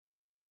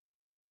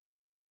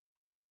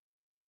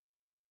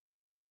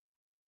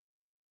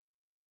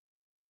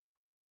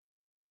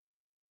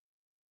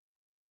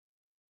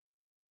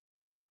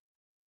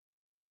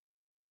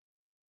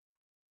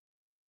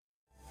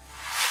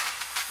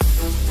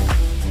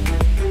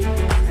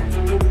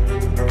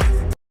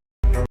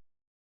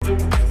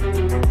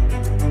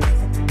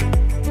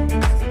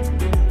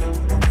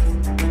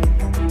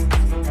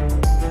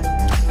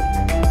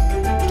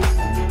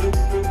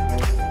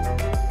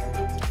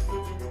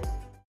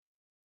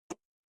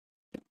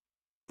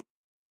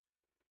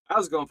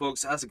How's it going,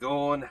 folks? How's it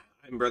going?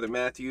 I'm Brother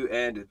Matthew,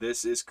 and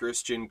this is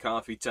Christian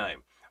Coffee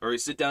Time, where we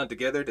sit down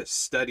together to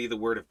study the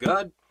Word of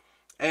God.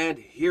 And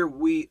here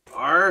we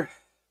are,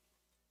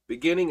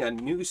 beginning a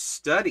new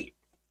study.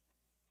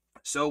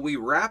 So we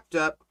wrapped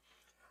up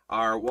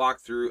our walk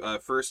through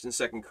 1st and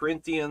 2nd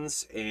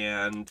Corinthians,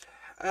 and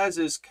as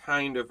is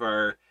kind of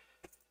our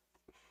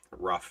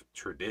rough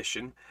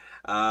tradition,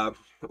 uh,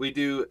 we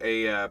do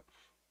a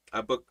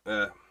book,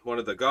 one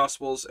of the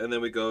Gospels, and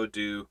then we go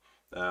do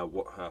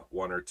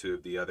one or two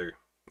of the other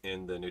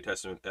in the New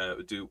Testament.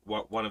 Do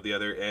one of the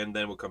other, and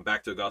then we'll come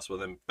back to a Gospel,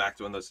 then back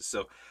to one of those.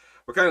 So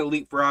we're kind of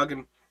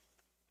leapfrogging.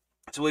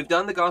 So we've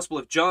done the Gospel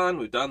of John,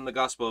 we've done the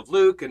Gospel of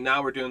Luke, and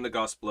now we're doing the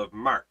Gospel of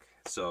Mark.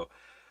 So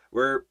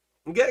we're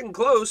getting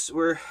close.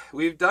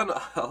 We've done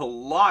a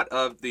lot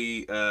of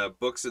the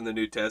books in the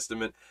New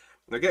Testament.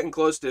 We're getting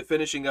close to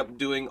finishing up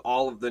doing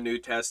all of the New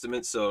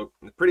Testament, so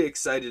I'm pretty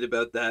excited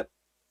about that.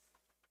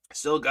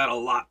 Still got a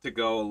lot to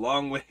go, a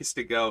long ways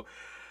to go.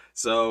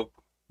 So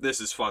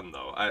this is fun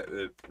though.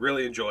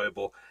 Really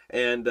enjoyable,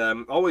 and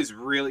always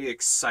really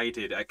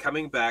excited at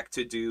coming back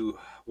to do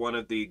one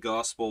of the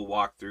gospel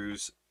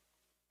walkthroughs.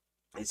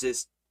 It's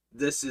just,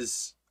 this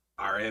is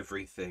our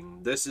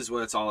everything. This is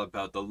what it's all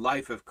about: the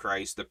life of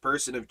Christ, the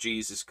person of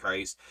Jesus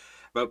Christ,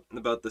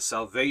 about the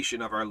salvation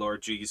of our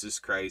Lord Jesus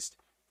Christ.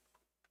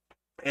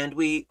 And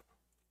we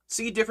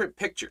see different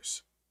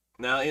pictures.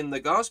 Now in the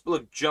Gospel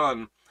of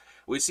John,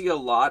 we see a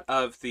lot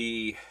of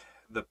the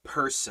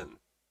person.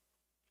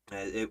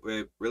 It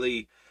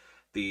really,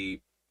 the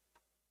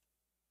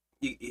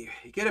you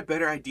get a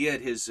better idea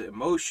of his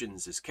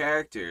emotions, his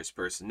character, his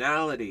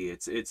personality.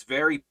 It's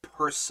very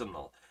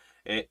personal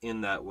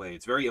in that way.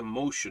 It's very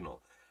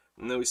emotional.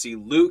 And then we see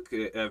Luke,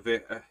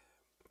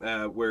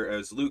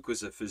 whereas Luke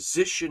was a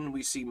physician,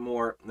 we see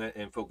more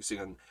and focusing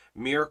on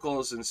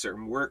miracles and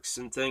certain works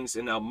and things.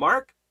 And now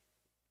Mark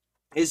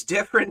is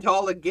different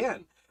all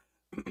again.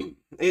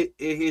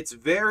 It's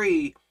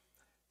very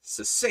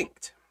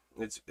succinct.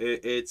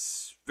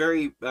 It's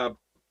very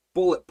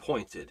bullet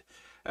pointed,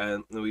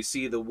 and we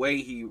see the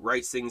way he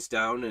writes things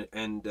down,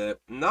 and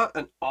not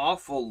an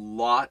awful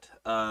lot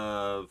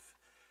of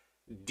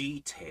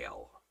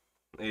detail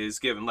is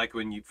given. Like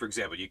when you, for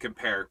example, you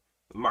compare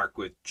Mark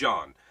with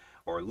John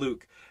or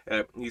Luke,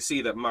 you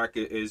see that Mark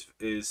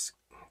is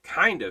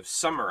kind of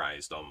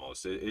summarized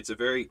almost. It's a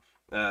very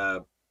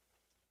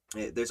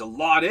there's a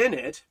lot in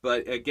it,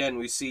 but again,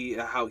 we see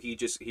how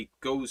he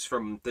goes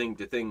from thing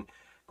to thing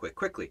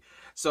quickly.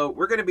 So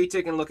we're going to be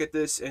taking a look at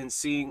this and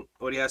seeing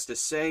what he has to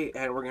say,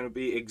 and we're going to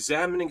be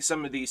examining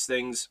some of these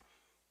things.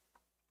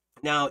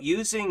 Now,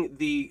 using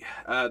the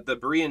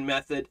Berean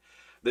method,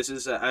 this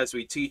is as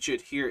we teach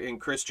it here in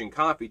Christian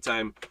Coffee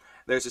Time,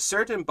 there's a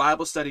certain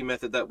Bible study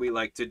method that we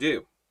like to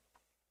do.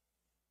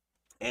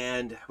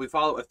 And we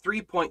follow a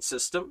 3-point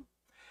system.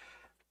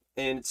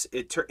 And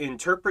it's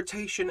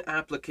interpretation,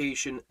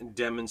 application,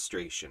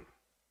 demonstration.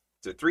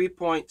 It's a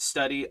 3-point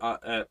study.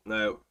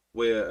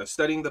 We're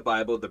studying the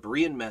Bible, the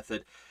Berean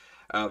method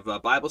of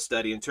Bible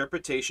study: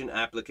 interpretation,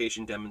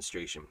 application,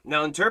 demonstration.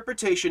 Now,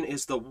 interpretation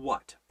is the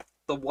what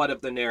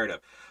of the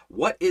narrative.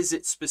 What is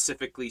it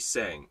specifically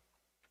saying?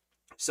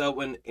 So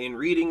when in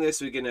reading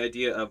this, we get an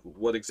idea of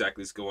what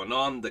exactly is going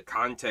on, the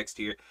context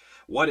here.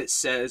 What it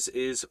says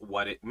is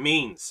what it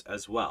means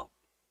as well.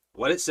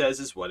 What it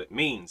says is what it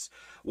means.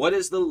 What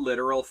is the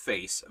literal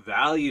face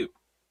value?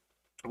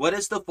 What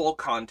is the full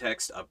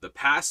context of the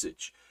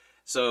passage?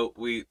 So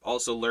we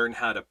also learn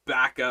how to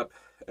back up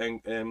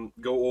and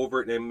go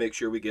over it and make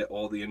sure we get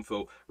all the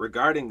info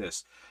regarding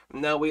this.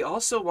 Now we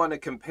also want to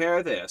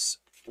compare this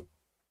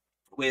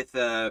with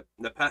the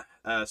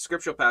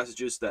scriptural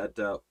passages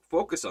that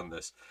focus on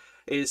this.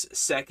 Is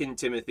 2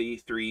 Timothy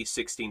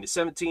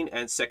 3:16-17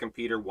 and 2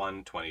 Peter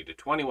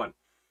 1:20-21.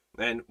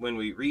 And when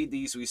we read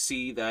these, we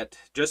see that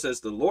just as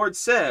the Lord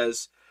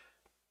says,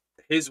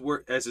 his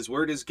word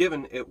is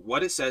given,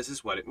 what it says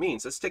is what it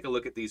means. Let's take a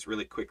look at these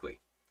really quickly.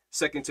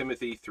 2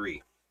 Timothy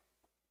 3.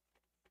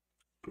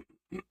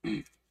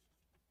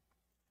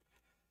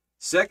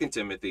 2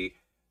 Timothy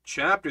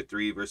chapter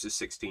 3, verses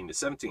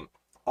 16-17.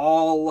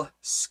 All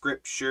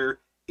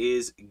scripture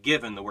is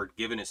given. The word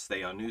given is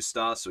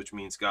theopneustos, which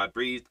means God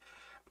breathed.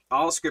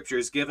 All scripture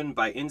is given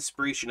by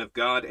inspiration of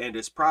God and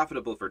is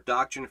profitable for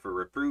doctrine, for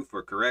reproof,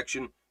 for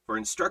correction, for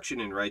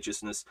instruction in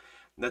righteousness,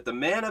 that the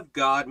man of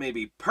God may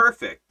be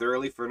perfect,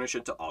 thoroughly furnished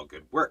unto all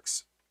good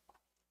works.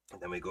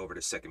 And then we go over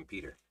to 2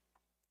 Peter.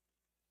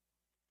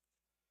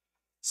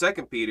 2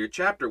 Peter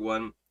chapter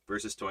 1,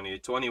 verses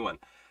 20-21.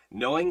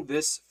 Knowing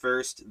this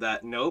first,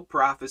 that no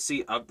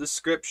prophecy of the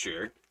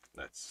scripture,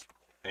 that's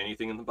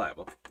anything in the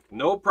Bible,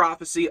 no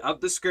prophecy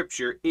of the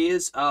scripture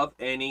is of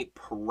any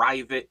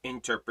private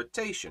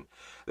interpretation.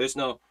 There's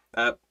no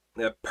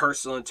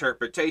personal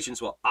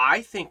interpretations. Well,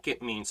 I think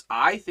it means.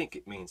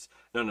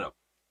 No.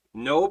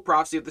 No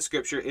prophecy of the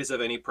scripture is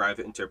of any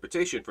private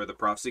interpretation, for the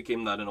prophecy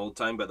came not in old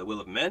time by the will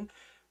of men,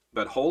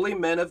 but holy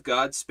men of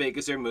God spake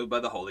as they were moved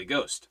by the Holy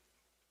Ghost.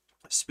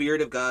 The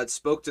Spirit of God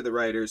spoke to the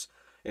writers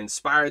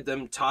inspired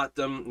them, taught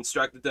them,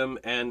 instructed them,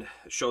 and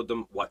showed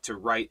them what to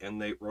write,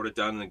 and they wrote it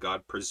down, and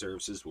God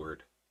preserves his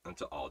word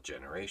unto all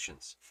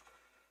generations.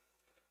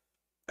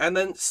 And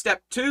then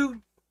step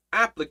 2,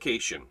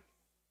 application.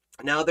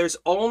 Now, there's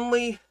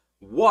only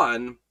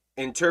one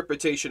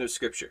interpretation of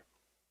Scripture,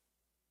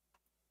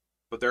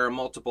 but there are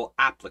multiple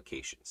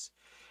applications.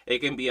 It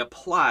can be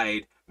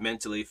applied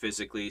mentally,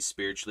 physically,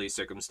 spiritually,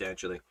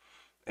 circumstantially.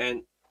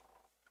 And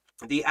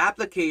the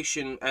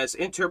application as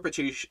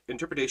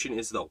interpretation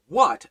is the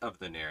what of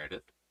the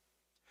narrative.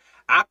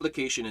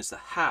 Application is the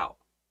how.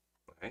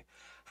 Okay?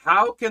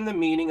 How can the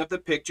meaning of the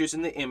pictures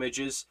and the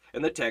images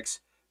and the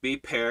text be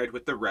paired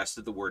with the rest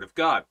of the Word of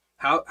God?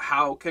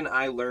 How can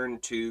I learn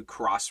to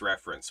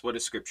cross-reference? What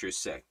does Scripture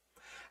say?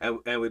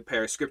 And we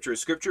pair Scripture with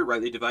Scripture,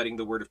 rightly dividing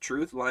the word of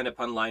truth, line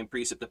upon line,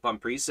 precept upon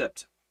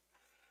precept.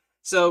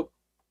 So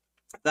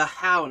the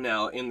how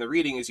now in the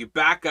reading is you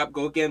back up,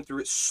 go again through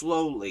it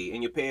slowly,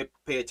 and you pay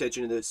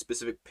attention to the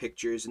specific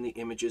pictures and the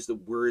images, the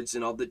words,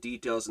 and all the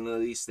details and all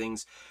these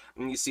things.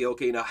 And you see,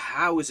 okay, now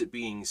how is it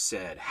being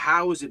said?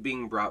 How is it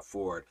being brought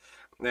forward?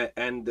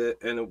 And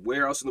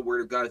where else in the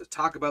Word of God to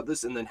talk about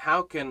this? And then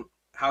how can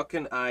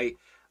I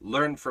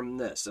learn from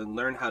this and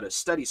learn how to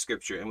study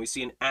Scripture? And we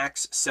see in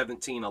Acts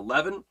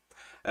 17:11,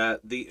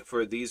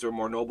 for these were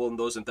more noble than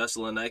those in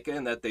Thessalonica,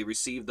 and that they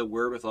received the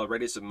word with all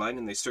readiness of mind,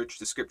 and they searched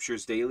the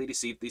Scriptures daily to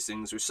see if these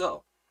things were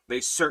so.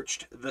 They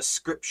searched the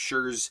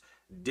Scriptures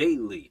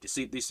daily to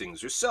see if these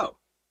things were so.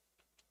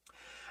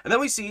 And then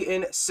we see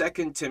in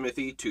 2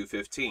 Timothy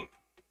 2:15.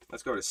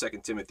 Let's go to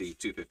 2 Timothy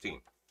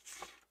 2:15.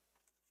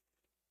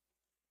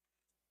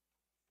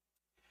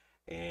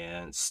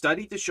 And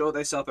study to show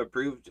thyself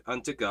approved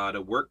unto God,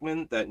 a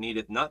workman that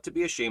needeth not to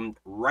be ashamed,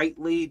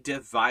 rightly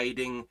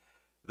dividing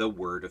the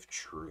word of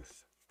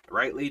truth.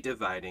 Rightly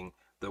dividing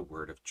the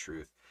word of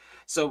truth.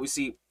 So we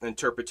see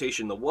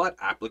interpretation, the what,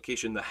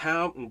 application, the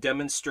how, and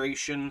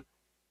demonstration,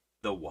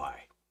 the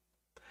why.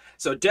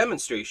 So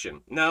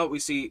demonstration, now we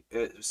see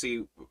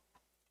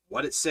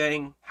what it's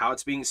saying, how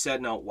it's being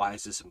said. Now, why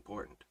is this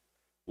important?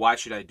 Why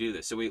should I do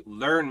this? So we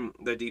learn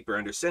the deeper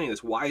understanding of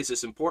this. Why is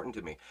this important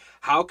to me?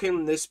 How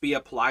can this be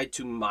applied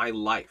to my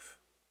life?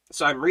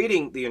 So I'm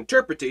reading the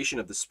interpretation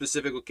of the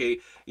specific, okay,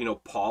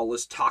 Paul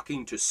is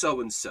talking to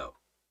so-and-so.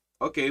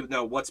 Okay,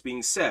 now what's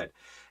being said?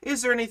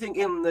 Is there anything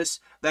in this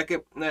that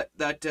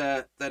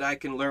I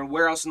can learn?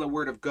 Where else in the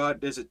Word of God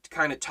does it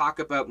kind of talk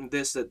about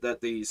this, that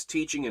these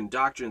teaching and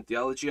doctrine and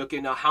theology? Okay,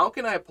 now how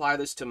can I apply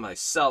this to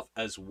myself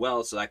as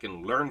well so I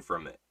can learn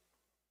from it?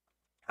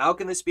 How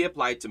can this be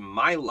applied to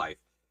my life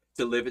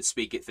to live it,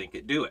 speak it, think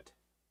it, do it?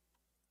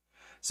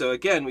 So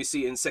again, we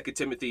see in 2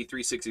 Timothy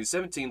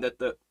 3:16-17 that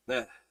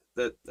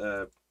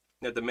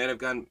the man of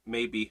God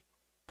may be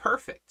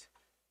perfect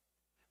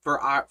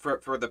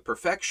for the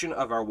perfection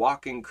of our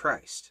walk in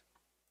Christ.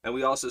 And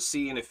we also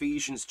see in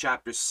Ephesians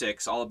chapter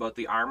 6 all about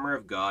the armor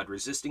of God,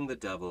 resisting the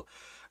devil,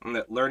 and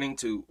that learning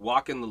to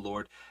walk in the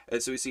Lord.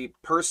 And so we see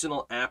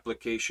personal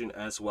application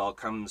as well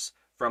comes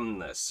from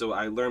this. So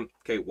I learn,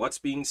 okay, what's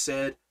being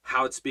said,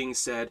 how it's being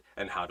said,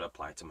 and how to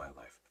apply it to my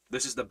life.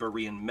 This is the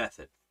Berean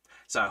method.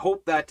 So I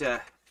hope that you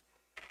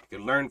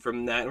can learn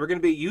from that. And we're going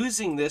to be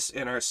using this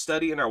in our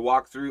study and our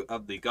walkthrough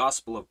of the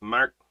Gospel of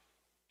Mark.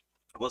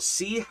 We'll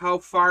see how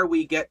far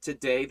we get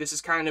today. This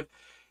is kind of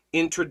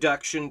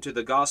introduction to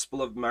the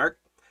Gospel of Mark,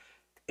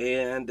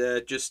 and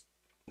just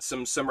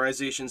some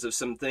summarizations of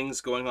some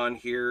things going on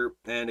here,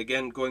 and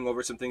again going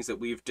over some things that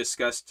we've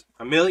discussed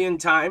a million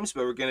times,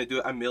 but we're going to do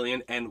it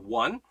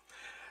 1,000,001.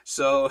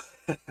 So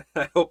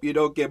I hope you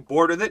don't get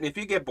bored with it, and if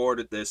you get bored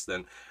with this,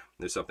 then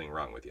there's something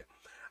wrong with you.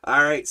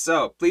 All right,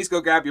 so please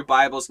go grab your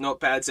Bibles,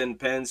 notepads, and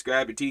pens,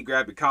 grab your tea,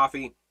 grab your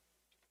coffee,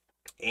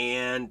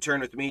 and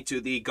turn with me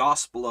to the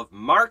Gospel of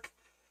Mark.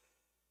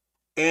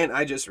 And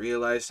I just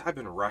realized I've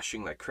been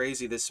rushing like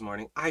crazy this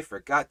morning. I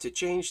forgot to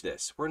change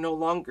this. We're no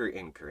longer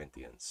in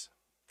Corinthians.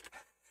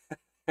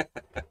 All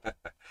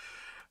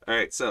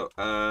right, so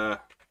okay.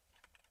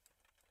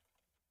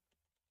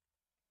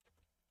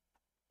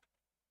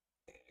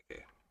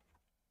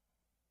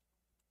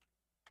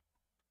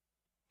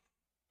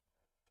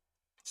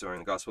 So we're in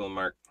the Gospel of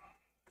Mark,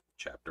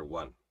 chapter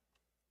 1.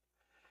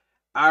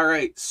 All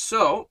right,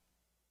 so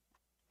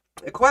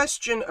a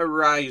question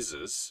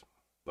arises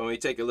when we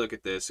take a look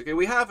at this. Okay,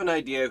 we have an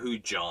idea who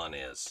John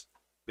is.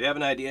 We have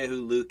an idea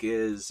who Luke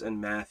is and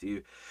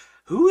Matthew.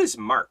 Who is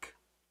Mark?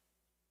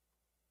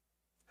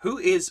 Who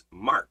is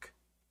Mark?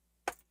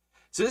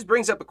 So this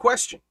brings up a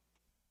question.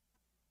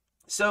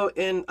 So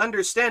in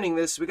understanding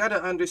this, we got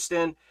to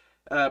understand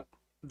the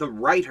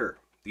writer,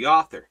 the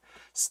author.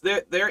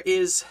 So there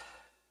is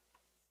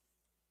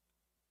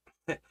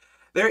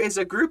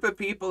a group of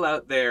people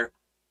out there,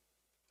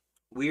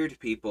 weird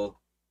people,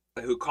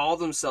 who call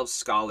themselves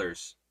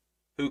scholars,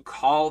 who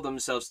call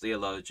themselves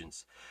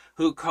theologians,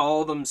 who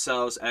call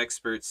themselves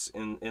experts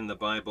in the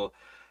Bible,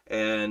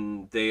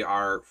 and they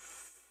are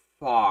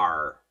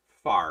far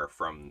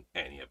from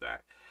any of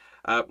that.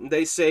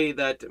 They say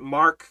that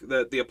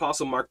the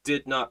Apostle Mark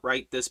did not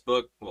write this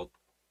book. Well,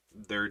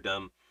 they're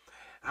dumb.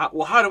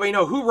 How do we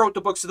know who wrote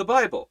the books of the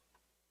Bible?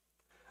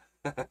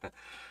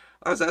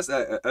 I was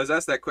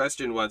asked that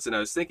question once, and I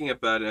was thinking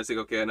about it. And I was like,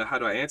 okay, now how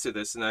do I answer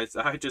this? And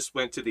I just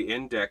went to the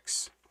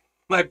index,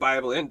 my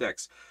Bible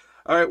index.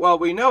 All right, well,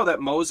 we know that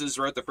Moses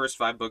wrote the first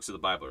 5 books of the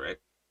Bible, right?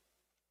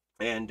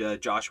 And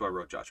Joshua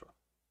wrote Joshua.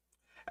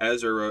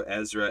 Ezra wrote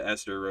Ezra.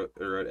 Esther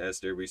wrote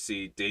Esther. We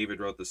see David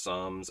wrote the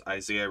Psalms.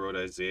 Isaiah wrote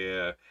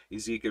Isaiah.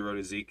 Ezekiel wrote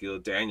Ezekiel.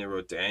 Daniel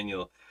wrote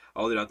Daniel.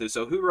 All the way down through.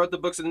 So who wrote the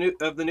books of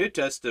the New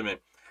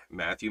Testament?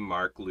 Matthew,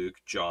 Mark, Luke,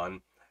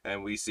 John,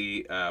 and we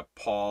see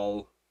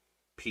Paul,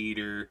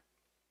 Peter,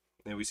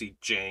 and we see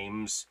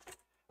James.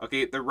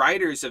 Okay, the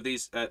writers of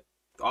these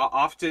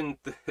often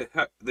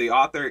the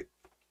author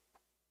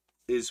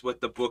is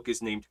what the book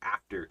is named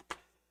after.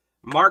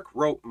 Mark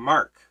wrote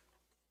Mark.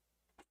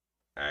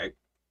 All right.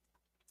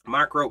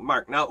 Mark wrote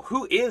Mark. Now,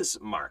 who is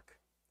Mark?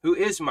 Who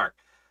is Mark?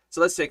 So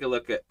let's take a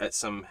look at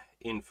some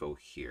info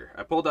here.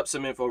 I pulled up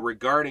some info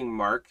regarding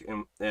Mark,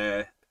 and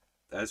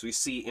as we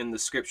see in the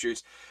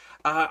scriptures.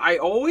 I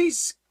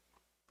always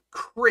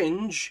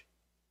cringe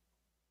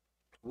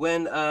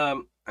when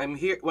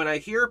when I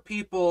hear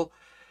people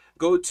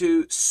go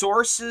to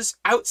sources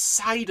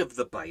outside of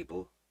the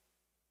Bible,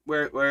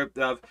 where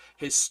of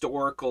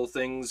historical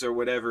things or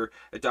whatever,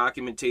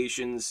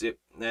 documentations.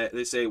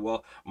 They say,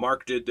 well,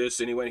 Mark did this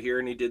and he went here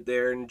and he did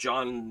there and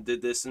John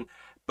did this,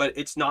 but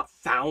it's not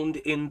found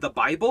in the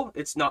Bible.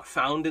 It's not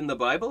found in the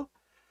Bible.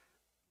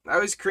 I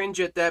always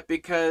cringe at that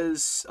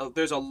because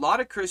there's a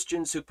lot of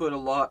Christians who put a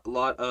lot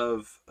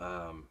of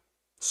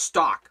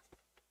stock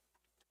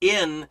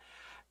in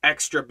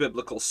extra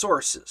biblical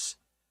sources.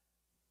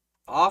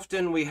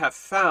 Often we have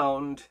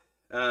found,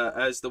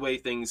 as the way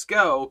things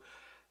go,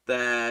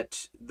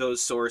 that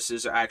those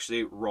sources are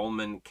actually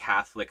Roman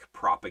Catholic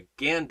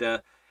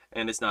propaganda,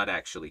 and it's not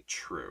actually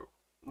true.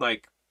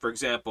 Like, for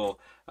example,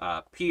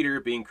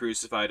 Peter being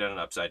crucified on an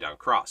upside-down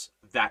cross.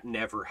 That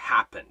never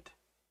happened.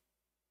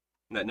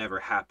 That never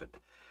happened.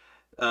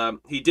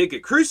 He did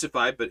get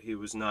crucified, but he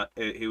was not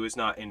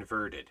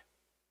inverted.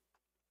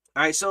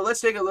 All right, so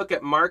let's take a look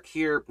at Mark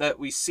here that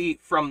we see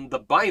from the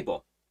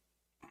Bible.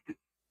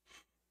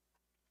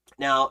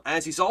 Now,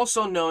 as he's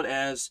also known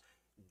as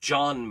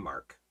John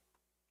Mark.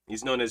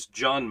 He's known as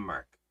John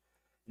Mark.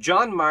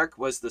 John Mark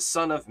was the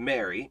son of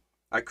Mary,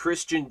 a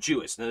Christian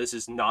Jewess. Now, this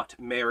is not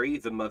Mary,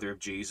 the mother of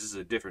Jesus,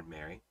 a different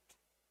Mary.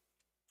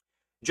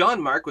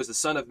 John Mark was the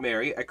son of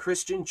Mary, a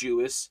Christian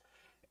Jewess,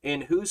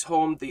 in whose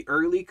home the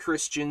early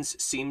Christians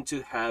seem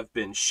to have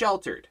been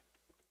sheltered.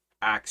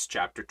 Acts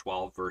chapter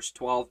 12, verse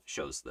 12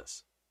 shows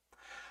this.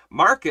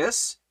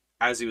 Marcus,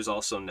 as he was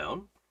also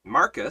known,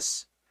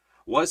 Marcus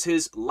was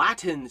his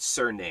Latin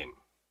surname.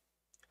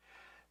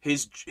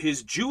 His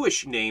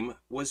Jewish name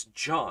was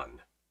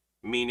John,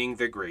 meaning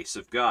the grace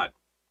of God.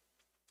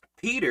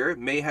 Peter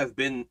may have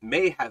been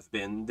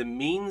the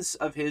means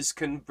of his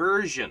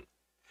conversion,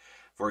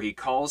 for he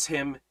calls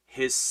him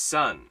his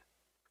son.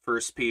 1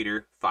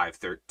 Peter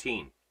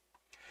 5:13.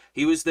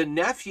 He was the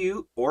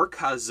nephew or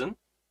cousin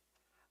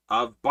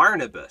of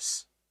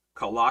Barnabas.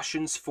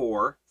 Colossians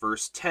 4,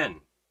 verse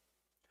 10.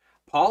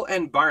 Paul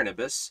and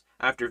Barnabas,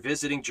 after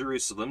visiting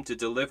Jerusalem to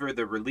deliver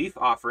the relief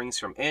offerings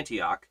from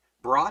Antioch,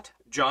 brought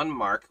John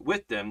Mark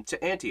with them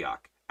to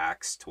Antioch.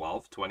 Acts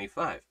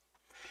 12:25.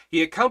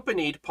 He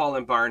accompanied Paul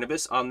and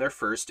Barnabas on their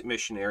first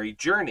missionary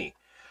journey,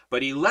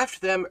 but he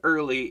left them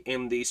early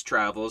in these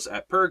travels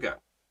at Perga.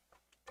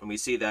 And we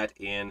see that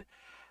in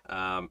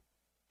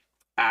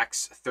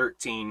Acts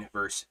 13,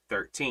 verse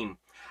 13.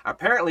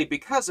 Apparently,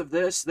 because of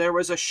this, there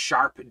was a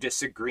sharp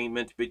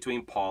disagreement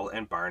between Paul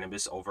and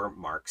Barnabas over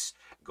Mark's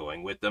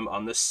going with them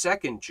on the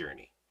second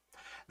journey.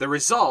 The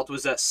result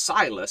was that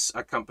Silas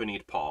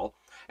accompanied Paul,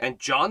 and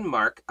John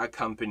Mark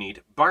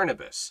accompanied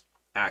Barnabas.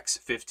 Acts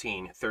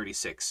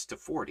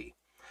 15:36-40.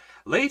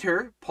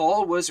 Later,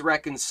 Paul was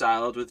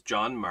reconciled with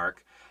John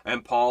Mark,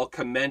 and Paul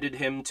commended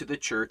him to the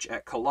church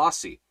at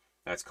Colossae.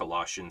 That's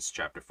Colossians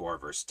chapter 4,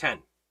 verse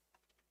 10.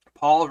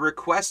 Paul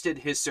requested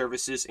his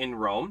services in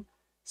Rome,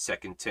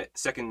 2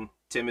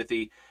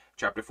 Timothy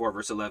chapter 4,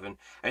 verse 11,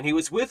 and he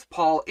was with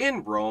Paul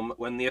in Rome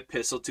when the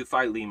epistle to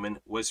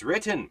Philemon was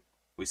written.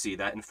 We see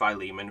that in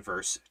Philemon,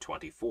 verse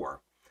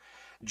 24.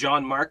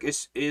 John Mark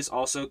is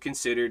also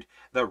considered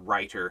the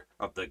writer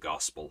of the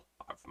Gospel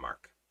of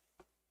Mark.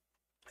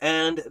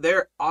 And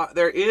there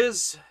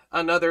is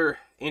another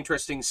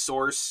interesting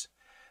source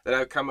that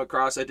I've come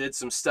across. I did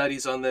some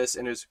studies on this,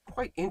 and it's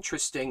quite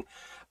interesting.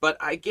 But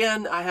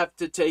again, I have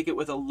to take it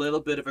with a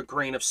little bit of a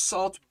grain of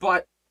salt,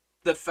 but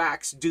the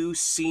facts do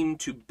seem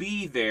to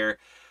be there,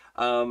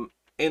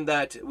 in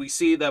that we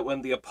see that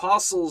when the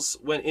apostles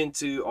went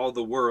into all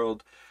the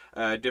world,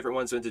 different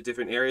ones went to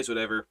different areas,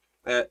 whatever,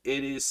 it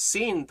is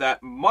seen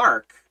that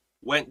Mark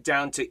went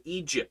down to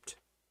Egypt.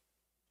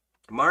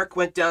 Mark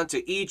went down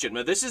to Egypt.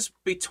 Now, this is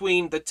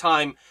between the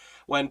time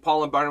when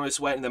Paul and Barnabas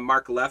went and then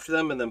Mark left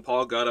them, and then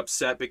Paul got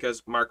upset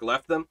because Mark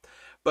left them.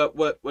 But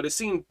what is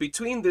seen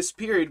between this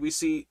period, we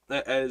see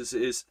as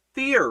is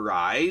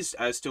theorized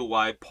as to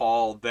why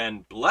Paul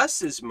then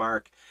blesses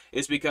Mark,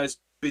 is because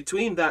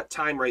between that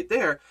time right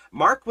there,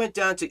 Mark went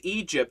down to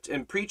Egypt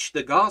and preached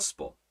the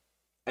gospel.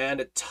 and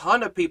a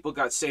ton of people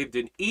got saved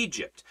in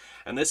Egypt.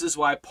 And this is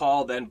why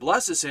Paul then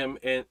blesses him.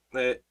 In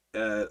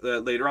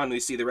later on, we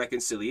see the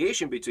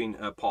reconciliation between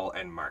Paul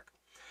and Mark.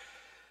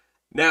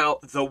 Now,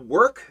 the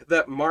work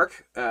that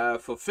Mark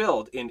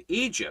fulfilled in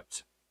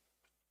Egypt,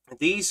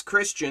 these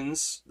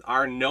Christians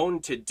are known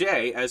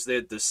today as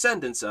the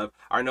descendants of,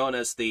 are known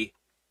as the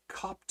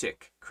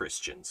Coptic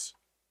Christians.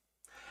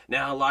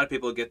 Now, a lot of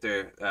people get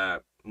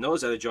their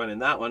nose out of joint in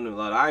that one, and a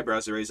lot of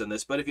eyebrows are raised on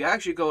this, but if you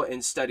actually go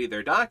and study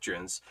their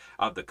doctrines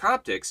of the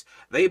Coptics,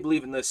 they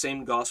believe in the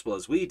same gospel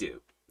as we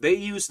do. They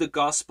use the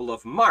Gospel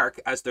of Mark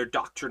as their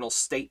doctrinal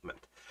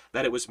statement,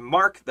 that it was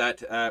Mark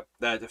that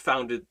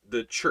founded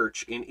the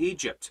church in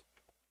Egypt.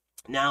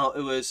 Now,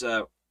 it was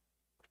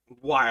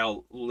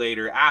while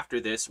later after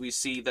this, we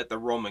see that the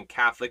Roman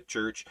Catholic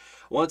Church,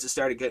 once it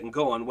started getting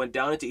going, went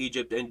down into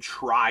Egypt and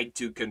tried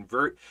to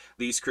convert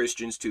these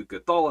Christians to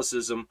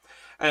Catholicism,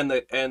 and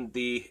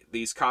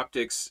these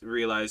Coptics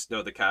realized,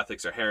 no, the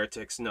Catholics are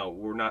heretics, no,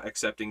 we're not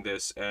accepting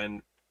this,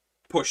 and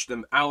pushed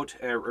them out,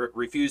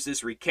 refused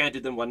this,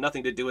 recanted them, wanted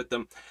nothing to do with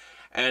them.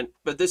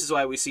 But this is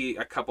why we see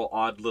a couple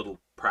odd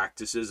little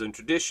practices and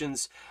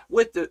traditions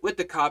with the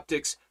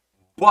Coptics,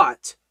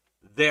 but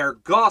their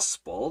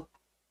gospel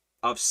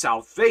of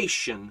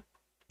salvation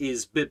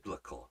is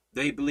biblical.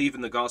 They believe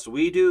in the gospel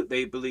we do.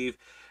 They believe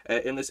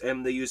in this,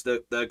 and they use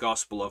the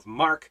Gospel of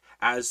Mark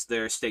as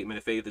their statement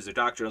of faith, as their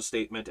doctrinal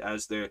statement,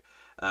 as their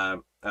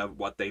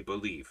what they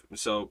believe.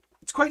 So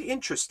it's quite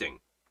interesting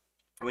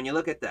when you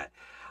look at that.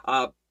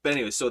 But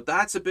anyway, so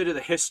that's a bit of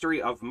the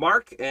history of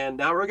Mark, and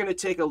now we're going to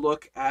take a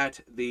look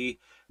at the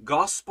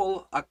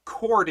Gospel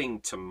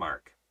according to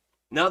Mark.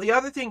 Now, the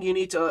other thing you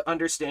need to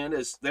understand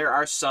is there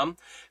are some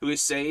who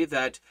say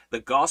that the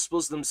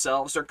Gospels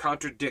themselves are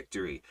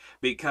contradictory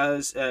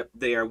because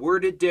they are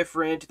worded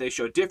different, they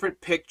show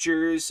different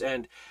pictures,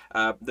 and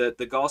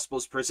the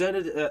Gospels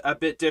presented a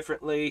bit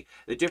differently.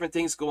 The different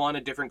things go on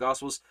in different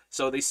Gospels,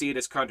 so they see it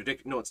as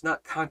contradictory. No, it's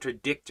not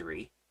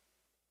contradictory.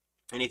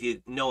 And if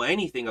you know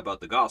anything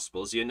about the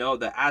Gospels, you know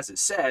that as it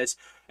says,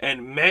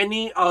 and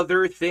many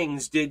other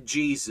things did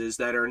Jesus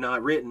that are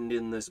not written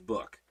in this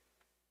book.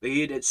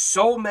 They did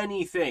so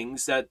many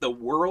things that the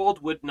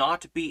world would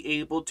not be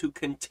able to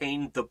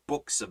contain the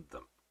books of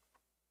them.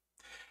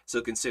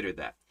 So consider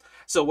that.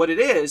 So what it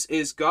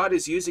is God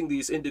is using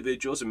these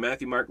individuals in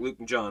Matthew, Mark, Luke,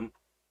 and John,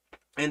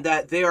 and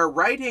that they are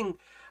writing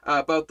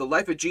about the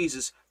life of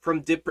Jesus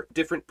from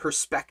different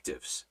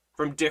perspectives,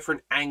 from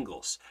different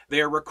angles. They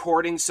are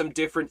recording some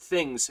different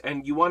things,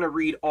 and you want to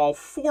read all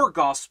four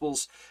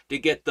Gospels to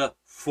get the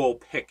full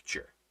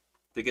picture.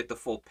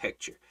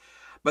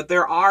 But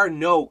there are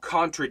no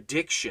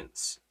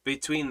contradictions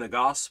between the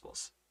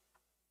Gospels.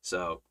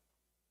 So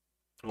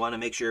I want to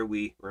make sure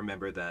we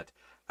remember that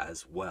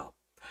as well.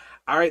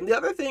 All right, and the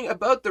other thing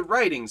about the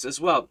writings as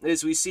well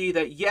is we see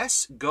that,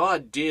 yes,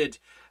 God did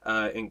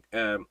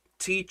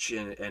teach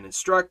and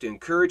instruct,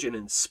 encourage, and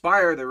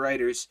inspire the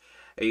writers.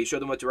 He showed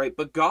them what to write.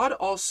 But God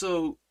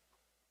also,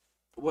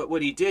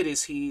 what he did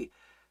is he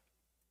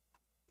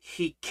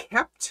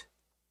kept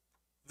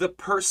the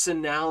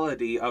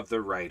personality of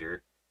the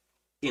writer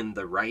in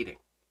the writing.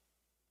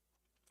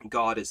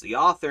 God is the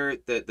author,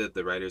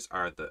 the writers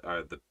are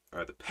the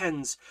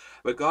pens,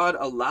 but God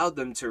allowed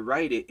them to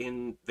write it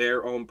in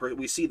their own.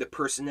 We see the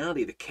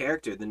personality, the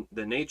character,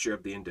 the nature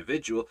of the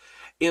individual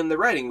in the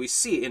writing. We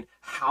see it in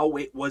how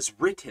it was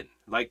written.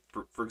 Like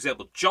for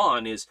example,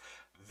 John is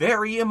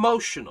very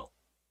emotional.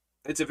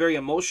 It's a very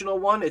emotional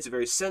one. It's a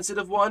very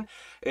sensitive one.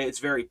 It's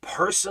very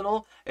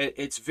personal.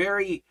 It's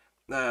very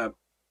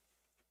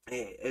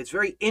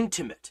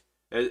intimate.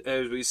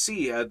 As we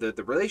see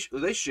the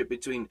relationship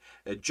between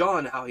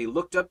John, how he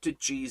looked up to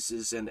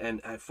Jesus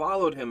and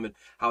followed him, and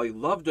how he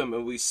loved him,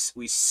 and we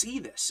see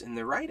this in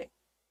the writing.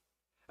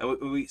 And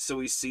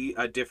we see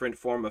a different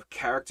form of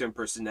character and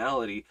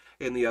personality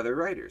in the other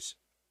writers.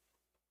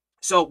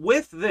 So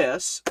with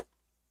this,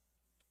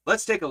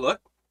 let's take a look.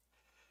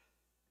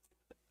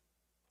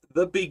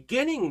 The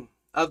beginning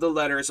of the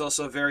letter is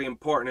also very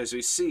important, as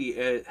we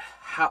see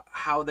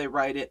how they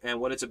write it and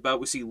what it's about.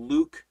 We see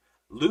Luke.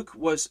 Luke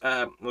was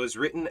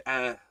written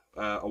a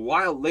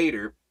while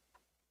later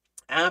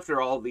after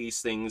all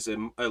these things,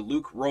 and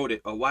Luke wrote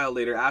it a while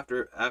later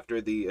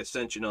after the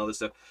ascension, all this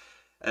stuff.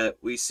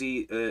 We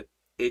see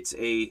it's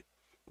a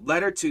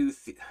letter to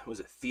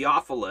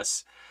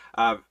Theophilus,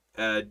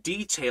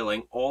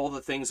 detailing all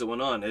the things that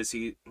went on as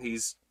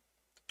he's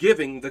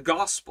giving the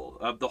gospel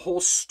of the whole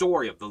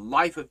story of the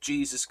life of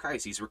Jesus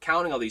Christ. He's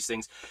recounting all these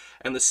things,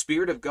 and the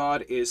Spirit of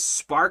God is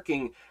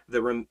sparking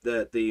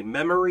the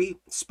memory,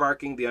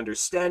 sparking the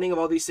understanding of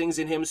all these things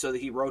in him, so that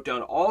he wrote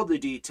down all the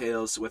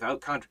details without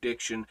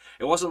contradiction.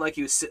 It wasn't like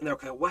he was sitting there,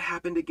 okay, what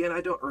happened again?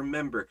 I don't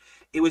remember.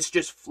 It was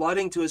just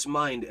flooding to his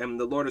mind, and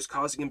the Lord is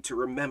causing him to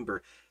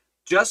remember.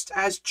 Just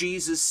as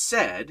Jesus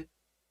said,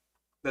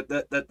 that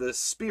the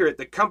Spirit,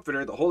 the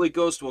Comforter, the Holy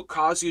Ghost will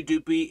cause you to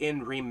be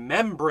in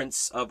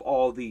remembrance of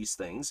all these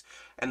things.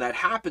 And that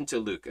happened to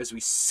Luke, as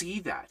we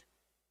see that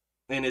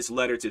in his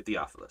letter to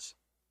Theophilus.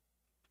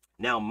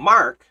 Now,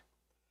 Mark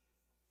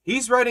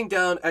He's writing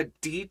down a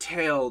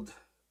detailed,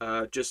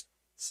 just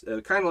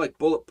kind of like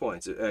bullet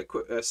points,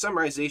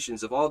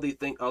 summarizations of all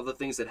the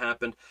things that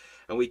happened,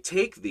 and we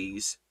take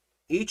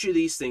each of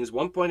these things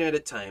one point at a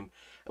time,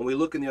 and we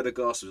look in the other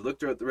gospels, we look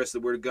throughout the rest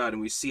of the Word of God,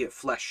 and we see it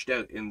fleshed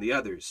out in the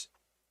others.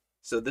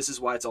 So this is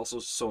why it's also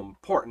so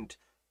important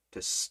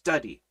to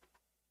study.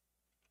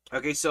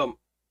 Okay, so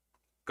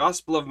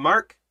Gospel of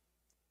Mark,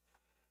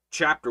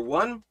 chapter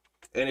 1.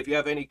 And if you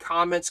have any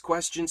comments,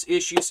 questions,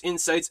 issues,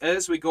 insights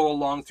as we go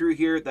along through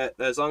here, that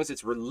as long as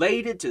it's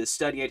related to the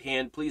study at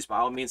hand, please by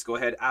all means go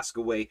ahead, ask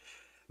away.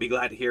 Be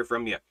glad to hear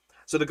from you.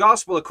 So the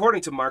Gospel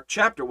according to Mark,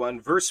 chapter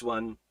 1, verse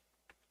 1,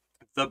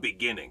 the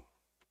beginning.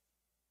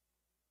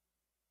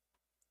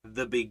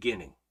 The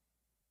beginning.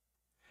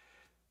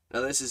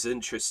 Now this is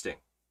interesting,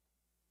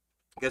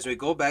 because when we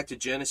go back to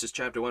Genesis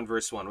chapter 1,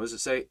 verse 1, what does it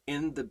say?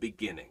 In the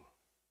beginning.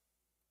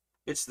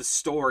 It's the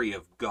story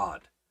of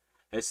God.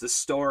 It's the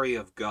story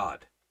of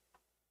God.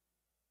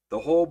 The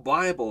whole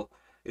Bible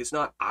is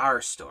not our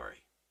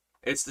story.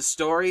 It's the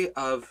story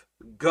of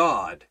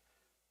God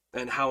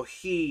and how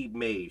He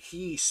made,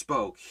 He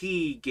spoke,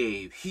 He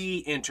gave,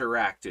 He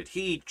interacted,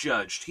 He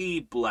judged, He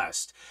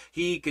blessed,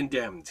 He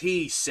condemned,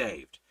 He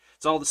saved.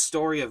 It's all the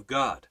story of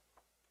God.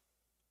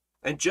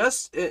 And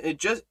just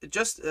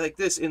like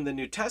this in the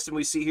New Testament,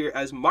 we see here,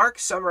 as Mark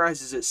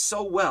summarizes it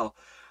so well,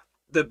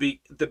 the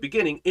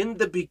beginning, in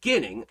the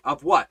beginning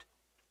of what?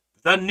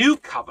 The new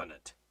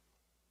covenant.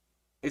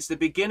 It's the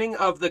beginning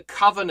of the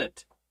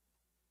covenant.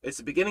 It's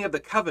the beginning of the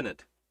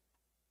covenant.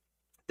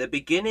 The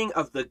beginning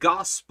of the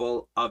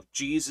gospel of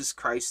Jesus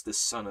Christ, the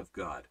Son of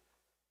God.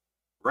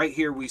 Right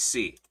here we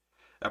see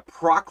a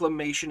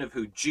proclamation of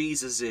who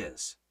Jesus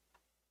is.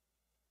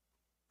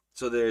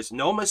 So there's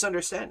no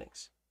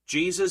misunderstandings.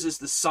 Jesus is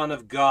the Son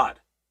of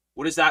God.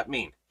 What does that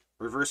mean?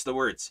 Reverse the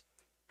words.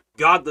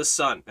 God the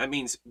Son. That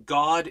means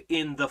God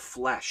in the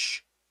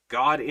flesh.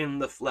 God in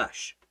the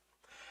flesh.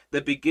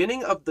 The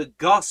beginning of the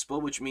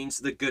gospel, which means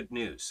the good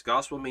news.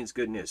 Gospel means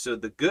good news. So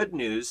the good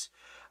news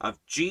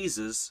of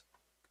Jesus,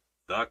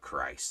 the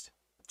Christ.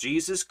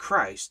 Jesus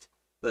Christ,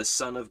 the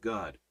Son of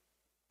God.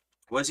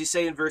 What does he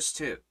say in verse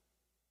 2?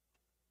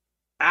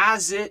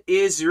 As it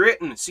is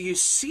written. So you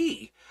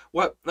see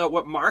what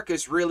Mark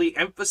is really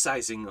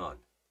emphasizing on.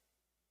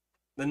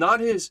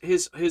 Not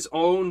his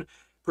own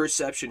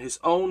perception, his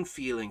own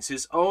feelings,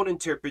 his own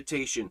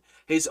interpretation,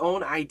 his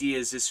own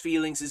ideas, his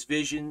feelings, his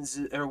visions,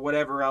 or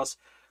whatever else.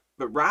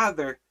 But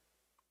rather,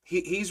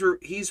 he's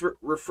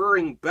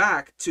referring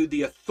back to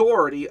the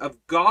authority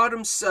of God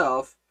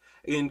himself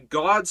in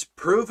God's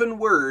proven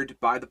word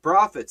by the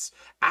prophets,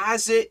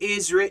 as it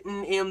is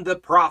written in the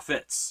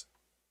prophets.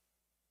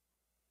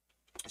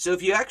 So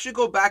if you actually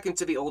go back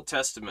into the Old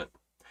Testament,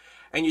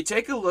 and you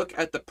take a look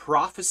at the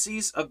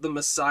prophecies of the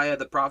Messiah,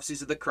 the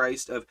prophecies of the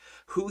Christ, of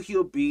who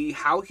he'll be,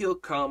 how he'll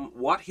come,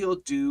 what he'll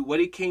do, what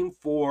he came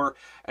for,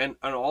 and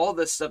all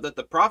this stuff that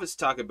the prophets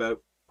talk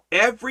about,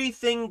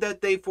 everything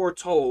that they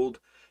foretold,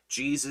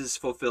 Jesus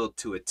fulfilled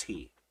to a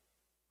T.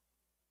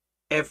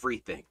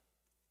 Everything.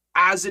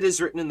 As it is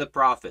written in the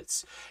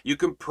prophets. You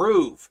can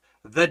prove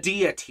the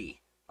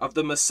deity of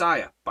the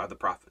Messiah by the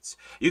prophets.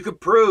 You can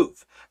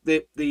prove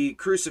the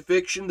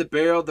crucifixion, the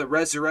burial, the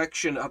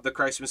resurrection of the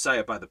Christ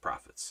Messiah by the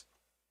prophets.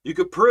 You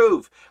could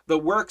prove the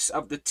works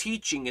of the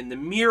teaching and the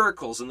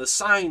miracles and the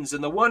signs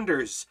and the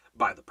wonders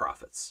by the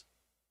prophets.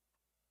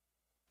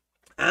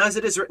 As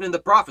it is written in the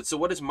prophets. So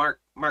what is Mark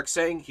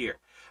saying here?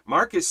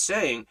 Mark is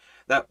saying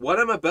that what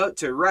I'm about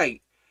to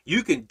write,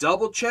 you can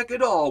double check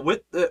it all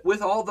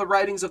with all the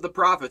writings of the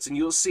prophets, and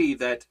you'll see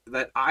that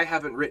I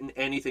haven't written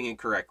anything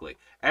incorrectly.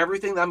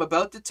 Everything that I'm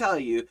about to tell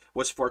you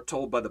was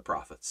foretold by the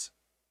prophets.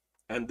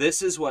 And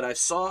this is what I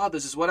saw,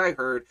 this is what I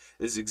heard,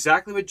 this is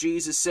exactly what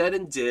Jesus said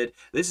and did,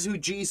 this is who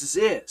Jesus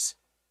is.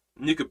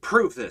 And you could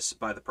prove this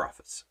by the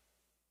prophets.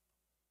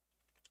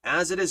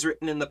 As it is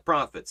written in the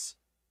prophets,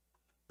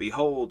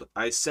 behold,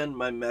 I send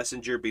my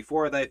messenger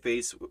before thy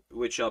face,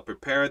 which shall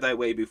prepare thy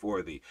way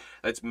before thee.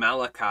 That's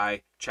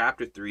Malachi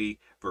chapter 3,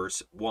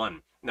 verse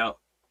 1. Now,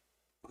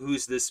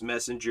 who's this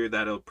messenger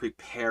that'll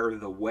prepare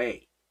the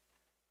way?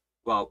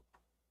 Well,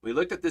 we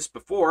looked at this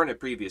before in a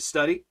previous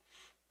study,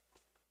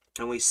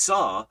 and we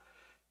saw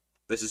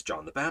this is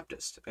John the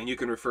Baptist. And you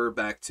can refer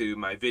back to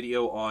my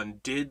video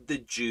on did the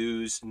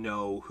Jews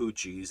know who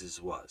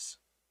Jesus was?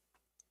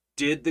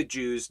 Did the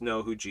Jews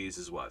know who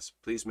Jesus was?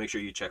 Please make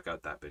sure you check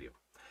out that video.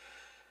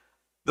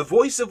 The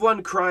voice of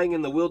one crying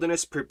in the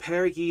wilderness,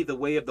 prepare ye the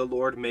way of the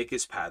Lord, make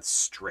his paths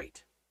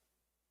straight.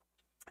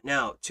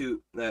 Now,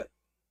 to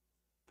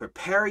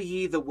prepare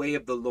ye the way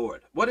of the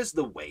Lord. What is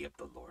the way of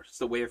the Lord? It's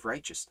the way of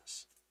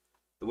righteousness.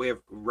 The way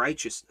of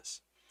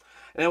righteousness.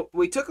 Now,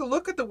 we took a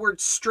look at the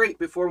word straight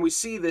before, and we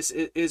see this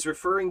is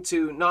referring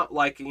to not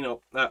like,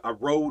 a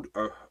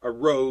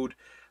road,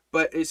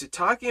 but is it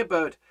talking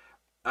about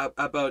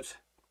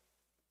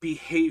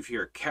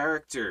behavior,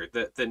 character,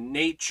 the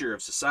nature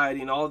of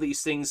society, and all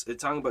these things.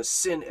 It's talking about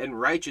sin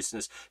and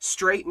righteousness.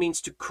 Straight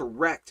means to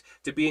correct,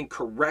 to be in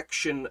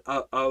correction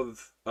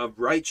of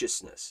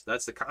righteousness.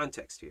 That's the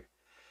context here.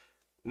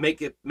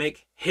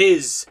 Make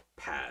his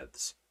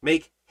paths.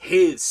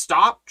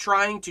 Stop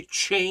trying to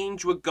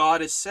change what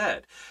God has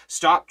said.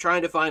 Stop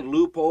trying to find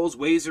loopholes,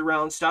 ways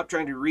around. Stop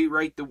trying to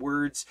rewrite the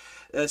words.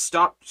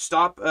 Stop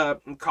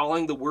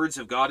calling the words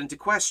of God into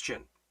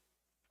question.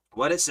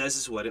 What it says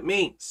is what it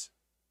means.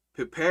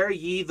 Prepare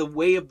ye the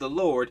way of the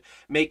Lord,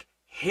 make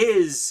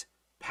his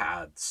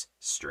paths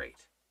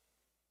straight.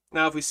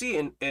 Now, if we see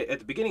at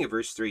the beginning of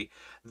verse 3,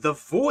 the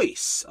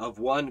voice of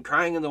one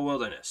crying in the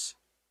wilderness.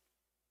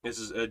 This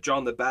is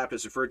John the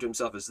Baptist referred to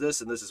himself as this,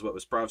 and this is what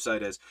was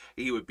prophesied as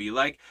he would be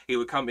like. He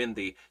would come in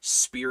the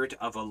spirit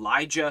of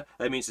Elijah.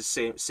 That means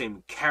the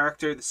same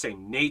character, the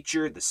same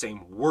nature, the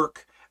same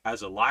work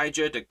as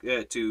Elijah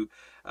to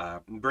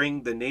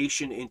bring the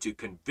nation into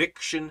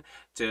conviction,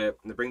 to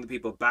bring the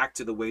people back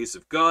to the ways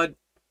of God.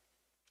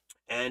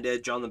 And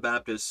John the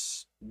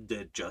Baptist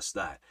did just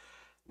that.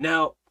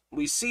 Now,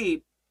 we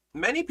see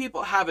many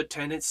people have a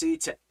tendency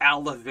to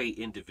elevate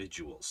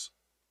individuals.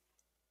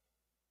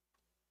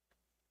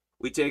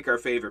 We take our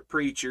favorite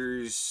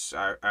preachers,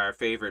 our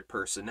favorite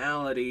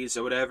personalities,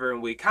 or whatever,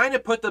 and we kind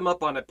of put them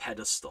up on a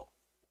pedestal.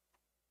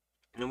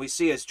 And we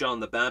see, as John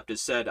the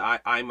Baptist said,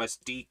 I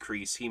must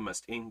decrease, he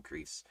must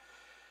increase.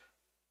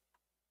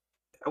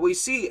 We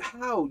see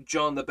how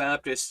John the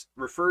Baptist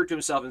referred to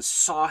himself and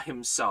saw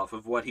himself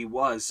of what he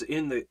was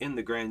in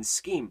the grand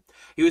scheme.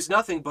 He was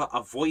nothing but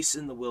a voice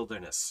in the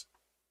wilderness.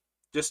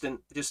 Just an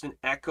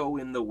echo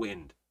in the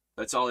wind.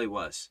 That's all he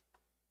was.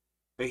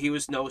 But he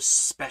was no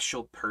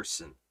special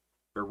person.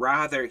 But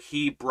rather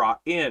he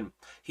brought in,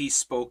 he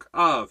spoke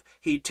of,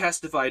 he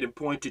testified and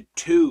pointed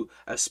to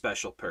a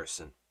special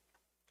person.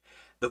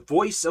 The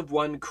voice of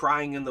one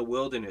crying in the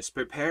wilderness,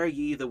 prepare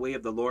ye the way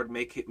of the Lord,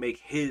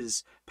 make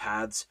his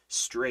paths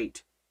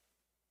straight.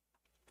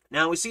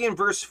 Now we see in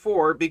verse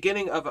 4,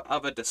 beginning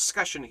of a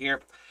discussion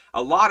here,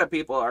 a lot of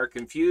people are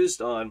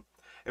confused on,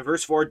 in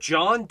verse 4,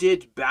 John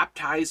did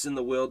baptize in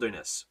the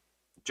wilderness.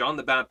 John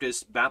the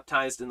Baptist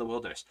baptized in the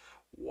wilderness.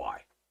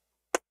 Why?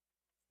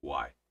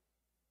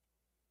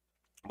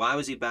 Why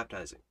was he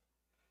baptizing?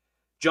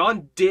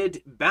 John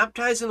did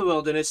baptize in the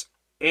wilderness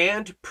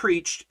and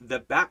preached the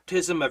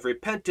baptism of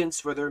repentance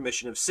for the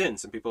remission of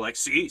sins. And people are like,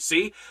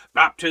 see,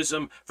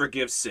 baptism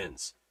forgives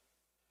sins.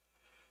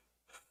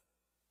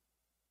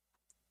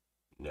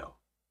 No,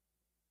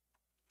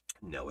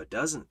 it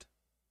doesn't.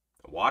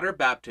 Water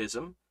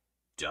baptism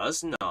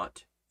does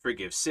not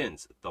forgive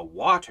sins. The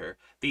water,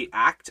 the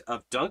act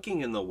of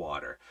dunking in the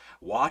water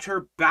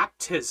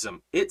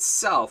baptism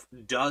itself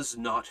does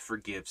not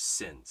forgive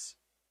sins.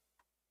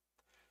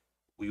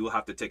 We will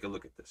have to take a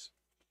look at this.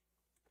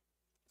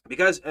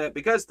 Because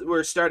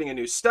we're starting a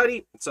new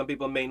study, some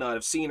people may not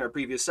have seen our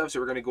previous stuff, so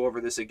we're going to go over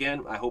this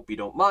again. I hope you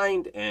don't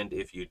mind, and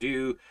if you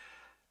do,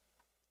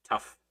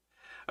 tough.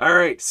 All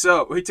right,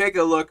 so we take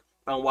a look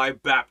on why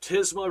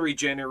baptismal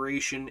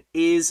regeneration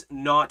is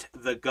not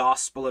the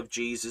gospel of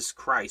Jesus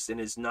Christ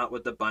and is not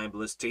what the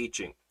Bible is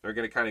teaching. We're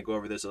going to kind of go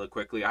over this a little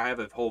quickly. I have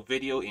a whole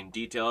video in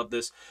detail of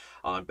this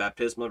on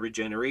baptismal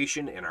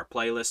regeneration in our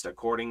playlist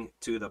according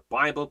to the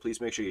Bible. Please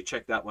make sure you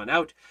check that one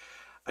out.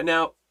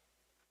 Now,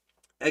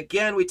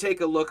 again, we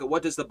take a look at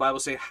what does the Bible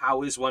say,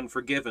 how is one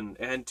forgiven?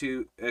 And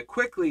to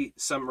quickly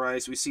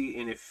summarize, we see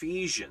in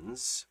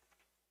Ephesians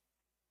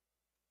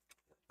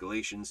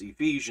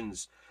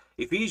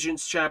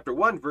chapter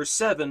 1, verse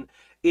 7,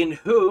 in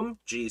whom,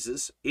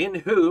 Jesus, in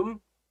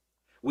whom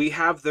we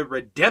have the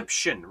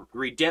redemption,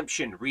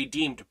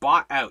 redeemed,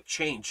 bought out,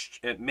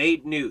 changed,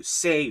 made new,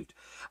 saved.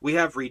 We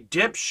have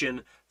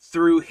redemption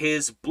through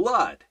his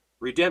blood.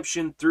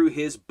 Redemption through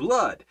his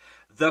blood.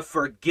 The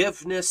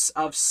forgiveness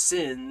of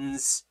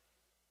sins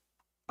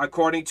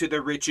according to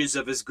the riches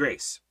of his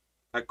grace.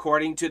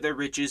 According to the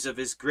riches of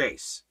his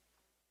grace.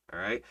 All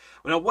right.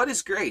 Now, what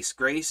is grace?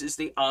 Grace is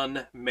the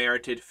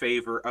unmerited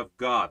favor of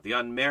God. The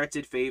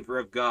unmerited favor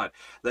of God.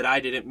 That I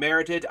didn't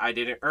merit it. I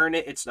didn't earn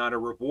it. It's not a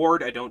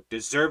reward. I don't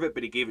deserve it,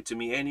 but he gave it to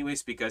me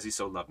anyways because he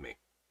so loved me.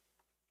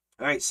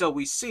 All right. So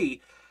we see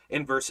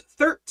in verse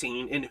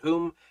 13, in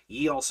whom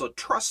ye also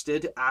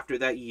trusted after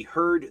that ye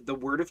heard the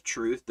word of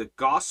truth, the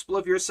gospel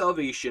of your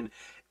salvation,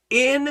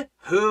 in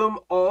whom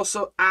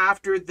also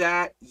after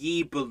that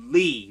ye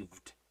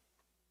believed,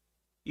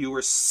 you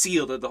were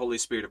sealed of the Holy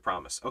Spirit of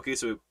promise. Okay,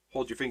 so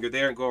hold your finger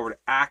there and go over to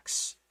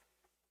Acts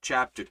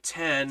chapter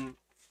 10,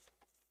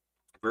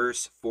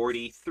 verse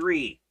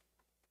 43.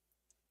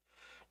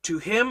 To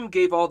him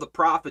gave all the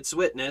prophets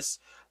witness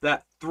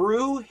that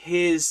through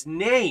his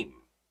name,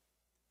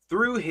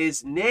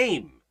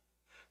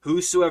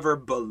 whosoever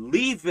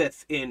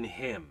believeth in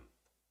him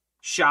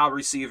shall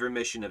receive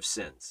remission of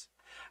sins.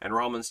 And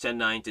Romans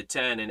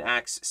 10:9-10, and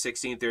Acts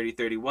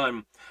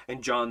 16:30-31,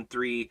 and John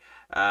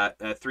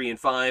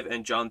 3:3-5,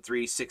 and John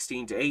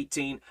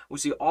 3:16-18. We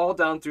see all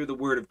down through the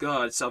Word of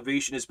God,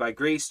 salvation is by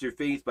grace through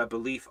faith, by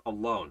belief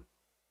alone.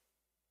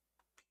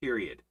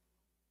 Period.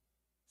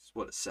 That's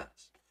what it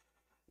says.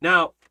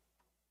 Now,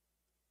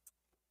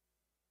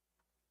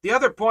 the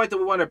other point that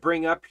we want to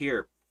bring up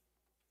here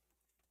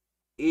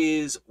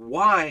is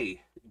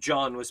why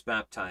John was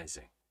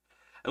baptizing.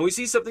 And we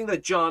see something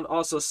that John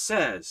also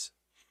says.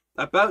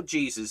 about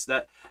Jesus,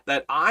 that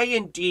I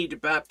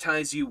indeed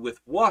baptize you with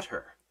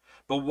water,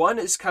 but one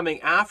is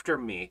coming after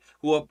me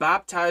who will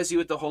baptize you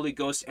with the Holy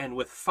Ghost and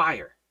with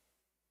fire.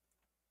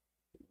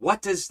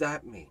 What does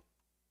that mean?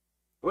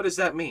 What does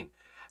that mean?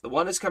 The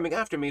one is coming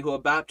after me who will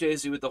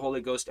baptize you with the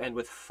Holy Ghost and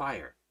with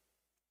fire.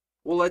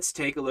 Well, let's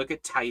take a look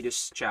at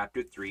Titus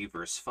chapter 3,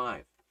 verse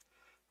 5.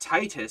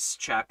 Titus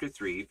chapter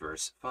 3,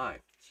 verse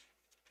 5.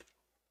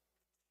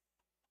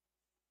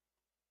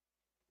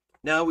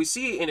 Now we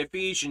see in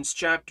Ephesians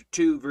chapter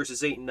 2,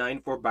 verses 8 and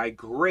 9, for by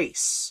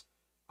grace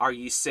are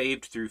ye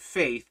saved through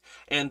faith,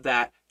 and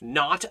that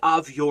not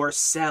of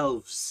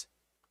yourselves.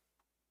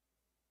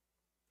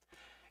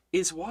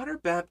 Is water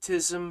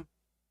baptism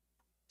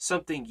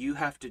something you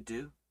have to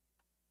do?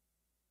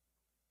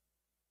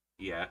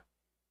 Yeah.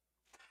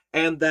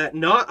 And that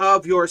not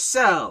of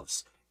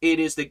yourselves. It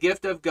is the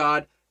gift of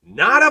God,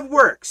 not of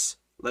works,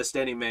 lest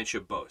any man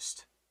should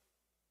boast.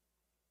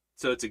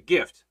 So it's a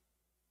gift,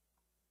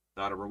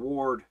 not a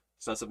reward.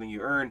 It's not something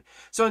you earn.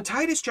 So in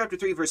Titus chapter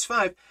 3, verse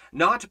 5,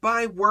 not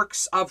by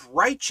works of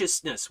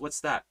righteousness.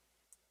 What's that?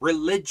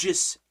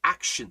 Religious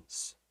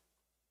actions.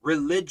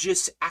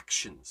 Religious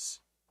actions.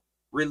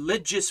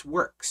 Religious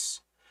works.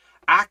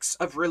 Acts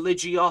of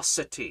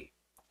religiosity.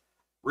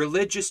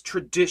 Religious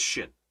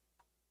tradition.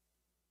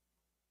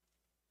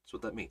 That's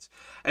what that means.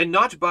 And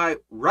not by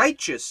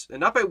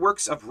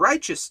works of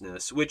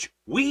righteousness, which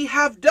we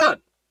have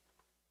done.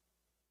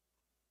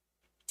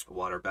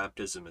 Water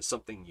baptism is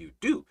something you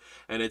do,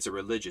 and it's a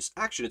religious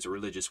action, it's a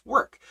religious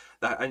work,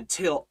 that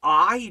until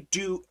I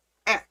do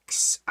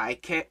X, I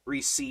can't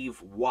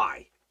receive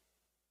Y.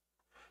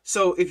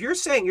 So if you're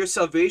saying your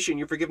salvation,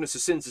 your forgiveness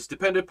of sins is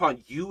dependent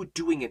upon you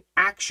doing an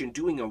action,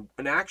 doing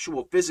an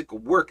actual physical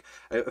work,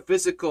 a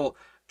physical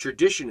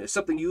tradition, is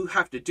something you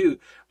have to do,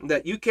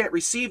 that you can't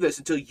receive this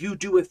until you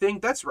do a thing,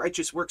 that's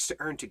righteous works to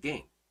earn to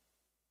gain.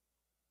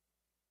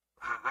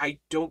 I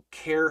don't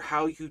care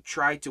how you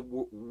try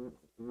to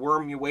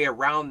worm your way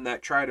around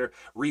that, try to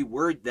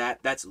reword that.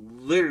 That's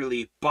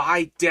literally,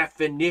 by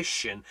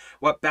definition,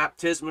 what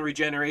baptismal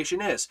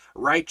regeneration is.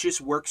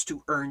 Righteous works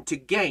to earn to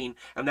gain,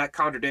 and that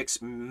contradicts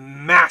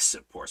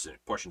massive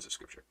portions of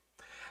Scripture.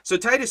 So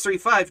Titus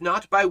 3:5,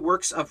 not by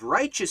works of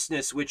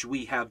righteousness which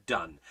we have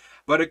done,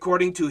 but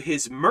according to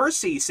his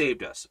mercy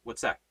saved us.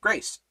 What's that?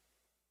 Grace.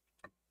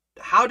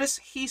 How does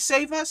he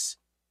save us?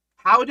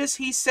 How does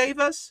he save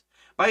us?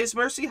 By his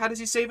mercy, how does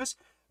he save us?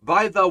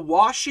 By the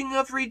washing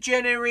of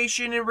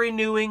regeneration and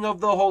renewing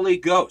of the Holy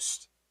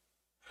Ghost.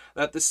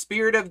 That the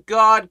Spirit of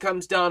God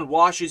comes down,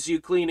 washes you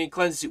clean and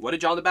cleanses you. What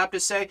did John the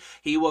Baptist say?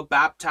 He will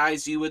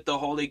baptize you with the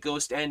Holy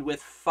Ghost and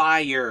with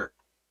fire.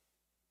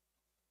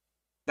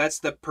 That's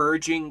the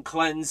purging,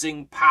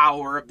 cleansing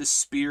power of the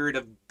Spirit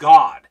of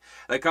God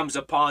that comes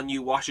upon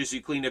you, washes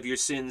you clean of your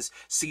sins,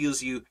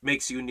 seals you,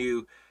 makes you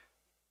new.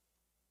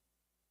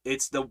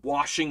 It's the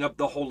washing of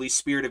the Holy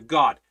Spirit of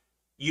God.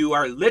 You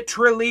are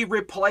literally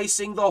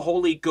replacing the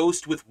Holy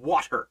Ghost with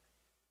water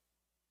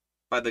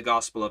by the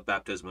gospel of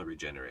baptismal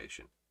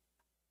regeneration.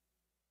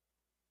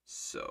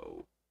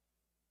 So,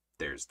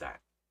 there's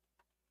that.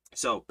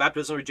 So,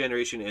 baptismal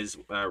regeneration is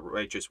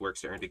righteous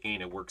works to earn to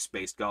gain, a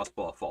works-based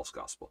gospel, a false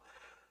gospel.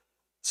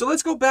 So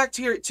let's go back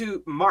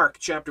to Mark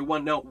chapter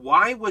 1. Now,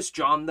 why was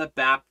John the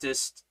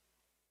Baptist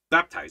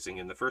baptizing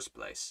in the first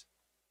place?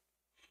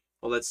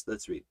 Well,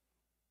 let's read.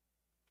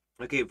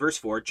 Okay, verse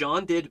 4,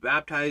 John did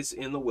baptize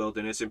in the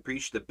wilderness and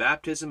preached the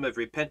baptism of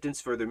repentance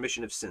for the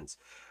remission of sins.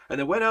 And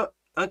there went out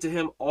unto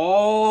him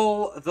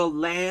all the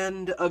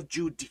land of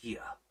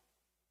Judea,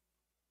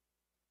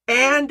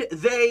 and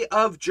they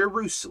of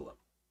Jerusalem.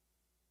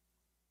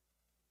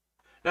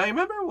 Now, you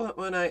remember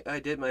when I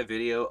did my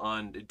video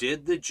on,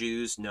 did the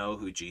Jews know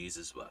who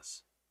Jesus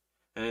was?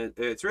 And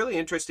it's a really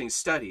interesting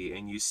study,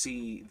 and you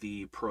see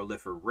the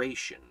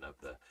proliferation of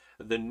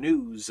the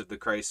news of the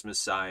Christ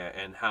Messiah,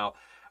 and how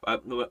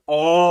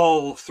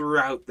all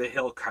throughout the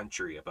hill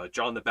country about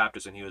John the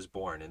Baptist when he was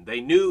born, and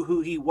they knew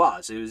who he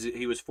was.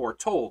 He was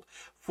foretold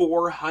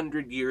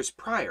 400 years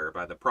prior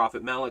by the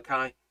prophet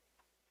Malachi,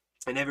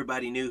 and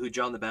everybody knew who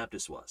John the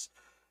Baptist was,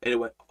 and it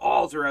went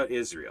all throughout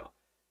Israel.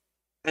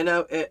 And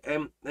now,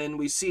 and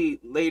we see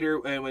later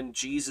when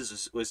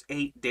Jesus was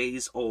 8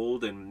 days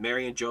old, and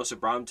Mary and Joseph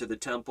brought him to the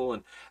temple,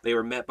 and they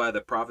were met by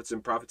the prophets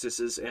and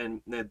prophetesses,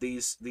 and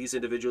these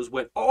individuals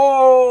went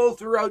all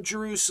throughout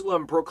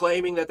Jerusalem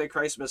proclaiming that the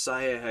Christ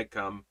Messiah had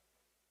come.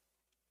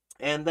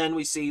 And then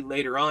we see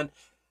later on,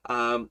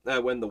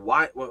 when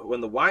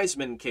the wise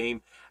men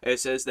came, it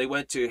says they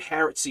went to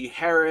see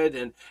Herod,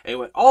 and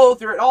went all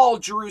through it. All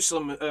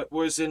Jerusalem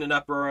was in an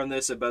uproar on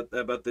this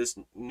about this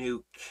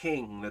new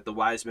king that the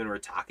wise men were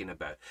talking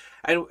about,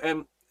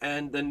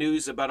 and the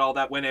news about all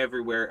that went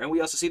everywhere. And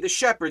we also see the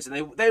shepherds,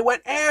 and they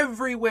went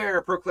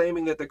everywhere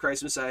proclaiming that the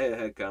Christ Messiah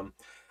had come.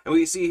 And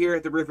we see here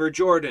at the River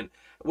Jordan,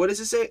 what does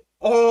it say?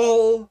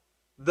 All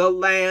the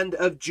land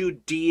of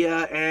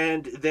Judea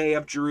and they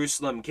of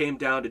Jerusalem came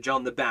down to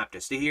John the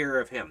Baptist to hear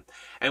of him.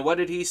 And what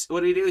did he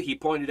do? He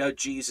pointed out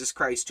Jesus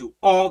Christ to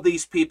all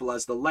these people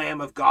as the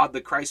Lamb of God,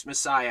 the Christ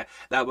Messiah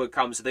that would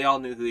come. So they all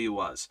knew who he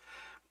was.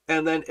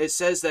 And then it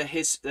says that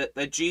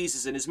that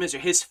Jesus and his ministry,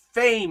 his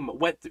fame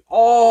went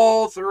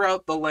all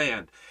throughout the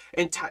land.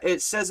 And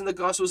it says in the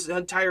Gospels,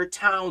 entire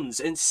towns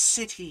and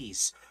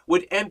cities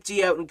would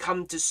empty out and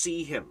come to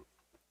see him.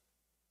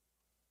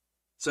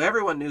 So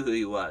everyone knew who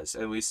he was.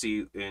 And we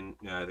see in,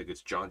 I think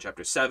it's John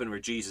chapter 7, where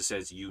Jesus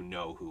says, "You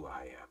know who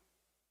I am."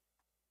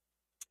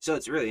 So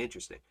it's really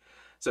interesting.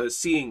 So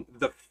seeing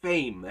the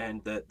fame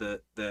and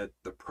the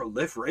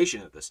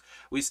proliferation of this,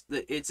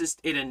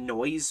 it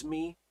annoys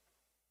me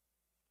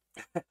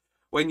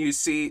when you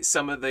see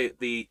some of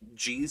the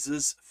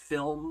Jesus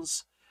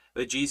films,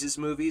 the Jesus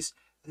movies.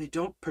 They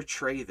don't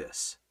portray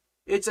this.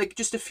 It's like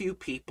just a few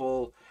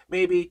people,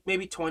 maybe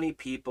 20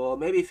 people,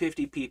 maybe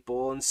 50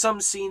 people, and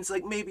some scenes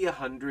like maybe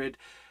 100.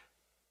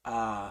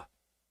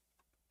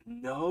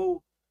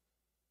 No.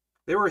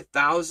 There were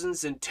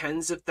thousands and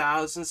tens of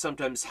thousands,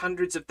 sometimes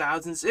hundreds of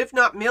thousands, if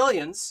not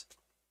millions,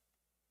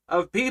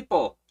 of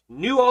people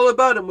knew all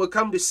about him, would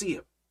come to see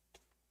him.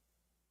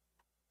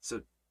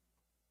 So,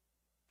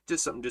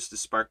 just something just to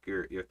spark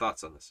your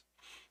thoughts on this.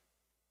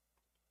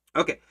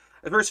 Okay,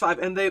 verse 5,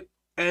 and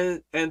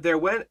there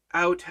went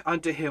out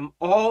unto him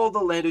all the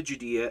land of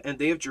Judea, and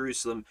they of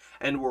Jerusalem,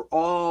 and were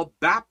all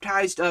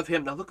baptized of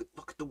him. Now look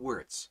at the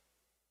words.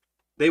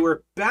 They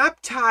were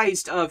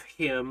baptized of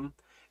him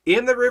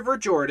in the river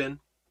Jordan,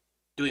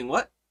 doing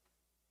what?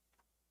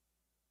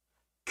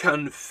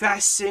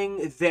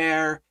 Confessing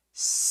their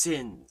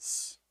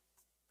sins.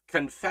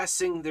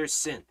 Confessing their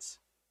sins.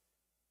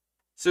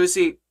 So you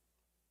see,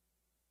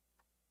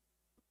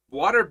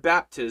 water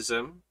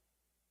baptism,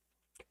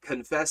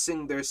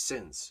 confessing their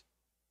sins.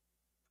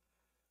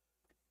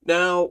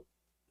 Now,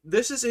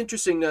 this is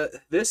interesting.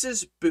 This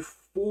is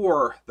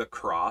before the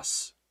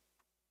cross.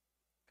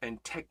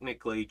 And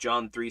technically,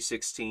 John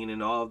 3:16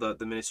 and all the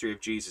ministry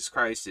of Jesus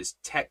Christ is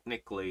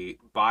technically,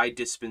 by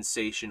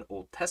dispensation,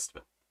 Old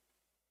Testament.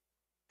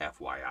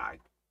 FYI.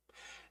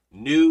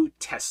 New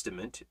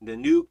Testament, the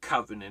new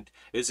covenant,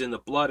 is in the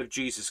blood of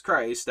Jesus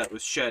Christ that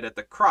was shed at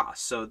the cross.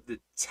 So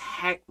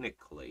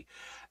technically,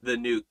 the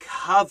new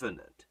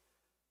covenant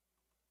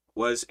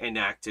was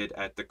enacted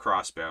at the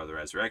cross, burial, the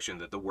resurrection,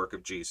 that the work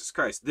of Jesus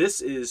Christ.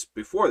 This is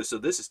before this, so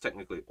this is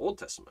technically Old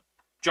Testament.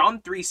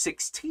 John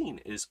 3:16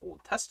 is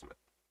Old Testament.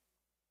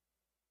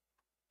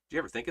 Do you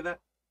ever think of that?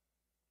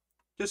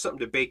 Just something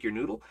to bake your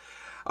noodle.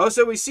 Oh,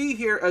 so we see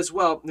here as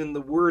well in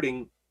the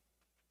wording,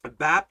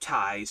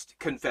 baptized,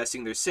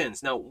 confessing their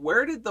sins. Now,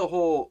 where did the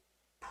whole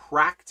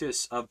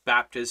practice of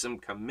baptism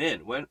come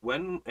in?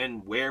 When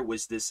and where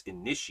was this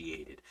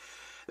initiated?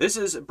 This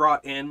is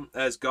brought in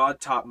as God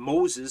taught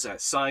Moses at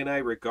Sinai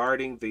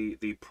regarding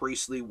the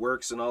priestly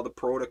works and all the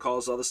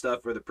protocols, all the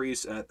stuff for the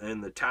priests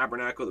and the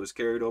tabernacle that was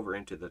carried over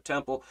into the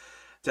temple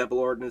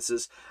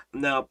ordinances.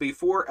 Now,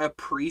 before a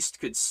priest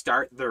could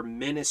start their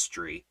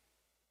ministry,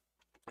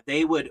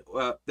 they would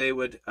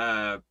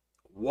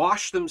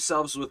wash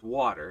themselves with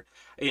water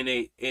in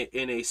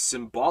a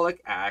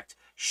symbolic act,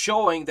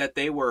 showing that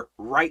they were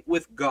right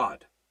with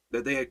God,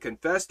 that they had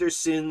confessed their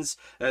sins,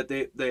 that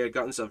they had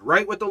gotten themselves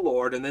right with the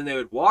Lord, and then they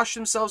would wash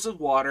themselves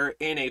with water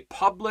in a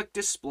public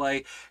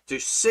display to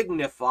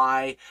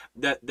signify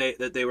that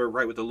they were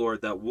right with the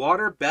Lord. That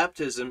water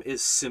baptism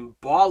is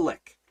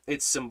symbolic.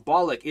 It's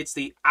symbolic. It's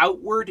the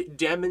outward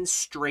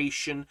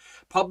demonstration,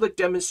 public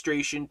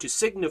demonstration to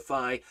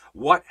signify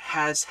what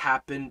has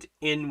happened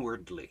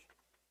inwardly.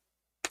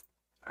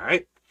 All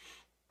right.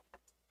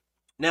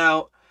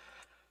 Now,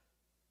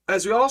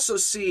 as we also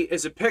see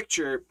as a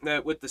picture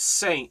with the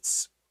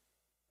saints,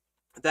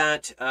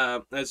 that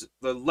as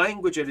the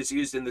language that is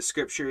used in the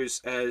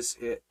scriptures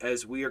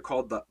as we are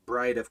called the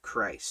bride of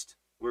Christ.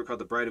 We're called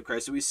the bride of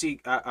Christ. So we see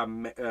a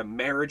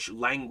marriage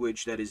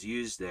language that is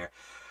used there.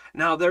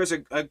 Now, there's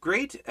a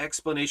great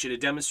explanation, a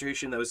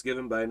demonstration that was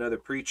given by another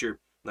preacher.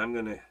 I'm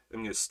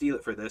gonna steal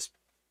it for this.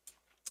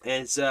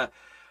 And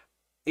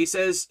he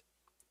says,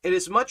 it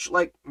is much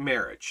like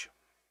marriage.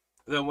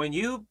 That when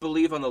you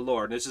believe on the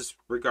Lord, and this is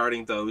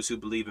regarding those who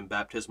believe in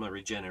baptismal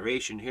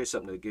regeneration. Here's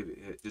something to give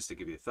you, just to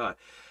give you a thought.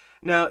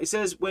 Now, he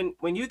says, when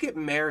you get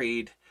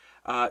married,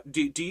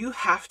 do you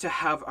have to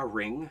have a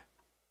ring?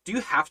 Do you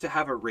have to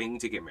have a ring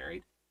to get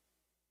married?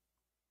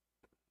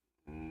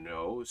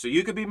 No. So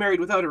you could be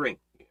married without a ring.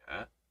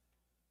 Yeah.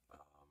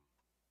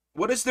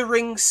 What does the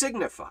ring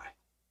signify?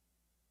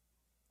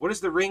 What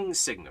does the ring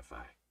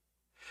signify?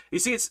 You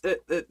see, it's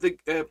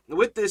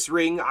with this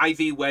ring,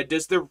 IV wed,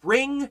 does the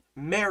ring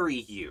marry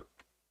you?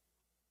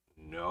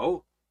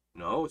 No.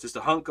 No, it's just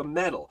a hunk of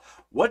metal.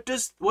 What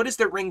is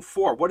the ring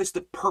for? What is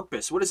the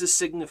purpose? What does it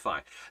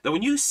signify? That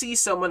when you see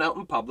someone out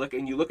in public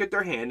and you look at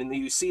their hand and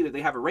you see that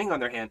they have a ring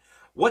on their hand,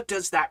 what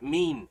does that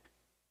mean?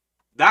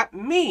 That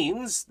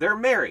means they're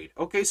married.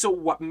 Okay, so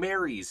what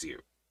marries you?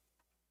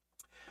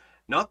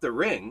 Not the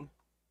ring,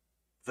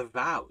 the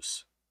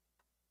vows.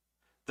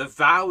 The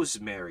vows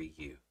marry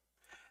you.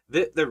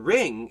 The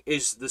ring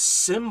is the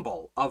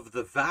symbol of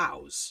the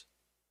vows.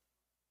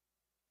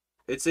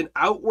 It's an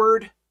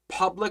outward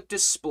public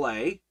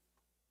display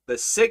that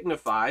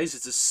signifies,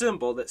 it's a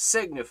symbol that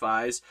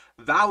signifies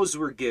vows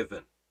were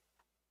given.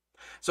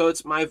 So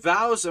it's my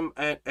vows,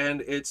 and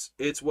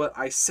it's what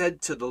I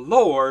said to the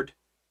Lord,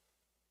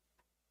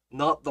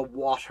 not the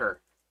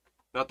water.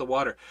 Not the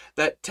water.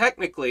 That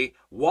technically,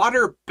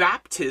 water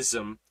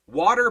baptism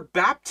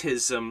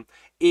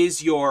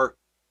is your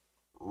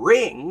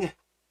ring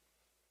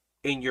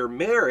in your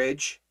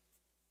marriage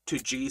to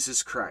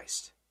Jesus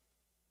Christ.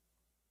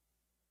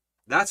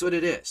 That's what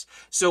it is.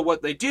 So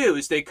what they do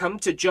is they come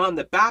to John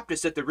the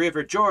Baptist at the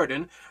River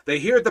Jordan. They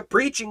hear the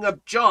preaching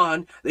of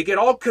John. They get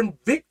all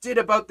convicted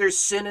about their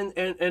sin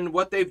and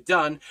what they've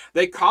done.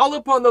 They call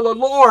upon the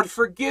Lord,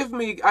 forgive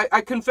me, I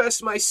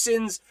confess my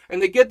sins.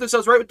 And they get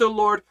themselves right with the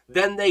Lord.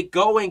 Then they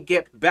go and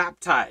get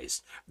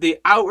baptized. The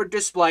outward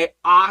display,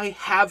 I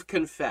have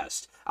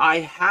confessed.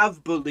 I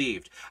have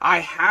believed. I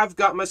have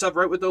got myself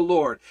right with the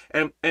Lord.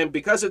 And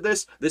because of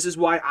this, this is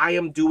why I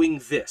am doing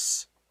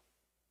this.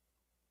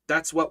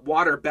 That's what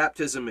water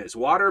baptism is.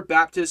 Water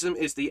baptism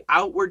is the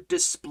outward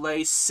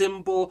display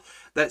symbol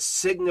that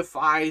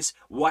signifies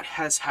what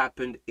has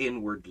happened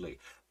inwardly.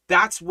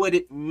 That's what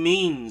it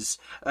means.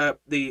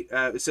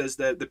 It says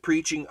the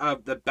preaching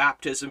of the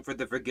baptism for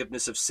the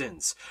forgiveness of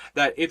sins.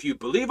 That if you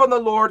believe on the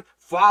Lord,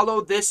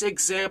 follow this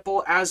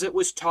example as it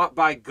was taught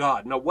by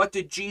God. Now, what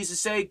did Jesus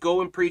say?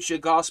 Go and preach the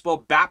gospel,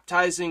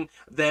 baptizing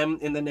them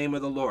in the name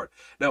of the Lord.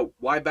 Now,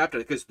 why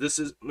baptize?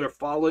 Because we're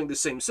following the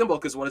same symbol.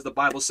 Because what does the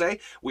Bible say?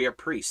 We are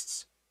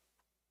priests.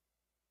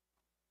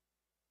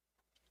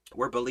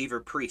 We're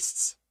believer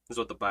priests, is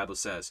what the Bible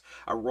says.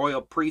 A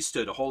royal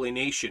priesthood, a holy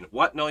nation.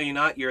 What know you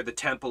not? You're the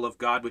temple of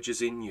God which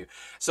is in you.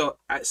 So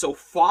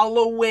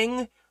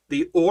following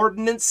the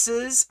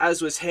ordinances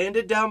as was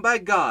handed down by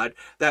God,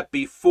 that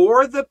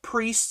before the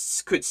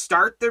priests could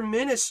start their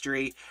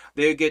ministry,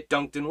 they would get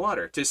dunked in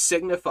water to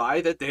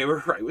signify that they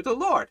were right with the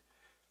Lord.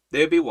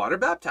 They would be water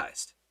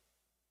baptized.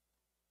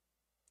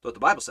 That's what the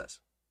Bible says.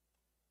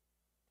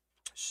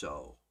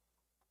 So,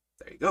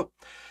 there you go.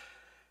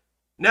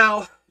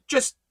 Now,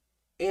 just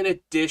in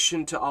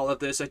addition to all of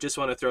this, I just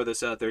want to throw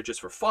this out there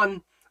just for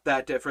fun,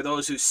 that for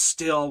those who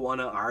still want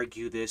to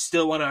argue this,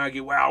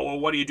 well,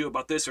 what do you do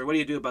about this, or what do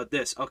you do about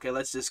this? Okay,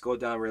 let's just go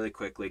down really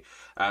quickly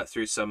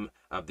through some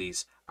of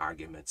these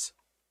arguments.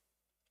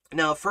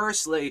 Now,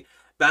 firstly,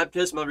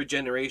 baptismal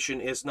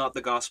regeneration is not the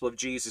gospel of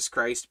Jesus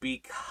Christ,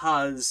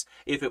 because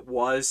if it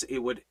was, it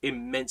would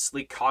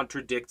immensely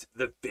contradict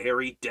the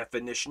very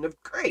definition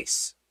of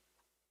grace.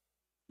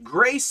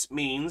 Grace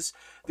means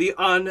the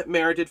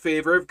unmerited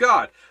favor of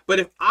God. But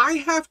if I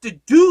have to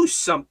do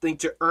something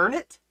to earn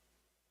it,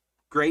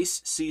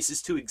 grace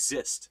ceases to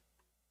exist.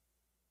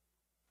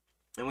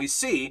 And we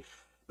see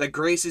that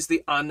grace is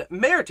the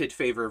unmerited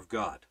favor of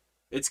God.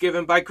 It's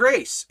given by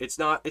grace. It's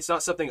not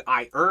something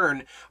I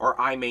earn or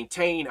I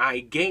maintain, I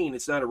gain.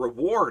 It's not a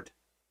reward.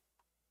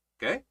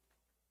 Okay?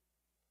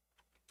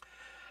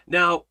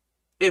 Now,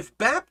 if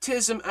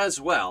baptism as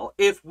well,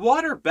 if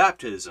water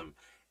baptism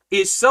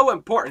is so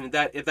important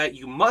that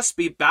you must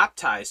be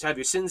baptized to have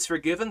your sins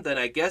forgiven, then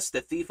I guess the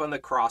thief on the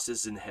cross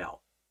is in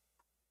hell.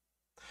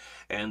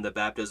 And the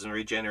baptism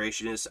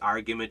regenerationist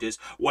argument is,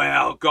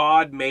 well,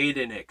 God made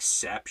an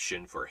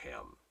exception for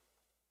him.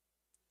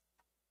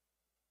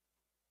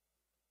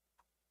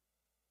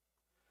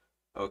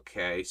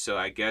 Okay, so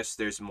I guess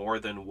there's more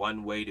than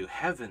one way to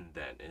heaven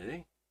then,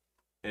 isn't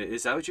it?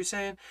 Is that what you're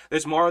saying?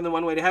 There's more than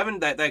one way to heaven?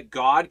 That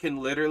God can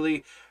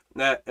literally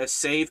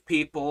save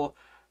people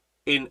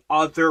in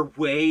other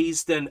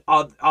ways than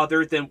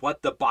other than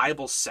what the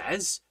Bible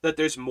says? That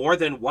there's more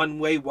than one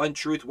way, one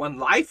truth, one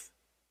life?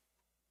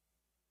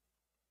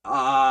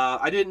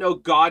 I didn't know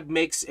God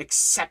makes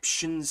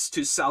exceptions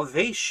to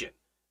salvation.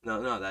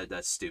 No,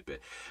 that's stupid.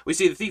 We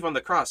see the thief on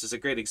the cross is a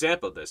great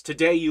example of this.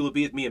 Today you will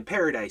be with me in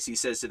paradise, he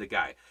says to the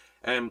guy.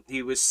 And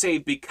he was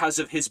saved because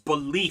of his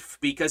belief,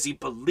 because he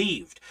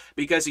believed,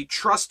 because he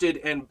trusted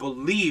and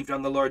believed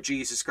on the Lord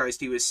Jesus Christ,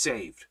 he was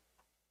saved.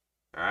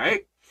 All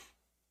right?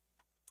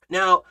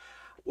 Now,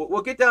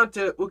 we'll get down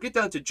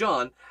to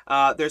John.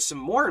 There's some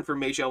more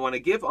information I want to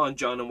give on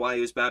John and why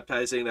he was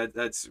baptizing.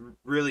 That's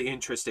really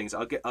interesting.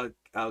 So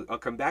I'll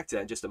come back to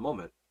that in just a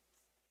moment.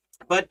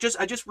 But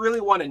I just really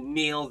want to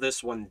nail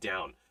this one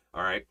down.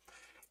 All right.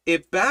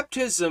 If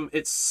baptism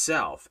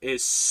itself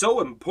is so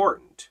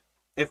important,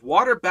 if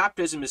water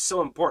baptism is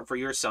so important for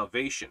your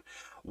salvation,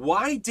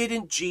 why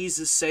didn't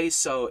Jesus say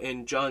so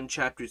in John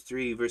chapter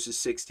 3, verses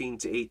 16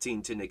 to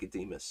 18 to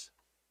Nicodemus?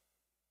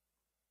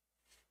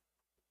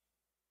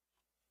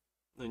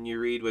 When you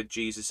read what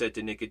Jesus said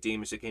to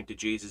Nicodemus who came to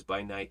Jesus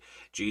by night,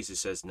 Jesus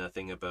says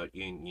nothing about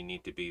you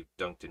need to be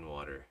dunked in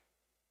water.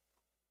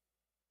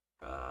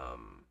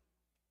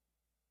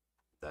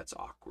 That's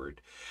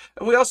awkward.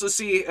 And we also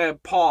see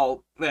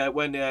Paul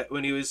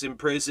when he was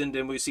imprisoned,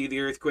 and we see the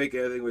earthquake.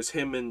 I think it was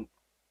him and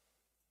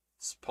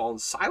Paul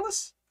and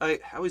Silas. I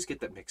always get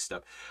that mixed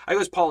up. I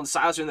was Paul and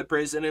Silas are in the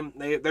prison, and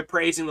they're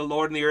praising the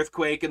Lord in the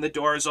earthquake, and the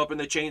doors open,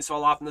 the chains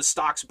fall off, and the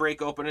stocks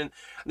break open, and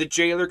the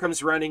jailer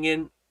comes running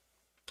in.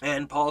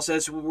 And Paul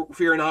says,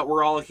 fear not,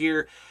 we're all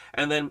here.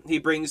 And then he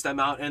brings them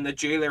out, and the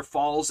jailer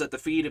falls at the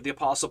feet of the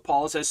apostle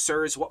Paul and says,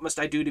 sirs, what must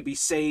I do to be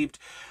saved?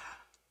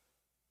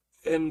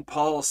 And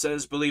Paul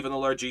says, believe in the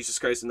Lord Jesus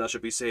Christ and thou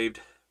shalt be saved.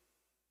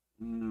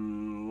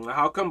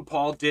 How come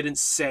Paul didn't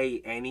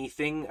say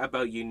anything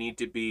about you need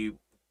to be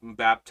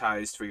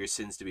baptized for your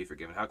sins to be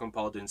forgiven? How come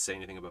Paul didn't say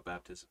anything about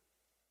baptism?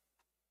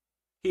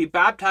 He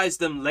baptized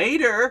them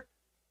later,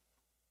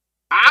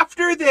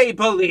 after they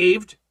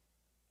believed.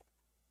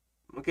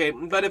 Okay,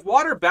 but if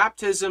water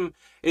baptism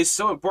is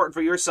so important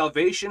for your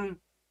salvation,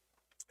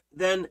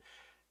 then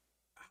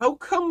how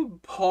come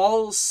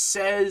Paul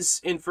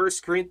says in 1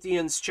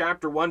 Corinthians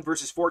chapter 1,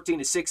 verses 14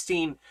 to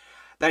 16,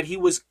 that he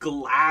was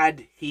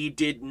glad he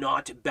did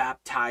not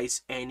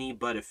baptize any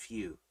but a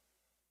few?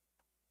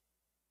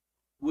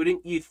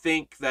 Wouldn't you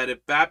think that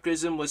if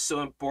baptism was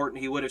so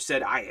important, he would have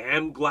said, I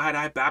am glad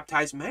I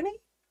baptized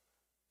many?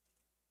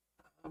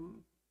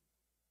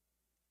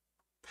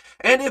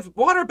 And if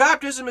water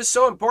baptism is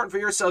so important for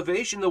your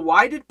salvation, then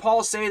why did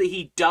Paul say that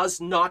he does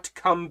not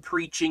come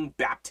preaching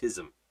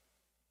baptism?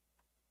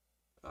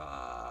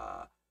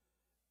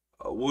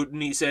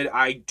 Wouldn't he said,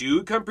 I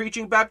do come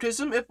preaching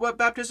baptism if what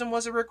baptism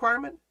was a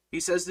requirement? He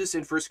says this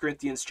in 1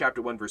 Corinthians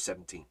chapter 1, verse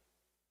 17.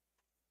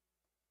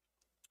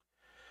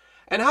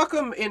 And how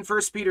come in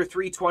 1 Peter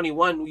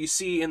 3:21 you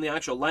see in the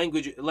actual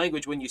language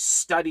when you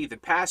study the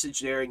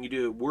passage there and you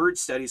do word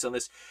studies on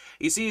this,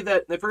 you see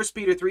that the 1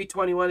 Peter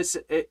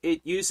 3:21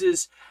 it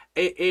uses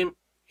in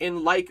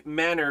like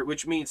manner,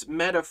 which means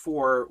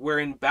metaphor,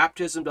 wherein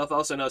baptism doth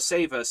also now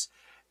save us.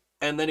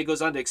 And then it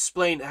goes on to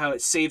explain how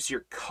it saves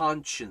your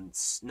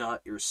conscience,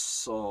 not your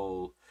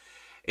soul.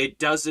 It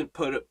doesn't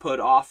put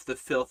off the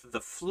filth of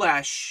the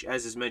flesh,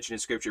 as is mentioned in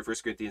Scripture, 1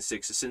 Corinthians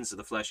 6, the sins of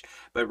the flesh,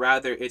 but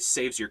rather it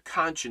saves your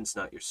conscience,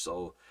 not your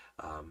soul.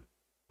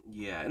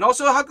 And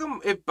also, how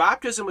come if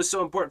baptism was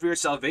so important for your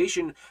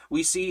salvation,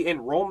 we see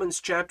in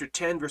Romans chapter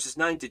 10, verses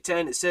 9 to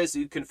 10, it says that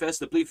you confess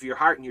the belief of your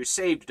heart and you're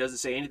saved. It doesn't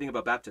say anything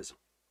about baptism.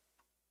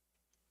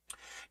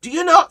 Do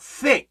you not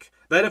think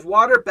that if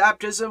water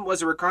baptism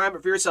was a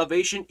requirement for your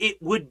salvation,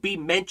 it would be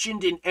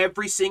mentioned in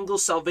every single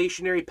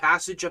salvationary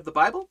passage of the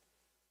Bible?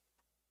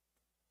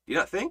 Do you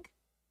not think?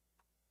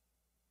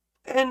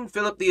 And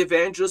Philip the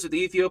evangelist with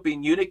the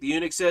Ethiopian eunuch, the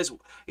eunuch says,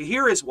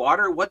 here is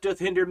water, what doth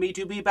hinder me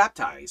to be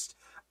baptized?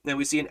 Then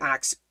we see in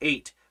Acts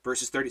 8,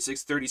 verses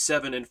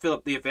 36-37, and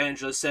Philip the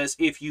evangelist says,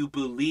 if you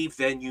believe,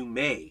 then you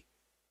may.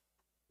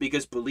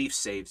 Because belief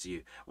saves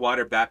you.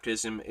 Water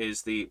baptism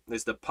is the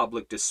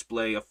public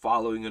display of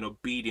following in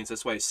obedience.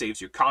 That's why it saves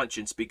your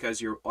conscience,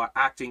 because you're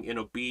acting in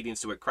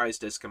obedience to what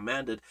Christ has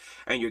commanded,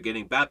 and you're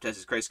getting baptized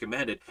as Christ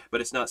commanded, but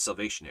it's not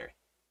salvationary.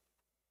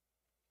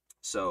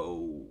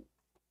 So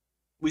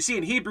we see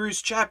in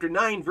Hebrews chapter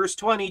 9, verse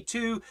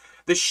 22,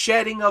 the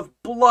shedding of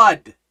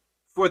blood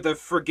for the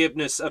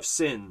forgiveness of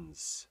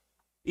sins.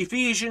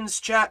 Ephesians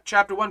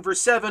chapter 1,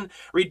 verse 7,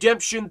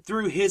 redemption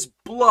through his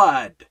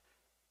blood.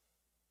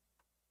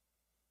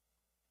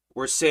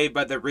 We're saved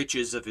by the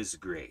riches of his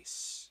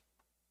grace.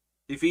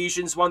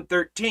 Ephesians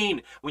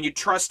 1:13, when you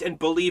trust and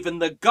believe in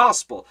the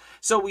gospel.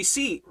 So we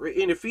see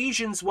in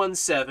Ephesians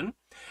 1:7,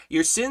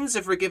 your sins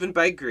are forgiven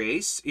by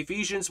grace.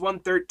 Ephesians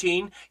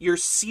 1:13, you're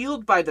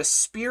sealed by the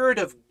Spirit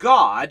of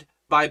God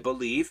by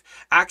belief.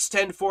 Acts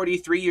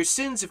 10:43, your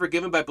sins are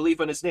forgiven by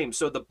belief on his name.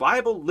 So the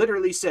Bible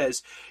literally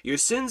says your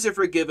sins are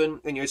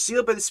forgiven and you're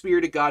sealed by the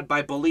Spirit of God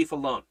by belief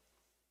alone.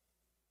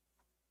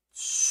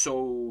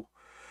 So,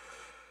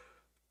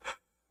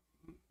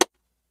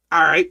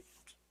 all right,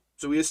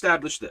 so we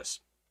established this.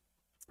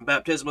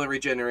 Baptismal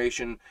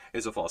regeneration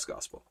is a false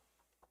gospel.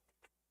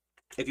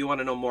 If you want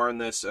to know more on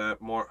this,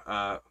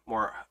 my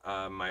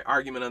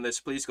argument on this,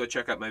 please go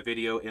check out my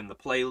video in the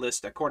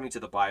playlist, According to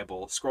the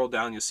Bible. Scroll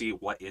down, you'll see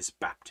what is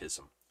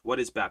baptism. What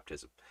is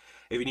baptism?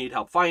 If you need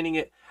help finding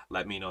it,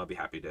 let me know. I'll be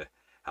happy to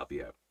help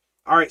you out.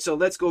 All right, so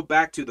let's go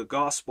back to the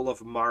Gospel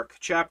of Mark,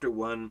 chapter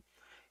 1,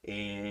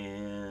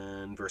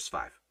 and verse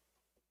 5.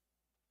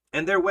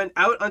 And there went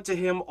out unto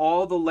him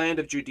all the land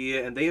of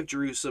Judea, and they of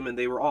Jerusalem, and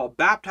they were all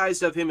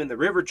baptized of him in the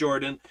river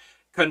Jordan,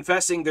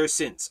 confessing their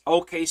sins.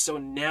 Okay, so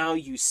now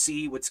you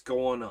see what's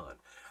going on.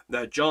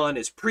 Now John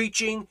is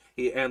preaching,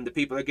 and the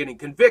people are getting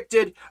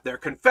convicted. They're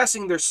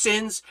confessing their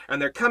sins,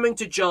 and they're coming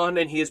to John,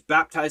 and he is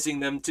baptizing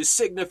them to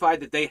signify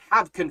that they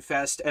have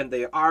confessed, and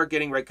they are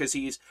getting right, because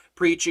he's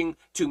preaching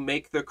to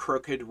make the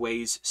crooked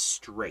ways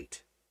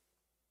straight,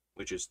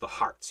 which is the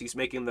hearts. He's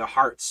making the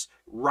hearts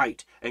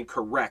right and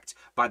correct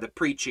by the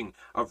preaching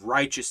of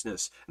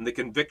righteousness and the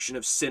conviction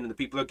of sin. And the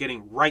people are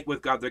getting right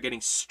with God. They're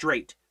getting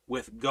straight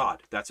with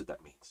God. That's what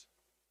that means.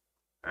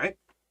 All right?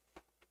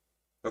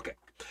 Okay.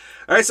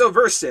 All right, so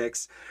verse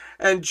 6.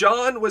 And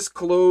John was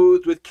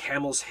clothed with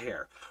camel's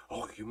hair.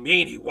 Oh, you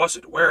mean he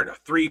wasn't wearing a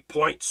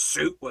 3-point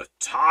suit with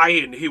tie,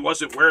 and he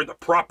wasn't wearing the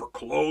proper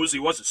clothes? He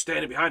wasn't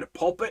standing behind a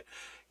pulpit?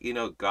 You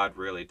know, God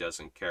really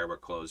doesn't care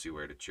what clothes you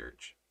wear to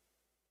church.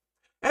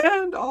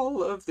 And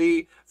all of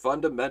the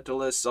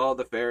fundamentalists, all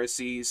the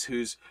Pharisees,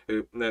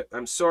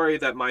 I'm sorry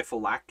that my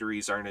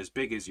phylacteries aren't as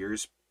big as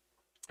yours,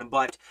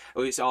 but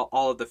at least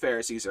all of the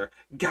Pharisees are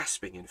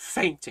gasping and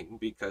fainting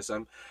because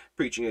I'm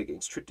preaching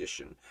against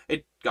tradition.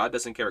 God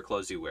doesn't care what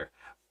clothes you wear.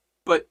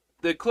 But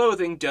the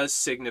clothing does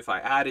signify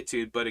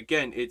attitude, but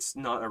again, it's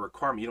not a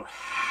requirement. You don't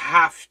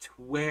have to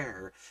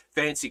wear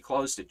fancy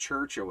clothes to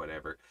church or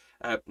whatever.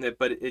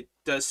 But it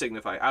does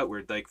signify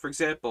outward. Like, for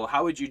example,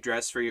 how would you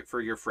dress for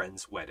your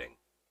friend's wedding?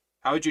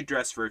 How would you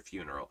dress for a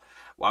funeral?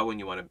 Why wouldn't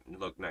you want to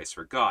look nice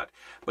for God?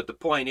 But the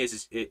point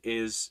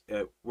is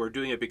we're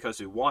doing it because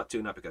we want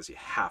to, not because you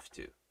have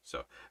to.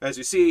 So, as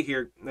you see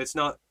here, it's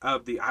not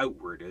of the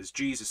outward, as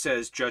Jesus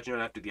says, judge not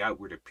after the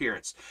outward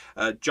appearance.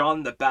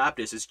 John the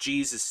Baptist, as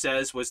Jesus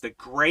says, was the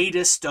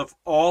greatest of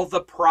all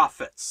the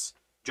prophets.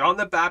 John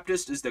the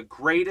Baptist is the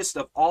greatest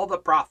of all the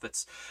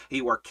prophets.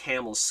 He wore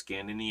camel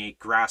skin and he ate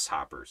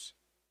grasshoppers.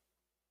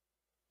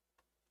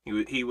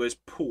 He was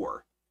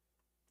poor.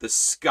 The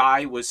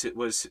sky was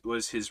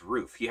his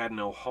roof. He had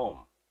no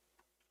home.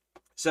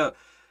 So,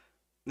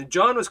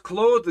 John was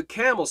clothed with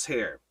camel's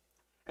hair,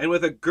 and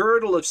with a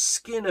girdle of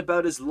skin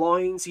about his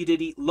loins, he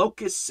did eat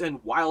locusts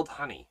and wild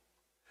honey.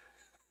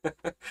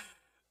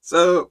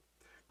 So,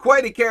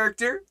 quite a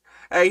character.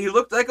 He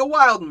looked like a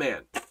wild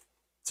man.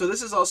 So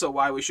this is also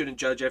why we shouldn't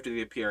judge after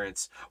the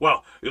appearance.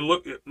 Well,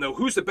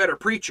 who's the better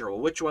preacher? Well,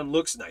 which one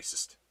looks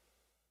nicest?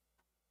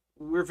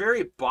 We're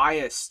very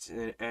biased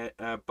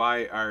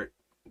by our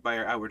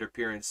outward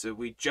appearance. So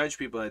we judge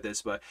people like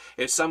this. But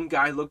if some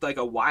guy looked like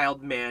a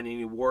wild man and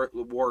he wore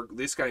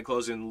this kind of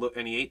clothes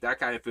and he ate that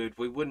kind of food,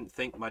 we wouldn't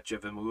think much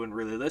of him. We wouldn't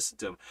really listen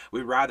to him.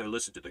 We'd rather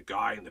listen to the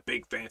guy in the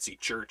big fancy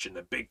church and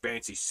the big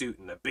fancy suit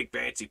and the big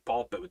fancy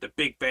pulpit with the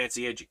big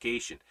fancy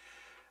education.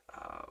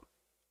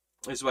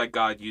 This is why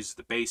God uses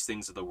the base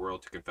things of the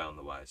world to confound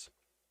the wise.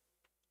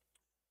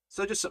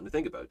 So just something to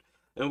think about.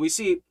 And we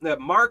see that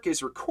Mark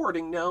is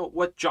recording now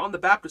what John the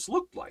Baptist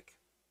looked like.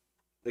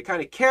 The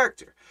kind of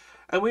character.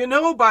 And we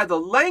know by the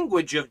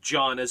language of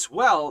John as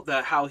well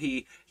that how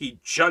he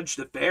judged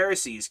the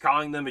Pharisees,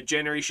 calling them a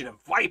generation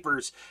of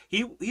vipers.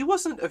 He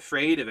wasn't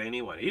afraid of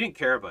anyone. He didn't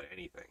care about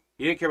anything.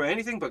 He didn't care about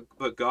anything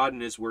but God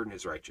and his word and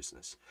his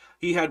righteousness.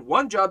 He had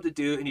one job to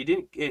do, and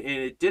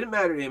it didn't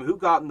matter to him who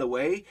got in the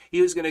way.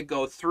 He was going to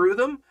go through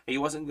them, and he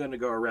wasn't going to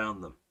go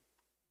around them.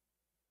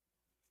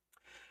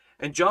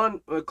 And John,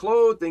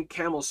 clothed in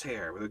camel's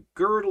hair, with a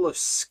girdle of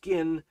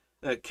skin,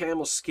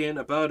 camel skin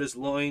about his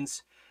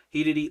loins,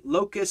 he did eat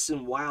locusts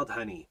and wild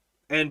honey,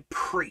 and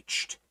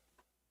preached.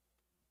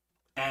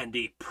 And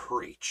he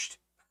preached.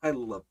 I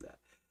love that.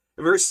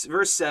 Verse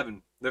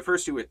 7, the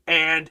first two words,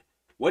 and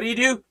what do you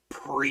do?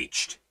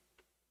 Preached.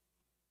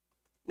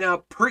 Now,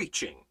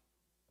 preaching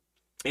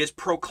is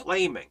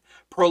proclaiming,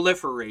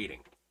 proliferating.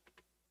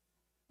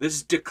 This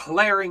is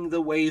declaring the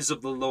ways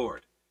of the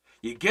Lord.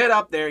 You get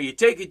up there, you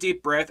take a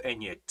deep breath,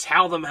 and you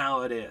tell them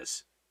how it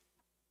is.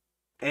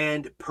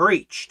 And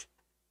preached,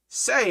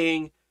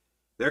 saying,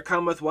 there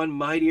cometh one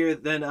mightier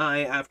than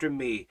I after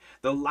me,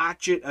 the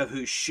latchet of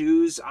whose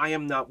shoes I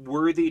am not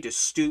worthy to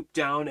stoop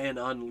down and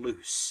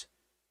unloose.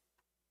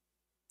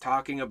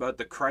 Talking about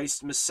the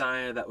Christ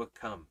Messiah that would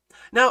come.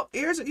 Now,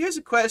 here's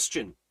a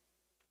question.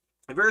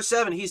 In verse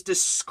 7, he's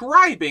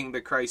describing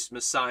the Christ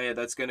Messiah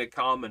that's going to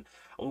come and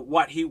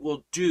what he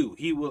will do,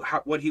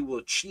 what he will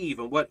achieve,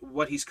 and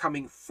what he's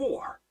coming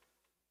for.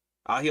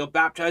 He'll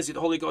baptize you with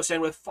the Holy Ghost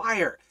and with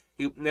fire.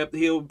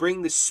 He'll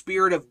bring the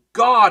Spirit of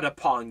God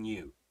upon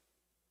you.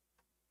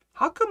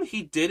 How come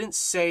he didn't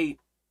say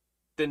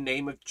the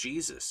name of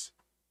Jesus?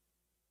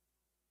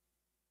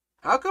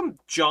 How come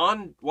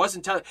John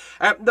wasn't telling,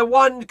 the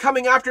one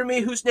coming after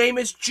me whose name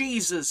is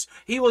Jesus,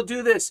 he will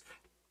do this?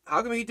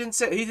 How come he didn't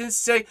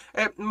say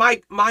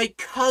my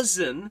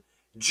cousin,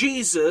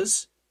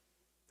 Jesus,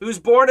 who was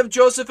born of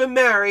Joseph and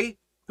Mary,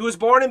 who was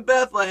born in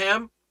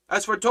Bethlehem,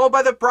 as foretold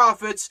by the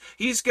prophets,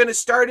 he's going to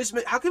start his...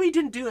 How come he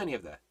didn't do any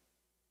of that?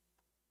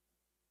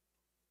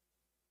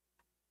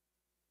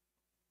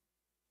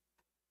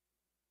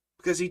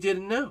 Because he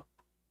didn't know.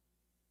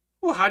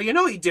 Well, how do you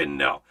know he didn't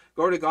know?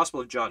 Go to the Gospel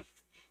of John.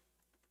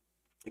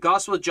 The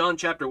Gospel of John,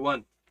 chapter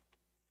 1.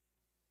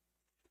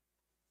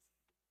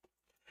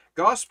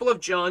 Gospel of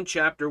John,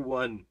 chapter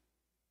 1.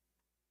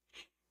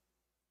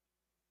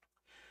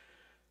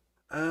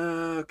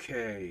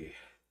 Okay.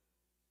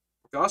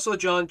 Gospel of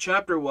John,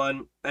 chapter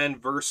 1,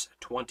 and verse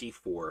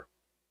 24.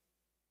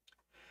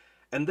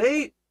 And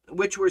they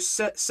which were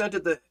sent to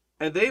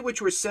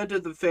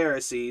the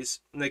Pharisees,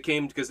 and they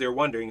came because they were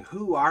wondering,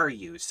 who are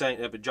you?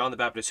 John the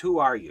Baptist, who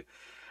are you?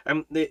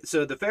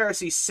 So the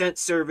Pharisees sent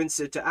servants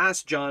to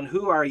ask John,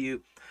 who are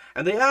you?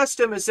 And they asked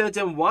him and said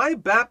to him, why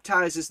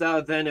baptizest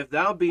thou then, if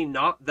thou be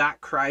not that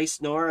Christ,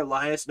 nor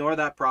Elias, nor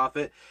that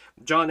prophet?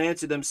 John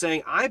answered them,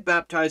 saying, I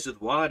baptize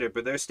with water,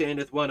 but there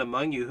standeth one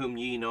among you whom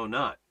ye know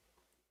not.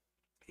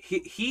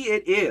 He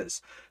it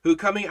is, who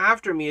coming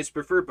after me is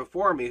preferred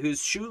before me,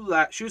 whose shoes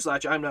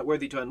latch I am not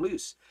worthy to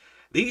unloose.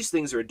 These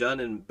things were done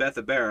in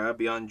Bethabara,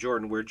 beyond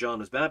Jordan, where John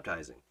was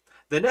baptizing.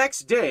 The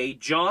next day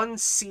John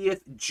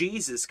seeth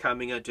Jesus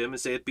coming unto him, and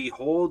saith,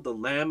 behold, the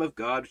Lamb of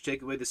God, which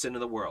taketh away the sin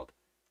of the world.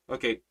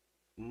 Okay,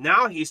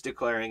 now he's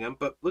declaring him,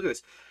 but look at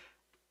this.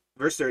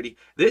 Verse 30,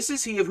 this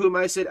is he of whom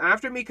I said,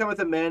 after me cometh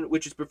a man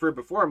which is preferred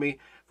before me,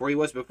 for he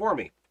was before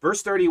me.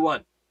 Verse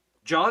 31,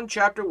 John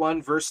chapter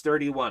 1, verse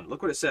 31.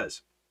 Look what it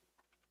says.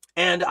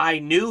 and I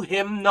knew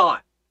him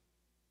not.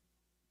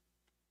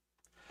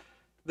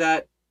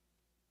 That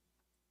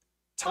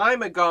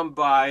time had gone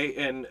by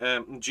in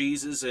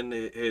Jesus and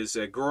his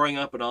growing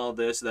up and all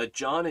this, that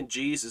John and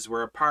Jesus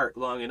were apart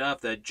long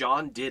enough that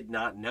John did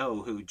not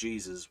know who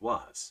Jesus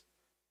was.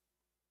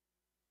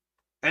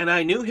 And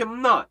I knew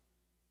him not.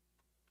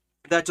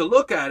 That to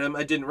look at him,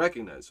 I didn't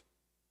recognize him.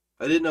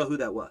 I didn't know who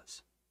that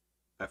was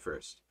at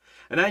first.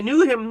 And I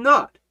knew him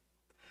not,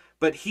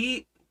 but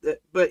he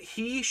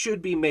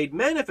should be made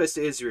manifest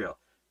to Israel.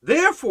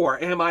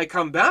 Therefore am I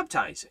come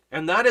baptizing,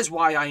 and that is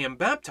why I am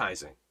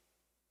baptizing.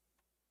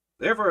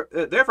 Therefore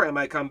am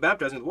I come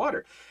baptizing with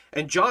water.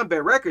 And John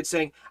bare record,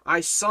 saying,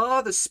 I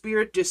saw the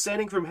Spirit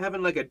descending from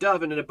heaven like a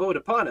dove, and it abode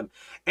upon him.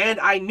 And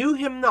I knew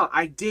him not.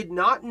 I did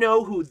not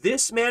know who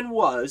this man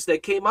was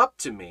that came up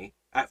to me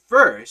at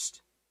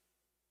first,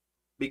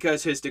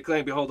 because his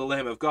declaring, Behold the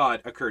Lamb of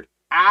God, occurred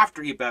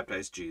after he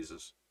baptized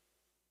Jesus.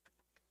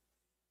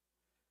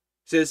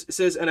 It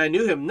says, and I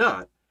knew him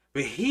not,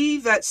 but he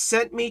that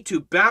sent me to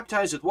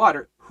baptize with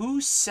water.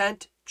 Who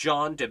sent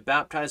John to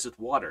baptize with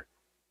water?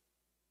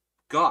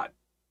 God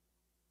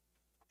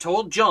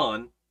told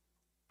John,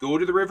 go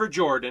to the river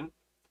Jordan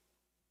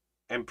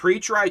and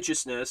preach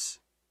righteousness,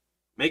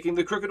 making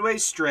the crooked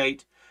ways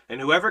straight,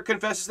 and whoever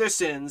confesses their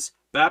sins,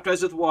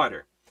 baptize with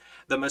water.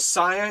 The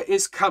Messiah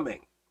is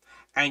coming,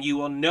 and you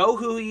will know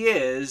who he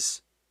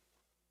is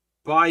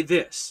by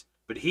this.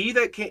 But he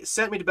that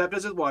sent me to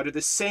baptize with water,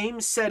 the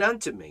same said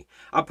unto me,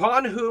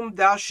 upon whom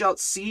thou shalt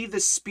see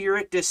the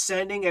Spirit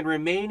descending and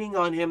remaining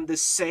on him, the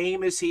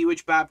same is he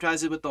which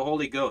baptizeth with the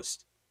Holy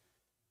Ghost.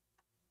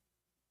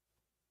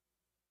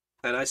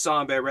 And I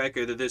saw him bear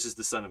record that this is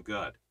the Son of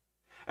God.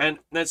 And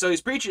so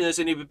he's preaching this,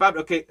 and he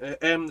baptized, okay,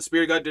 and the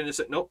Spirit of God didn't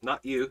say, nope,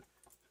 not you.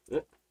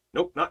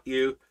 Nope, not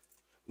you.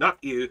 Not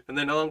you. And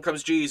then along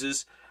comes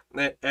Jesus,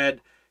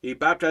 and he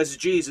baptizes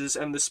Jesus,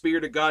 and the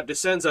Spirit of God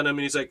descends on him,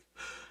 and he's like,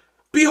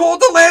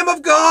 Behold the Lamb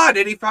of God!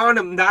 And he found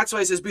him. That's why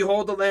he says,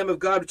 Behold the Lamb of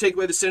God to take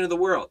away the sin of the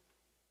world.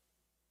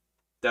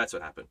 That's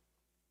what happened.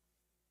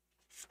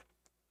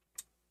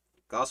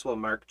 Gospel of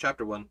Mark,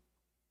 chapter 1.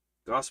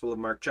 Gospel of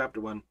Mark,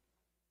 chapter 1.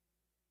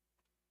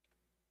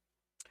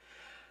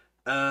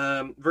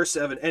 Verse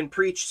 7, and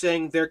preach,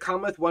 saying, There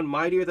cometh one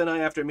mightier than I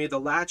after me, the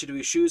latchet of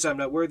his shoes I am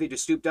not worthy to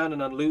stoop down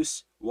and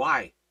unloose.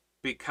 Why?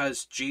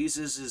 Because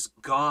Jesus is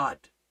God.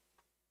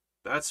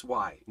 That's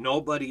why.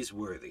 Nobody's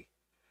worthy.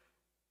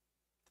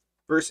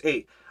 Verse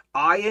 8,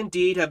 I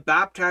indeed have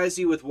baptized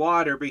you with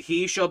water, but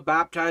he shall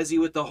baptize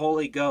you with the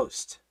Holy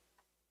Ghost.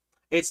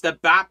 It's the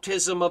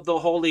baptism of the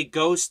Holy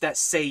Ghost that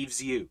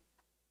saves you,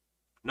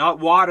 not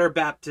water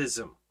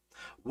baptism.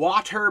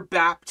 Water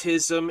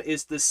baptism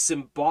is the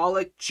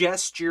symbolic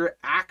gesture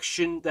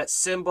action that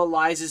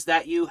symbolizes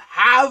that you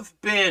have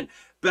been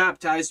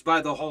baptized by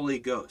the Holy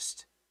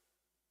Ghost.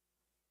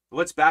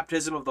 What's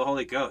baptism of the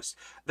Holy Ghost?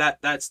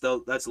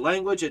 That's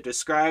language. It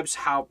describes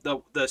how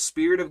the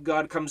Spirit of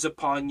God comes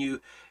upon you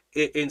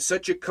in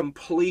such a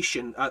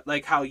completion,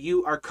 like how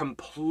you are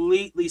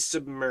completely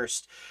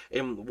submersed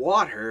in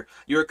water.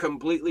 You're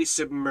completely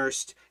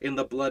submersed in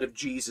the blood of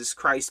Jesus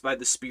Christ by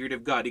the Spirit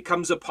of God. He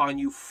comes upon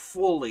you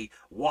fully,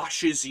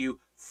 washes you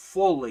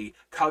fully,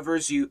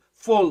 covers you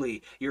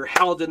fully. You're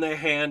held in the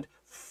hand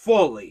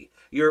fully.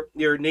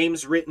 Your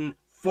name's written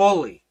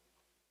fully.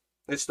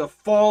 It's the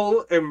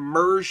full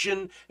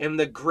immersion in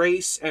the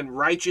grace and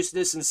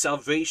righteousness and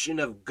salvation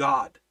of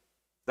God.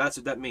 That's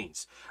what that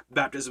means.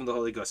 Baptism of the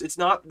Holy Ghost. It's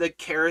not the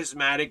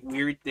charismatic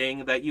weird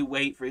thing that you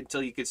wait for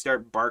until you can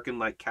start barking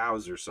like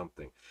cows or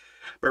something.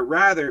 But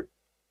rather,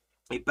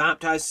 it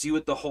baptizes you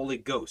with the Holy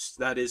Ghost.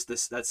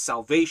 That's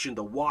salvation,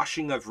 the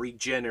washing of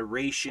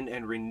regeneration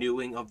and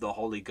renewing of the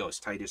Holy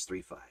Ghost. Titus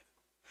 3:5.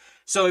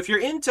 So if you're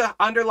into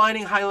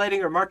underlining,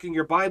 highlighting, or marking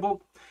your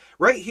Bible,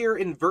 right here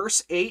in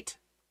verse 8,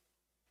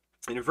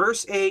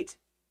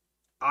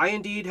 I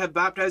indeed have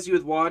baptized you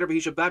with water, but he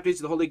shall baptize you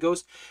with the Holy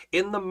Ghost.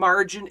 In the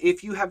margin,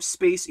 if you have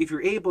space, if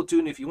you're able to,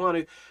 and if you want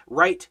to,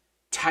 write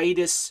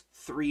Titus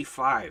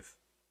 3:5.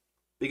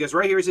 Because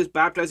right here it says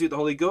baptize you with the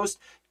Holy Ghost.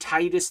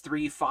 Titus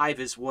 3:5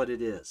 is what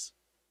it is.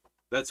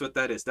 That's what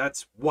that is.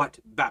 That's what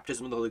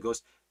baptism of the Holy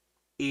Ghost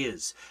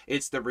is.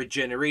 It's the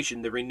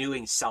regeneration, the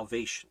renewing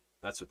salvation.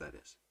 That's what that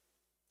is.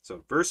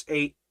 So verse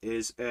 8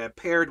 is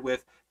paired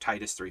with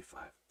Titus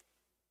 3:5.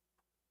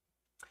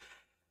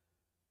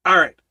 All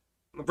right.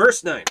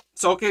 Verse 9.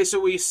 So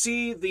we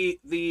see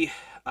the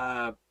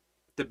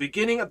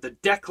beginning of the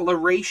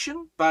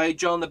declaration by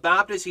John the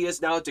Baptist. He has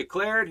now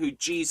declared who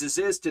Jesus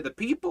is to the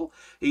people.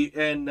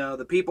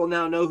 The people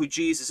now know who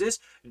Jesus is.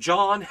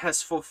 John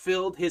has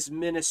fulfilled his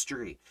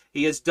ministry.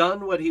 He has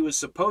done what he was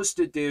supposed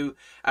to do,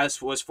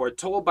 as was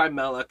foretold by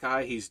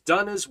Malachi. He's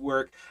done his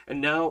work, and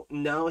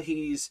now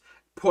he's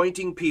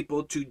pointing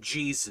people to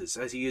Jesus.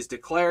 As he is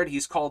declared,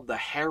 he's called the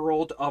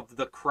herald of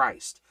the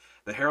Christ.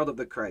 The herald of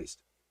the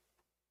Christ.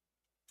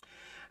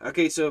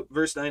 Okay, so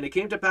verse 9, it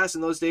came to pass in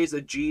those days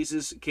that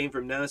Jesus came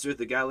from Nazareth,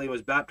 the Galilee, and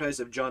was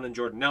baptized of John in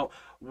Jordan. Now,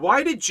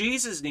 why did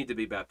Jesus need to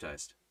be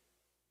baptized?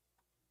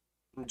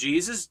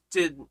 Jesus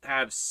didn't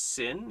have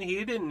sin.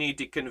 He didn't need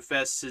to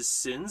confess his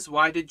sins.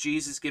 Why did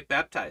Jesus get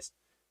baptized?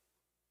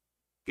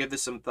 Give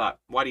this some thought.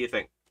 Why do you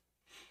think?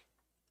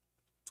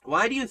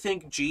 Why do you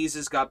think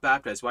Jesus got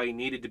baptized? Why he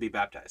needed to be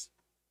baptized?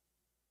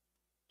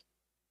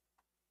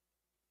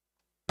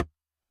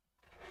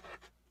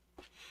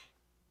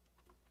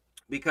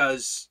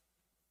 Because,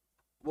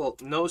 well,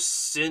 no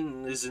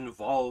sin is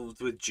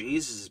involved with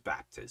Jesus'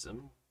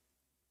 baptism.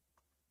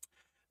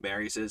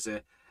 Mary says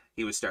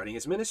he was starting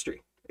his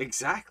ministry.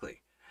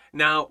 Exactly.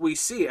 Now, we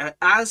see,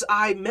 as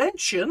I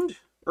mentioned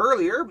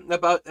earlier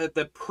about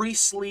the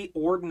priestly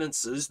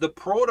ordinances, the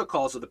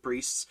protocols of the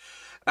priests,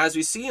 as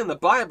we see in the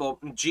Bible,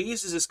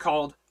 Jesus is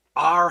called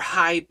our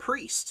high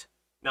priest.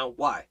 Now,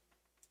 why?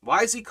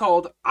 Why is he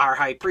called our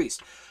high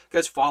priest?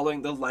 Because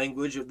following the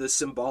language of the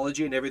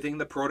symbology and everything,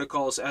 the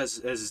protocols as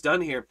is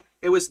done here,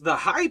 it was the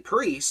high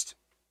priest.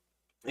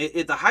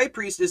 The high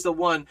priest is the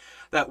one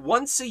that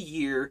once a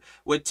year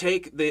would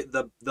take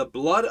the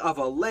blood of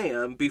a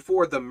lamb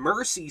before the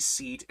mercy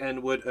seat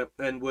and would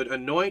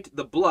anoint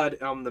the blood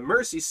on the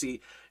mercy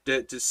seat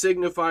to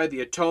signify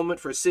the atonement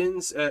for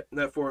sins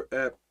before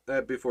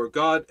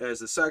God, as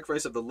the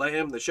sacrifice of the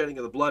lamb, the shedding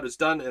of the blood is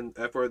done, and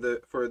for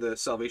the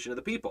salvation of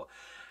the people.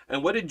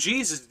 And what did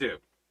Jesus do?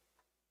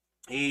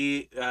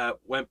 He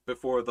went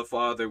before the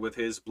Father with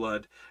his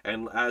blood,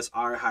 and as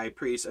our high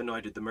priest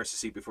anointed the mercy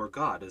seat before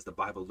God, as the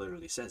Bible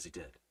literally says he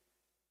did.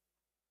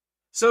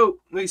 So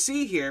we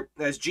see here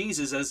as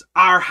Jesus as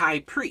our high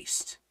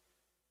priest,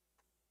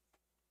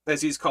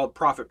 as he's called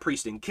prophet,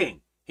 priest, and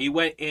king. He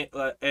went in,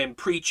 and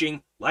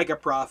preaching like a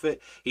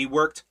prophet, he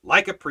worked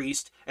like a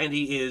priest, and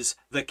he is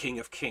the King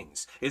of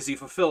Kings, as he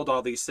fulfilled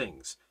all these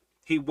things.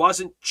 He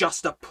wasn't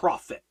just a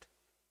prophet.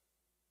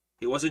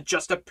 He wasn't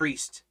just a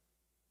priest.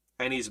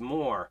 And he's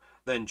more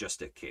than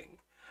just a king.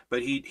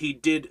 But he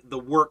did the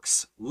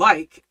works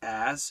like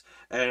as,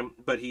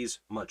 but he's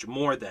much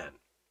more than.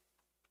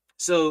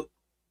 So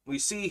we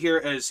see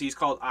here as he's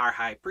called our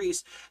high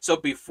priest. So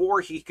before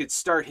he could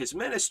start his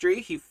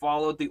ministry, he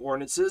followed the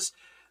ordinances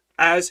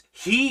as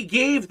he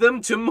gave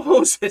them to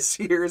Moses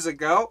years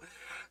ago.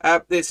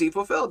 As he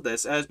fulfilled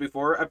this, as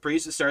before a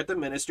priest to start the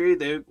ministry,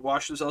 they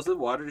washed themselves in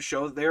water to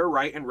show they were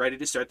right and ready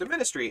to start the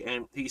ministry.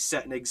 And he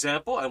set an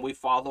example, and we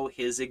follow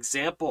his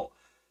example.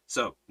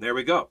 So there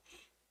we go.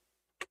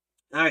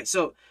 All right,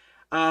 so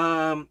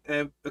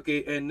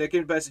okay, and the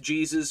came to pass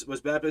Jesus was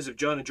baptized of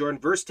John and Jordan,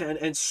 verse 10,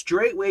 and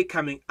straightway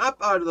coming up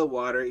out of the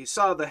water, he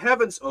saw the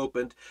heavens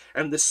opened,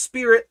 and the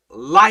Spirit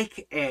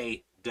like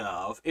a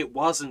dove. It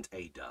wasn't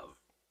a dove.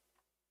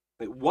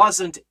 It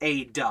wasn't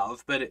a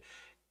dove, but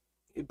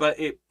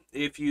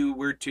if you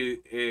were to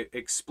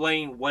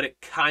explain what it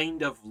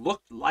kind of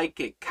looked like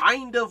a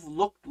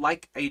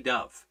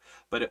dove,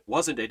 but it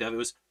wasn't a dove. It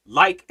was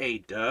like a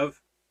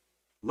dove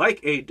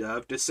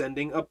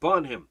descending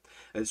upon him,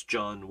 as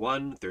John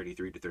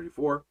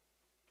 1:33-34.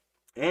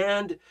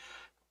 And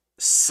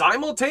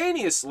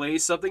simultaneously,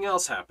 something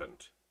else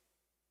happened.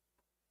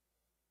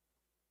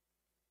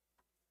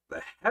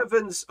 The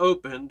heavens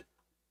opened,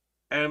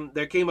 and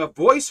there came a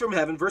voice from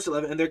heaven, verse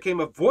 11, and there came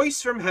a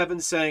voice from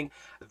heaven saying,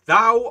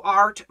 "Thou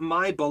art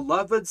my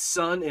beloved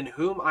Son, in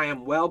whom I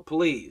am well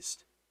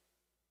pleased."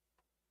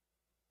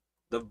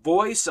 The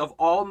voice of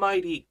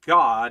Almighty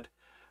God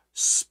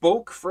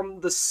spoke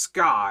from the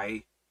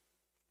sky,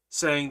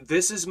 saying,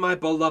 "This is my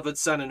beloved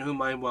Son, in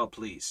whom I am well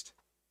pleased."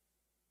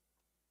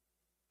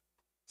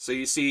 So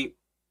you see,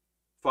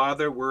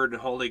 Father, Word,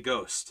 and Holy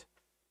Ghost,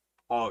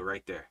 all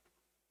right there.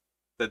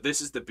 That this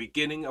is the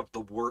beginning of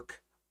the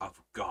work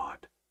of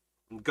God.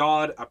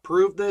 God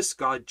approved this.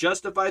 God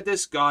justified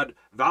this. God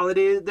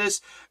validated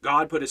this.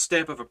 God put a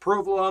stamp of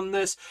approval on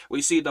this.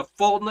 We see the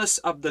fullness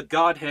of the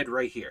Godhead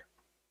right here.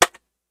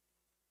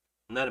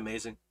 Isn't that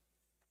amazing?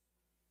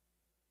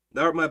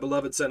 Thou art my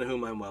beloved Son, in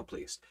whom I am well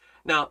pleased.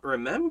 Now,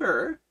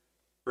 remember,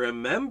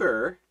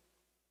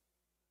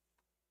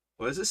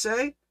 what does it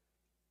say?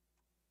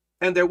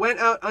 And there went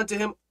out unto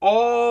him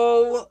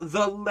all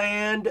the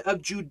land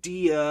of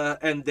Judea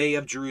and they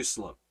of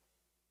Jerusalem.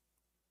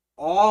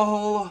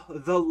 All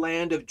the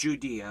land of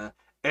Judea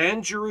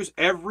and Jerusalem,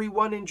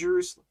 everyone in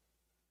Jerusalem,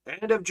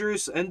 and of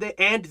Jerusalem,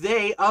 and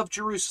they of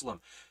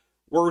Jerusalem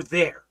were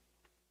there.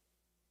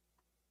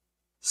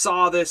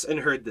 Saw this and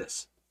heard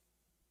this.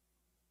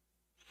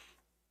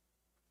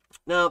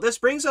 Now, this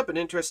brings up an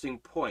interesting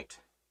point.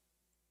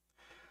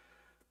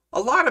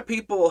 A lot of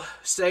people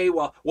say,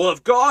 well,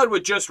 if God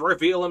would just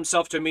reveal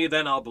himself to me,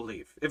 then I'll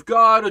believe. If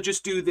God would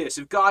just do this,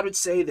 if God would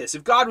say this,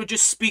 if God would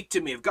just speak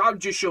to me, if God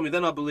would just show me,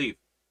 then I'll believe.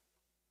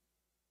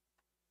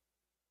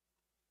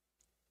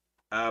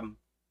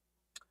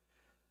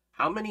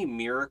 How many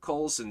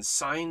miracles and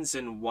signs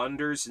and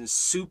wonders and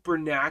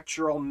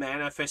supernatural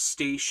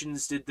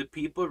manifestations did the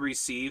people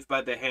receive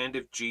by the hand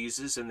of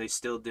Jesus and they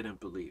still didn't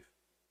believe?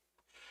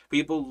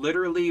 People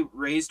literally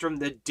raised from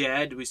the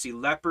dead. We see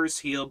lepers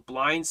healed,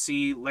 blind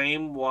see,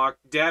 lame walk,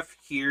 deaf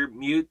hear,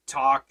 mute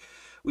talk.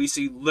 We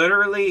see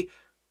literally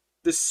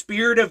the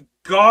Spirit of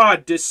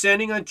God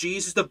descending on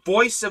Jesus, the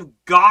voice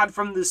of God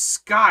from the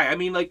sky. I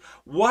mean, like,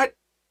 what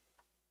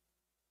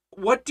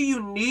What do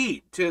you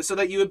need so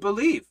that you would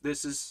believe?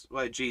 This is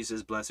why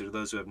Jesus, blessed are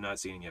those who have not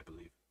seen and yet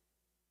believe.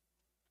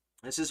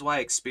 This is why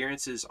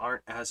experiences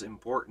aren't as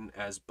important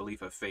as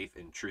belief of faith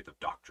and truth of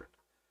doctrine.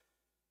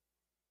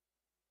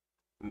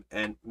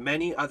 And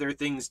many other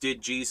things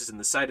did Jesus in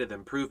the sight of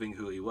them, proving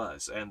who he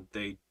was, and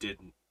they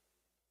didn't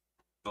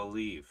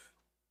believe.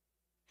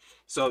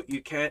 So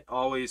you can't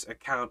always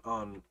account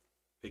on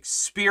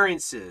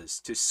experiences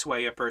to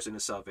sway a person to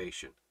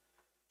salvation.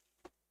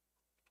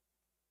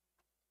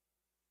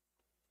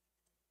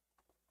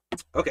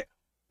 Okay,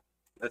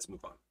 let's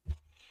move on.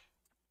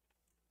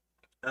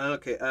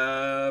 Okay,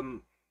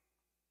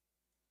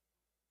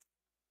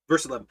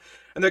 verse 11.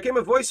 And there came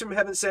a voice from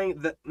heaven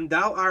saying that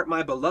thou art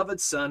my beloved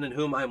son in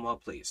whom I am well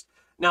pleased.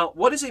 Now,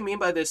 what does he mean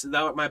by this?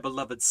 Thou art my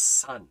beloved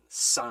son.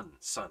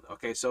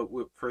 Okay,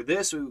 so for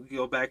this, we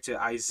go back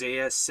to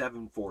Isaiah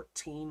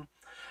 7:14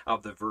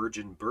 of the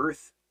virgin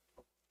birth.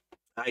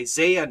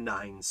 Isaiah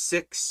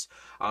 9:6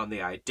 on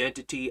the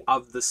identity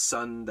of the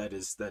son that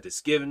is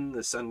given,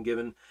 the son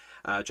given,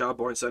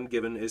 child-born son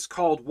given, is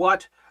called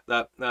what?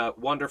 The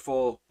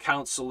wonderful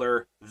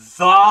counselor,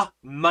 the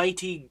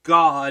mighty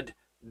God,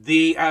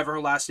 the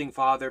everlasting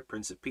Father,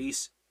 Prince of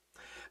Peace.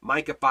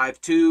 Micah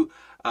 5:2,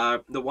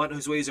 the one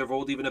whose ways are of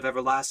old, even of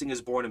everlasting,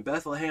 is born in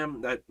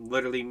Bethlehem. That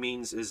literally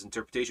means, is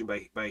interpretation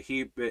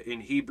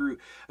in Hebrew,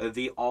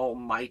 the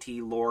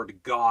Almighty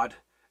Lord God.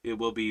 It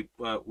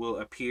will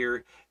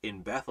appear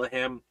in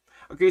Bethlehem.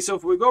 Okay, so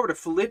if we go over to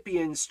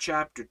Philippians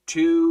chapter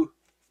 2,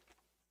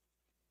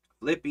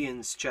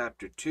 Galatians,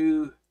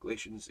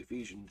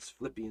 Ephesians,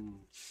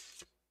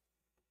 Philippians,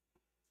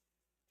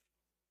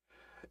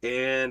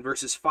 and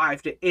verses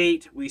 5 to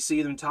 8, we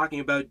see them talking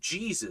about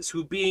Jesus,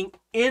 who being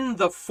in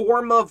the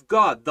form of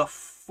God, the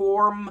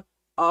form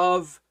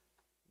of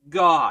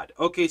God.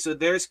 Okay, so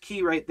there's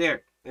key right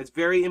there. It's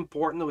very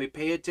important that we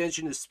pay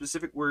attention to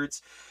specific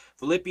words.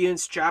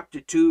 Philippians chapter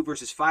 2,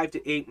 verses 5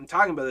 to 8, I'm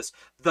talking about this,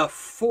 the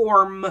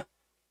form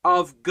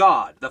of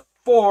God, the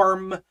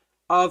form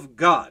of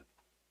God.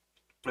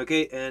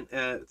 Okay, and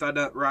thought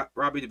not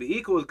robbery to be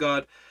equal with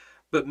God,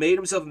 but made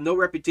himself of no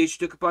reputation,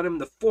 took upon him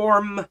the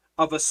form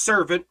of a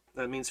servant,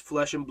 that means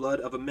flesh and blood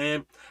of a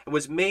man, and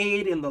was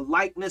made in the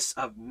likeness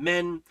of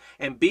men,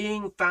 and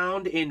being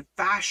found in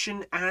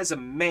fashion as a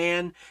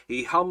man,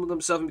 he humbled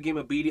himself and became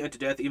obedient unto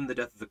death, even the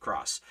death of the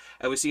cross.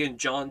 And we see in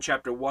John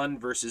chapter 1,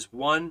 verses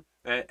 1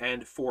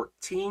 and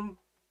 14,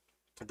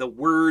 the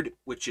Word,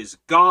 which is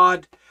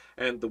God,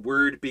 and the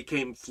Word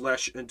became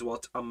flesh and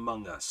dwelt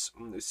among us.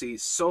 We see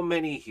so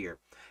many here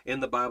in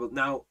the Bible.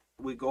 Now,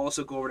 we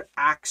also go over to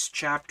Acts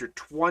chapter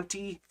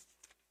 20.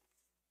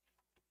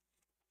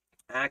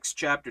 Acts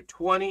chapter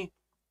 20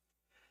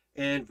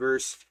 and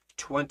verse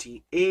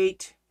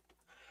 28.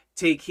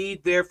 Take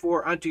heed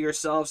therefore unto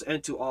yourselves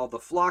and to all the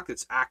flock.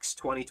 That's Acts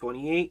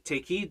 20:28.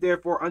 Take heed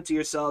therefore unto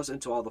yourselves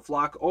and to all the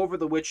flock, over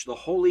the which the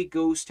Holy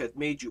Ghost hath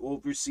made you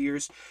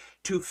overseers,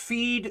 to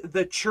feed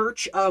the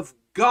church of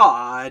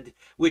God,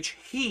 which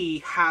he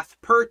hath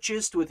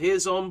purchased with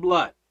his own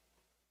blood.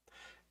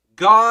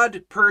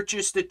 God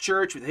purchased the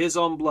church with his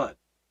own blood.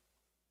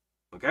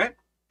 Okay?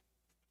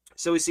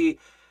 So we see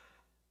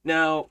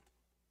now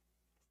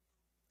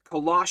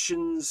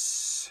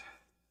Colossians,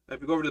 if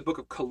we go over to the book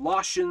of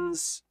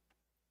Colossians,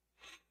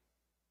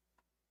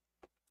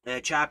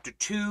 chapter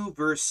 2,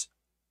 verse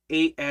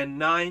 8 and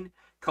 9.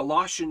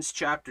 Colossians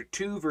chapter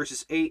 2,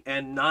 verses 8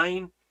 and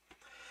 9.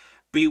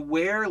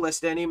 Beware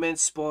lest any man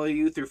spoil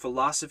you through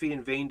philosophy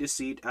and vain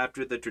deceit,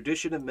 after the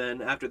tradition of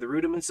men, after the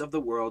rudiments of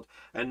the world,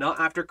 and not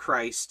after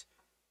Christ.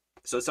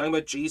 So it's talking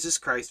about Jesus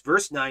Christ.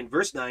 Verse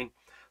 9.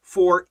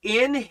 For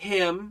in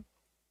him,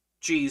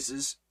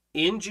 Jesus,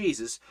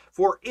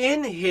 for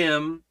in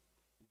him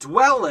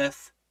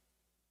dwelleth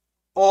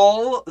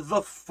all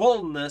the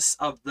fullness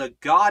of the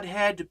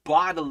Godhead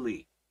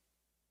bodily.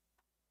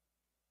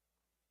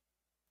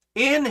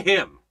 In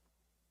him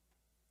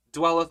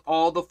dwelleth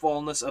all the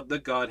fullness of the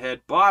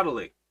Godhead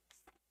bodily.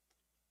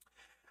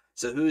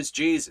 So who is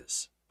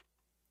Jesus?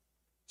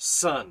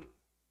 Son.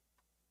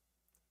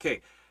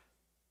 Okay.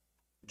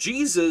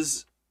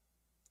 Jesus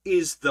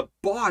is the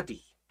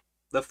body,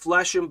 the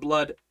flesh and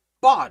blood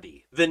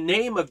body. The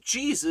name of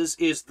Jesus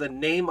is the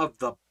name of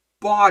the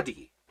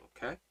body.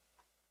 Okay.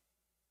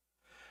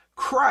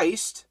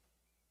 Christ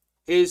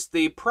is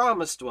the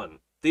promised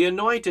one, the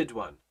anointed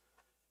one.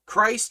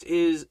 Christ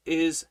is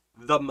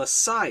the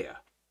Messiah.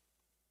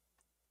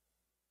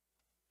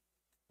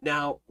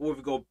 Now, when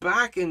we go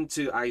back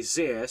into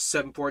Isaiah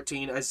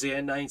 7:14,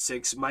 Isaiah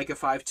 9:6, Micah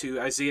 5:2,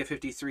 Isaiah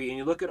 53, and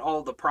you look at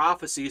all the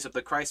prophecies of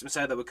the Christ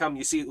Messiah that would come,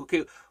 you see,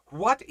 okay,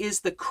 what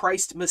is the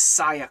Christ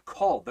Messiah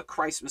called? The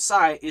Christ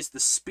Messiah is the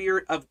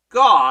Spirit of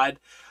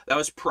God that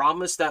was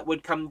promised that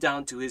would come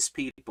down to his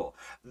people.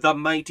 The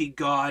mighty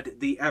God,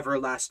 the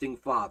everlasting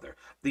Father,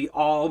 the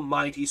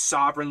almighty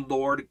sovereign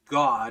Lord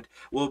God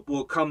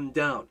will come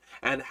down.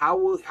 And how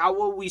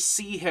will we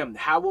see him?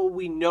 How will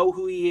we know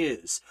who he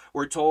is?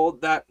 We're told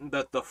that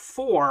the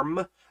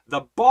form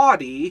The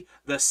body,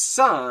 the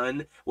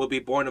Son, will be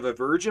born of a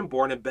virgin,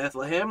 born in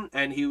Bethlehem,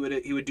 and he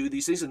would do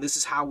these things, and this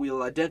is how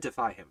we'll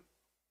identify him.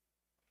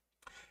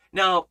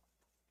 Now,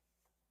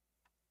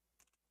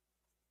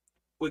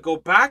 we go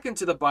back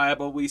into the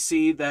Bible, we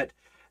see that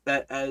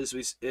as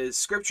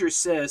Scripture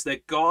says,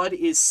 that God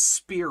is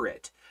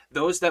spirit.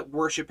 Those that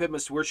worship him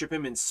must worship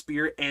him in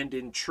spirit and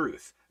in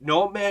truth.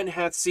 No man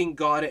hath seen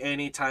God at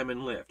any time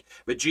and lived.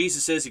 But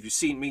Jesus says, if you've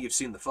seen me, you've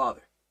seen the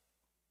Father.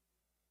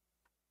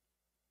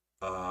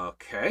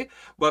 Okay,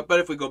 but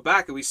if we go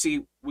back and we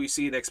see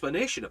an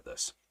explanation of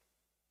this.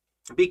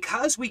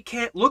 Because we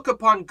can't look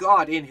upon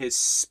God in his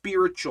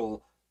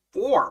spiritual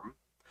form,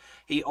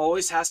 he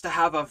always has to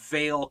have a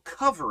veil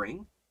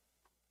covering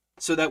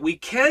so that we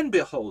can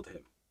behold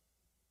him.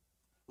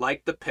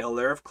 Like the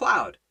pillar of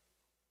cloud,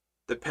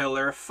 the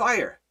pillar of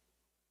fire,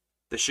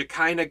 the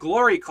Shekinah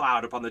glory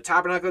cloud upon the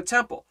tabernacle of the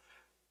temple,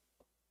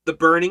 the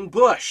burning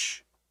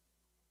bush,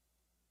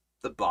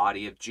 the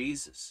body of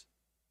Jesus.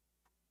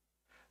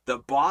 The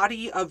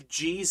body of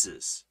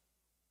Jesus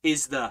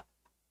is the,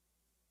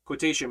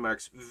 quotation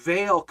marks,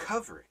 veil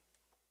covering.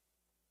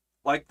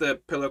 Like the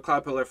pillar of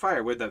cloud, pillar of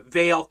fire, with the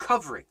veil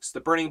coverings. The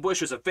burning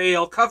bush is a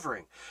veil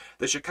covering.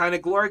 The Shekinah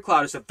glory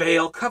cloud is a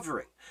veil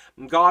covering.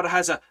 And God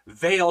has a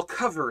veil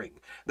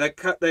covering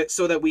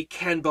so that we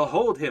can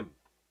behold him.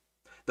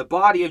 The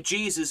body of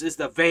Jesus is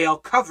the veil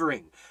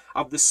covering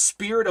of the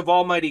Spirit of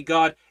Almighty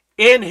God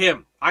in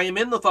him. I am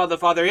in the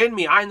Father in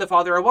me. I and the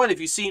Father are one. If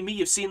you've seen me,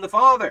 you've seen the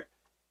Father.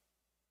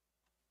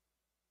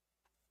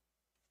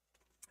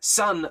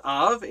 Son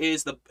of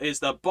is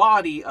the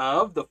body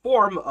of, the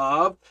form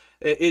of,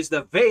 is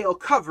the veil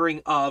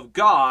covering of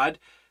God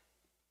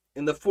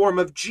in the form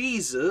of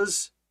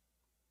Jesus.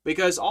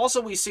 Because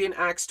also we see in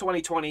Acts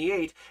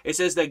 20:28, it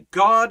says that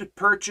God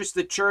purchased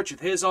the church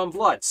with his own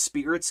blood.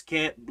 Spirits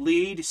can't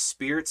bleed,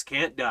 spirits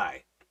can't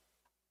die.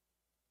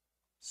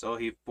 So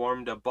he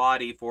formed a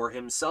body for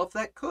himself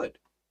that could.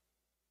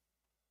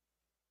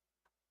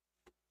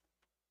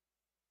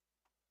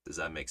 Does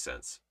that make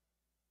sense?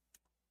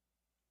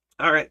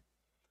 All right.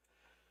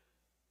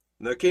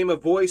 And there came a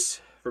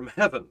voice from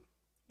heaven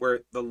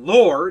where the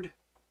Lord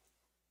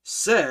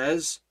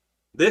says,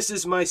 this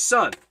is my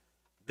Son.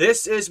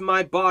 This is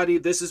my body,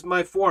 this is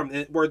my form.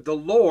 Where the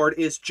Lord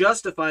is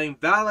justifying,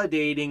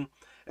 validating,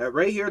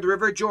 right here at the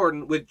River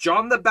Jordan, with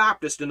John the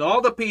Baptist and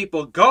all the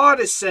people, God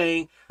is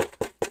saying,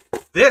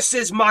 this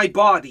is my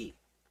body.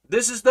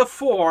 This is the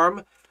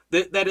form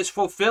that is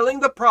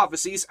fulfilling the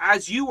prophecies,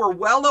 as you were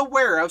well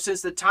aware of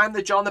since the time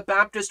that John the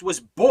Baptist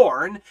was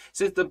born,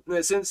 since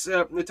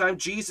the time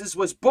Jesus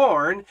was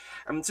born,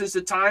 and since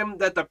the time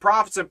that the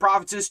prophets and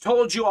prophetess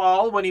told you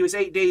all when he was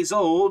 8 days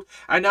old,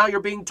 and now you're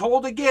being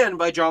told again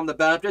by John the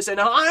Baptist, and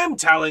now I'm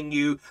telling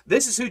you,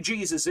 this is who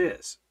Jesus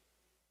is.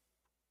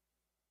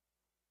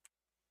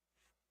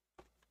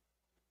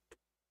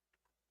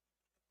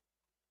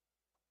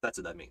 That's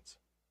what that means.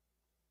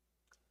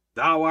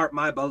 Thou art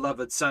my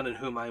beloved Son, in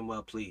whom I am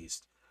well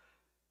pleased.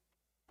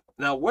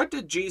 Now, what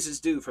did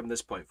Jesus do from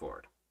this point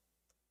forward?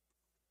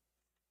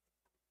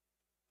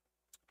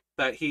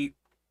 That he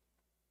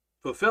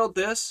fulfilled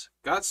this,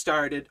 got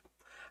started,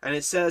 and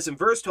it says in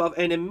verse 12,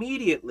 and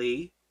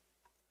immediately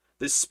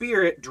the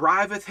Spirit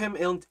driveth him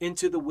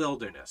into the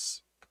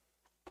wilderness.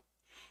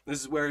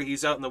 This is where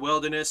he's out in the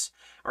wilderness,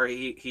 or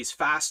he's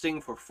fasting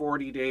for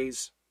 40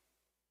 days.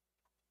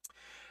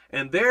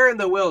 And there in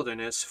the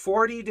wilderness,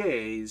 40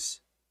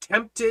 days,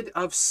 tempted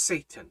of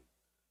Satan,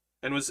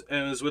 and was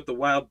with the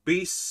wild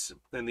beasts,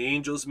 and the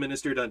angels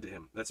ministered unto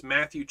him. That's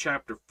Matthew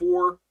chapter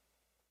 4,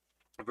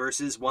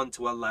 verses 1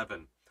 to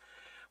 11,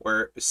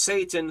 where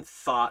Satan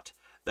thought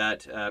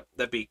that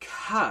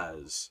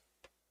because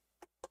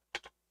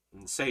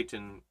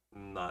Satan,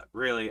 not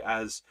really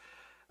as,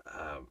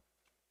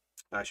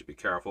 I should be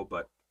careful,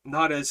 but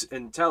not as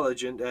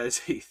intelligent as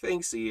he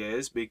thinks he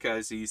is,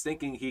 because he's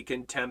thinking he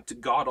can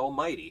tempt God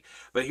Almighty.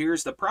 But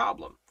here's the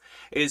problem,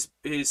 is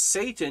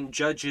Satan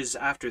judges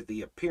after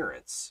the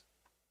appearance.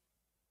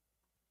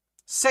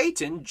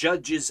 Satan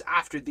judges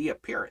after the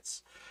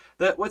appearance.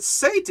 That what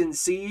Satan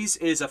sees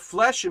is a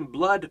flesh and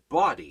blood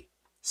body.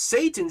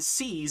 Satan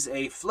sees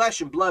a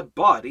flesh and blood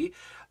body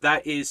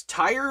that is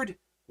tired,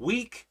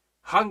 weak,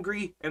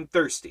 hungry, and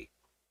thirsty.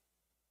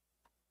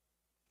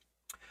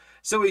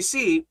 So we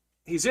see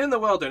he's in the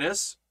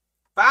wilderness,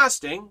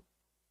 fasting,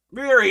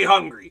 very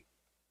hungry.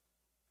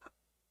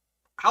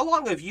 How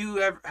long have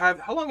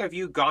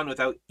you gone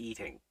without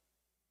eating?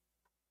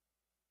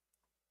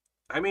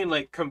 I mean,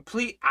 like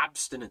complete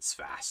abstinence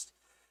fast.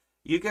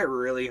 You get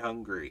really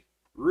hungry.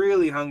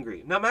 Really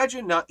hungry. Now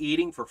imagine not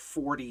eating for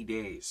 40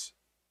 days.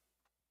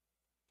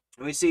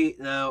 And we see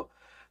now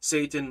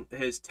Satan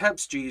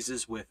tempts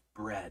Jesus with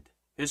bread.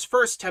 His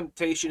first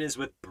temptation is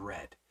with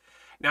bread.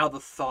 Now the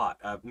thought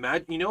of,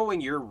 when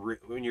you're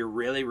really,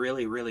 really,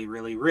 really,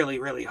 really, really,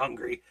 really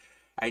hungry,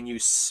 and you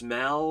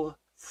smell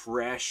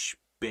fresh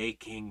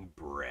baking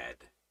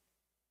bread.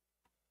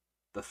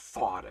 The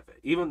thought of it,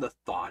 even the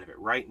thought of it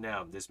right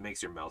now, this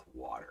makes your mouth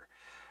water.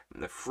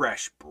 the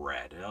fresh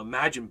bread. Now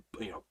imagine,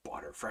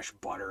 butter, fresh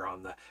butter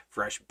on the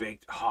fresh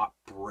baked hot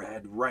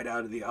bread right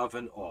out of the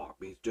oven. Oh,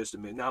 it's just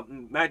amazing. Now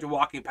imagine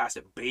walking past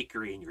a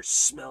bakery and you're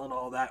smelling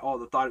all that, all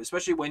the thought,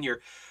 especially when you're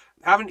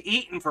haven't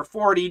eaten for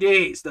 40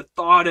 days. The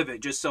thought of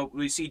it, just so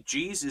we see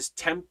Jesus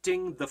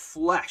tempting the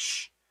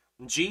flesh.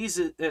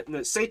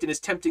 Satan is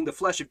tempting the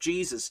flesh of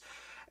Jesus,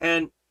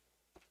 and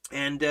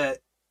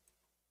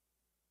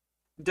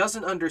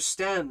doesn't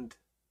understand.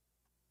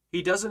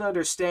 He doesn't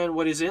understand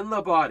what is in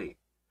the body,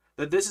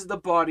 that this is the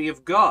body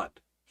of God.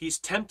 He's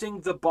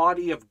tempting the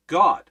body of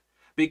God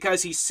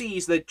because he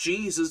sees that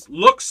Jesus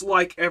looks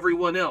like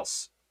everyone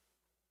else.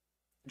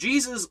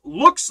 Jesus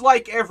looks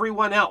like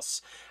everyone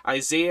else.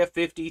 Isaiah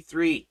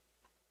 53.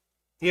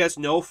 He has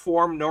no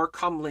form nor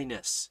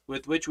comeliness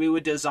with which we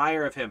would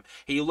desire of him.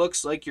 He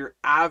looks like your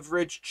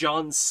average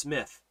John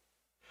Smith.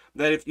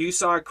 That if you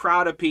saw a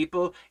crowd of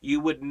people, you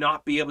would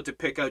not be able to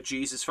pick out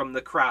Jesus from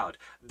the crowd.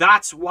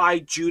 That's why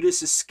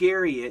Judas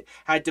Iscariot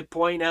had to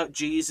point out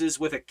Jesus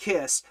with a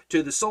kiss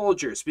to the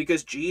soldiers,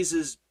 because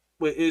Jesus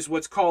is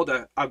what's called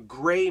a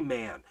gray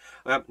man.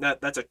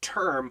 That's a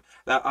term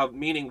of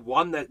meaning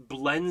one that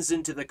blends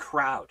into the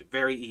crowd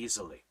very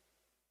easily.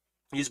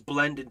 He's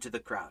blended into the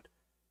crowd.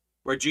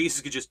 Where Jesus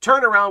could just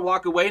turn around,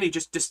 walk away, and he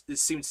just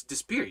seems to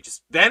disappear. He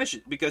just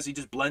vanishes because he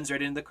just blends right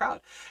into the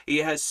crowd. He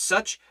has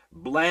such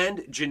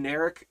bland,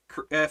 generic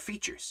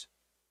features.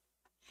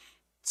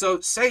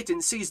 So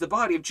Satan sees the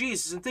body of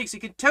Jesus and thinks he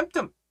can tempt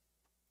him.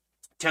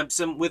 Tempts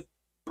him with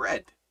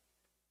bread.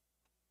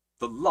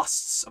 The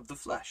lusts of the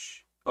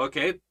flesh.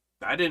 Okay,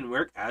 that didn't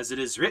work. As it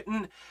is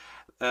written,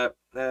 thou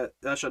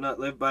shalt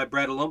not live by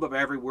bread alone, but by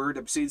every word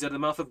that proceeds out of the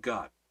mouth of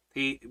God.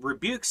 He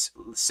rebukes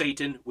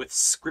Satan with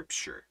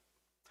Scripture.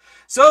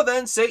 So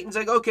then Satan's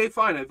like, okay,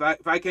 fine. If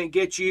I can't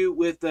get you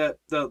with the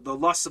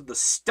lust of the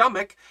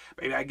stomach,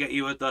 maybe I get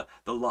you with the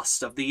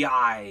lust of the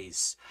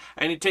eyes.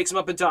 And he takes him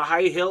up into a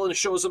high hill and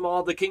shows him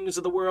all the kingdoms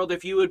of the world.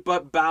 If you would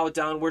but bow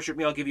down, worship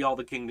me, I'll give you all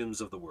the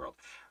kingdoms of the world.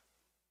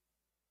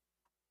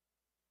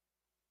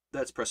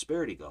 That's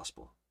prosperity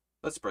gospel.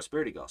 That's the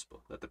prosperity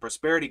gospel. That the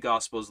prosperity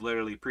gospel is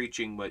literally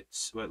preaching what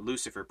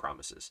Lucifer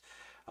promises.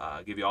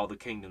 Give you all the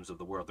kingdoms of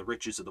the world, the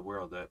riches of the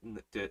world.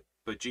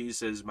 But Jesus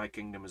says, my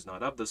kingdom is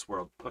not of this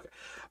world. Okay.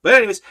 But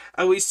anyways,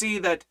 we see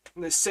that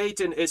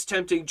Satan is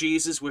tempting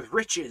Jesus with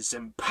riches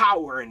and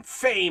power and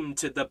fame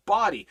to the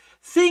body,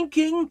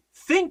 thinking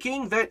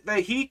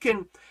that he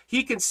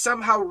can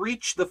somehow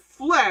reach the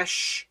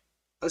flesh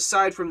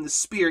aside from the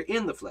spirit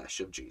in the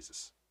flesh of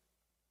Jesus.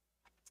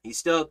 He's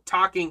still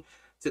talking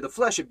to the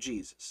flesh of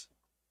Jesus,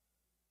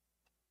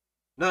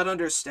 not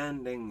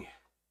understanding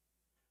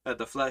that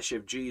the flesh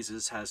of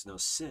Jesus has no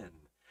sin,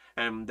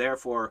 and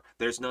therefore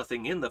there's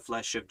nothing in the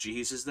flesh of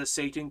Jesus that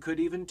Satan could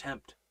even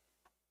tempt.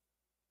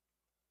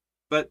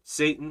 But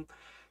Satan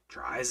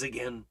tries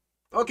again.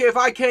 Okay, if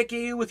I can't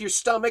get you with your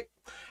stomach,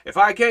 if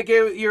I can't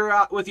get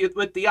you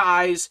with the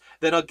eyes,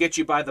 then I'll get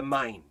you by the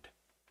mind.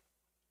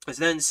 And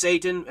then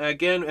Satan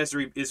again is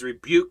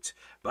rebuked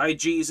by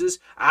Jesus.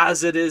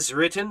 As it is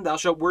written, thou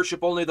shalt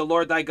worship only the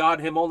Lord thy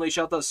God, him only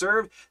shalt thou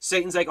serve.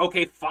 Satan's like,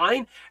 okay,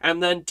 fine,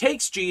 and then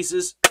takes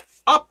Jesus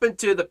up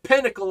into the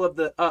pinnacle of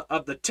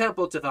the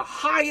temple, to the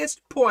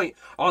highest point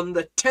on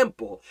the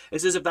temple.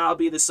 It says, if thou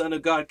be the Son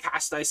of God,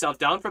 cast thyself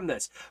down from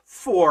this,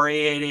 for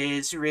it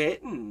is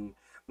written.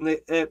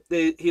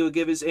 He will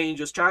give his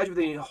angels charge with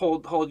thee, and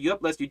hold you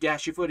up, lest you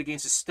dash your foot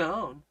against a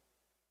stone.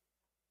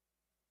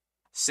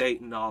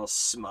 Satan, all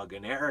smug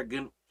and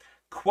arrogant,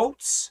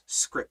 quotes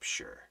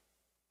Scripture.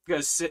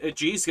 Because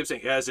Jesus kept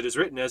saying, as it is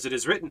written, as it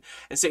is written.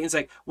 And Satan's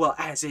like, well,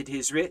 as it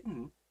is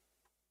written.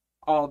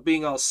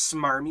 Being all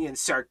smarmy and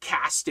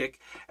sarcastic,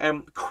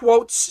 and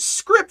quotes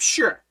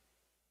Scripture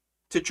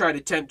to try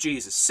to tempt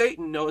Jesus.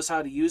 Satan knows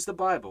how to use the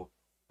Bible.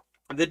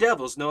 The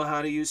devils know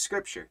how to use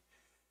Scripture.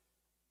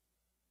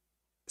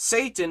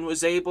 Satan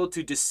was able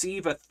to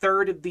deceive a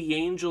third of the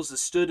angels that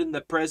stood in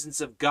the presence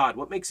of God.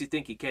 What makes you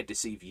think he can't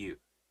deceive you?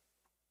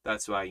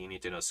 That's why you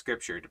need to know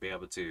Scripture to be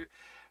able to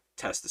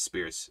test the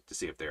spirits to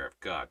see if they're of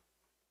God.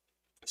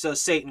 So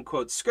Satan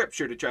quotes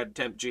Scripture to try to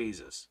tempt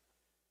Jesus.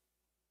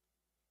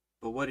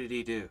 But what did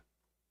he do?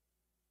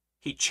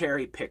 He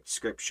cherry-picked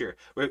Scripture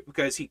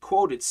because he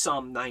quoted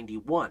Psalm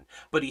 91,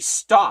 but he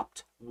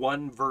stopped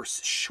one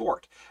verse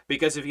short,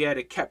 because if he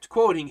had kept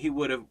quoting, he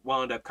would have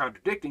wound up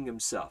contradicting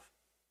himself,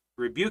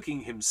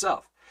 rebuking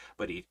himself.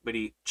 But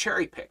he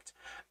cherry-picked.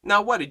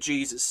 Now, what did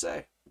Jesus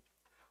say?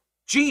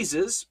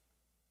 Jesus,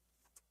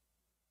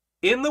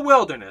 in the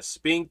wilderness,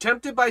 being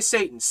tempted by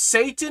Satan,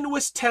 Satan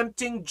was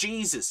tempting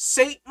Jesus.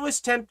 Satan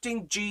was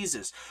tempting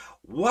Jesus.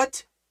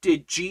 What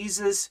did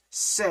Jesus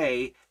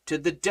say to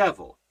the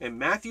devil in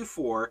Matthew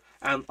 4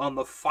 and on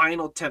the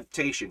final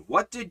temptation?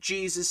 What did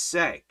Jesus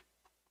say?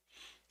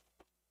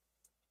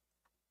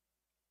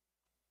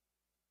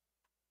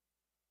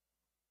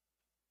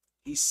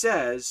 He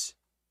says,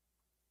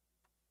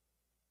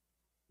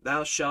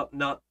 thou shalt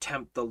not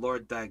tempt the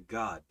Lord thy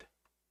God.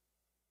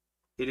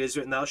 It is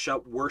written, thou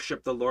shalt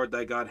worship the Lord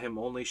thy God, him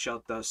only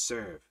shalt thou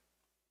serve.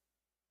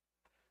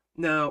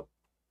 Now,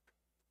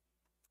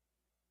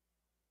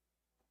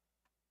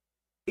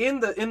 in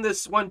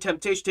this one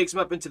temptation takes him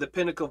up into the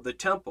pinnacle of the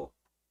temple.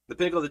 The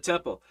pinnacle of the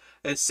temple.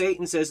 And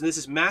Satan says, and this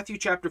is Matthew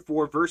chapter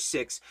 4, verse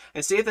 6,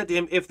 and saith unto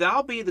him, If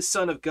thou be the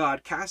Son of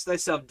God, cast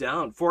thyself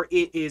down, for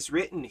it is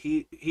written,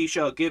 He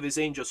shall give his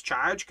angels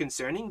charge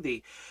concerning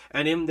thee,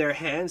 and in their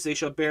hands they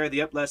shall bear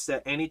thee up, lest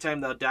that any time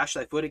thou dash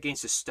thy foot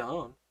against a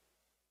stone.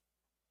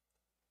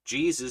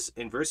 Jesus,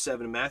 in verse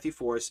 7 of Matthew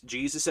 4,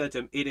 Jesus said to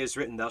him, It is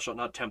written, Thou shalt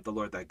not tempt the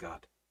Lord thy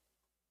God.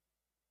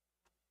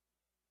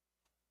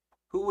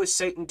 Who was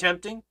Satan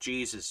tempting?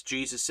 Jesus.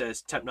 Jesus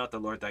says, Tempt not the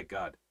Lord thy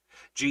God.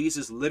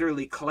 Jesus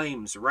literally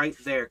claims right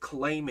there,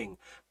 claiming,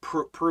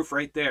 proof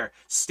right there,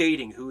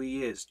 stating who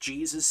he is.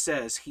 Jesus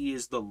says he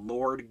is the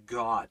Lord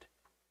God,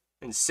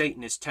 and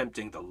Satan is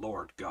tempting the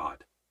Lord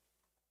God.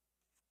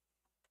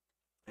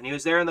 And he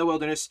was there in the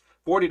wilderness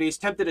 40 days,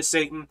 tempted as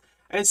Satan,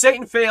 and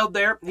Satan failed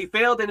there. He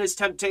failed in his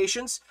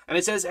temptations, and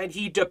it says, and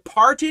he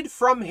departed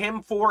from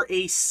him for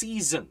a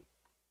season.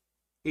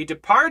 He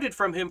departed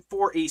from him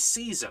for a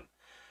season.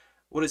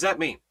 What does that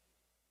mean?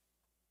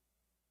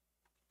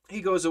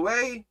 He goes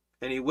away,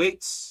 and he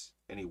waits,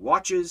 and he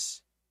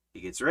watches, he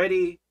gets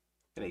ready,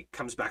 and he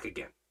comes back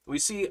again. We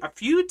see a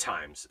few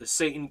times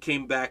Satan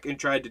came back and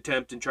tried to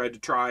tempt and tried to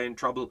try and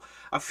trouble.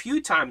 A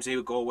few times he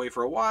would go away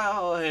for a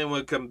while and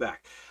would come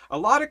back. A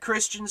lot of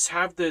Christians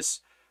have this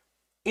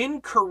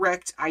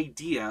incorrect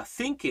idea,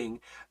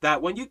 thinking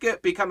that when you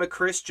become a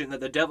Christian,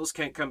 that the devils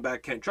can't come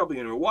back, can't trouble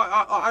you anymore.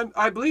 Why?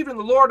 I believe in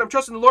the Lord, I'm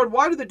trusting the Lord.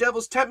 Why do the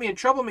devils tempt me and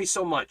trouble me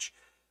so much?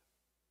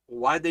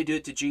 Why'd they do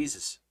it to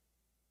Jesus?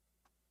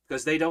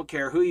 Because they don't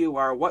care who you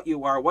are,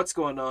 what's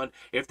going on.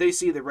 If they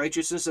see the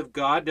righteousness of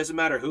God, doesn't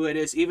matter who it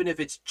is, even if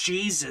it's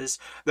Jesus,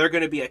 they're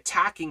going to be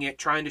attacking it,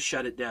 trying to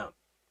shut it down.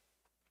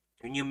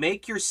 When you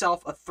make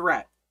yourself a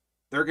threat,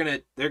 they're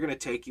going to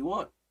take you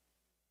on.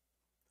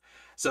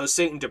 So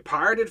Satan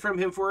departed from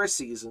him for a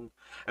season,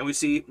 and we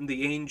see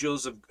the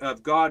angels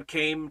of God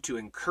came to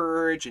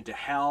encourage and to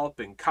help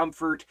and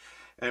comfort.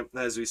 And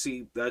as we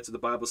see, that's what the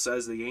Bible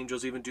says the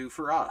angels even do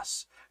for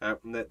us,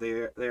 that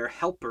they're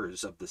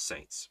helpers of the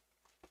saints.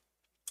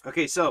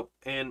 Okay, so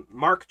in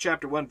Mark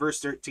chapter 1, verse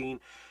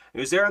 13, he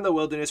was there in the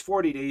wilderness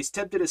 40 days,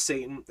 tempted as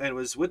Satan, and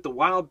was with the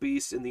wild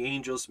beasts and the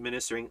angels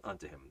ministering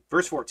unto him.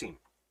 Verse 14.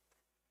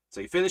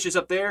 So he finishes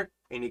up there,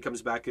 and he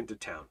comes back into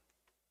town.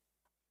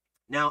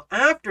 Now,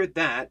 after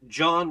that,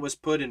 John was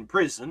put in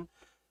prison.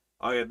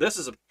 This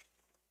is a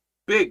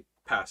big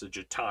passage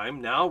of time.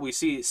 Now we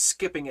see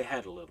skipping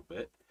ahead a little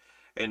bit.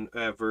 In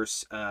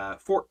verse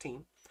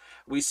 14,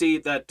 we see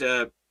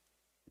that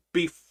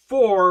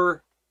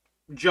before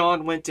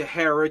John went to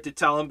Herod to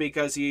tell him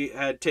because he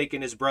had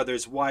taken his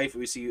brother's wife.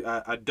 We see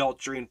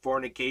adultery and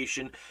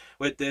fornication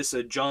with this.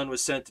 John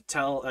was sent to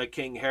tell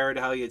King Herod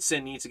how he had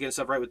sinned, needs to get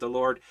himself right with the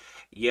Lord.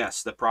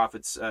 Yes, the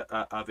prophets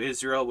of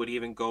Israel would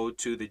even go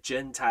to the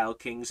Gentile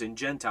kings and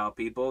Gentile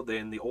people.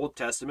 In the Old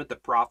Testament, the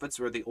prophets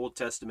were the Old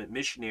Testament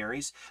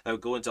missionaries that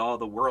would go into all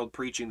the world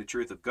preaching the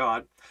truth of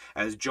God,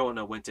 as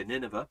Jonah went to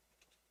Nineveh.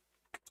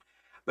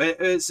 But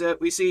as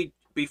we see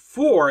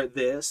before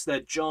this,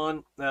 that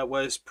John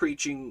was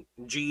preaching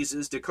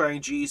Jesus,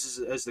 declaring Jesus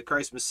as the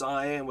Christ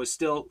Messiah, and was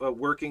still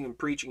working and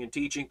preaching and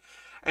teaching.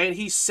 And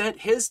he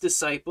sent his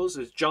disciples,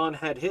 as John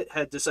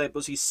had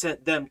disciples, he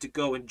sent them to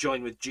go and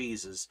join with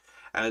Jesus,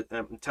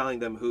 telling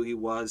them who he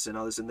was and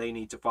all this, and they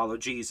need to follow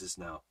Jesus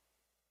now.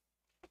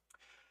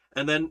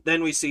 And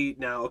then we see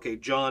now, okay,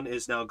 John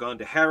is now gone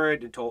to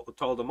Herod and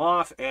told him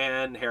off,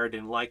 and Herod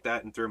didn't like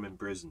that and threw him in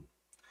prison.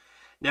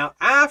 Now,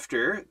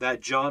 after that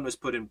John was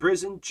put in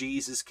prison,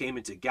 Jesus came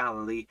into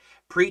Galilee,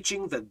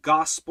 preaching the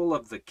gospel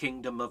of the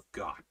kingdom of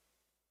God.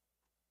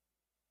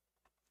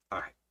 All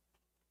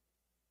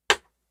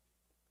right.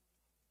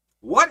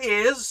 What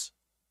is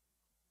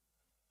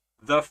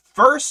the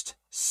first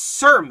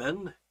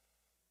sermon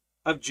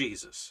of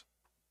Jesus?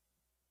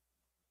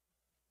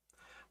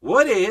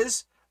 What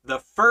is the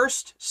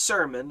first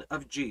sermon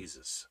of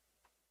Jesus?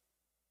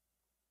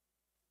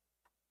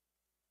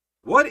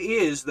 What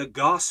is the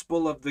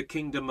gospel of the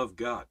kingdom of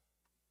God?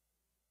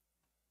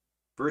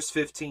 Verse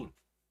 15.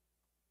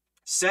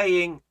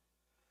 Saying,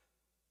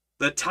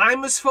 the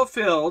time is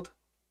fulfilled.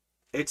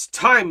 It's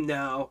time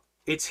now.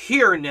 It's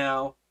here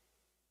now.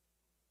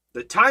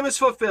 The time is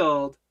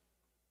fulfilled.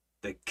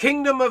 The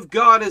kingdom of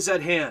God is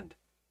at hand.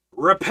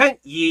 Repent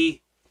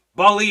ye,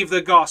 believe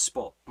the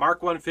gospel.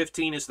 Mark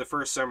 1:15 is the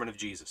first sermon of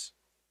Jesus.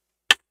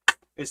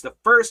 It's the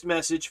first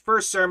message,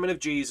 first sermon of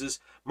Jesus,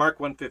 Mark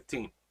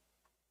 1:15.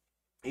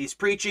 He's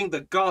preaching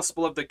the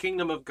gospel of the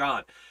kingdom of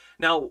God.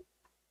 Now,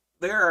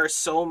 there are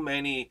so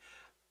many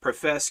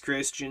professed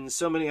Christians,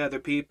 so many other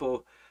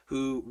people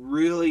who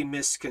really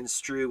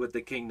misconstrue what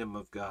the kingdom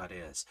of God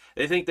is.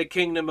 They think the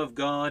kingdom of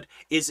God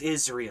is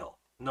Israel.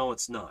 No,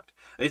 it's not.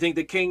 They think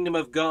the kingdom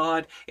of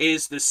God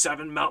is the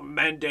Seven Mountain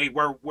Mandate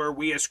where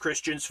we as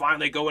Christians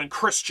finally go and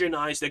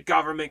Christianize the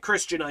government,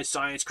 Christianize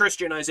science,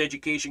 Christianize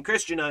education,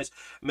 Christianize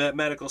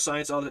medical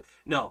science. All that.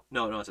 No.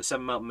 It's a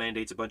Seven Mountain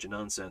Mandate. It's a bunch of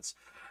nonsense.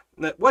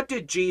 What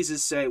did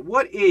Jesus say?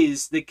 What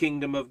is the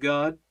kingdom of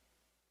God?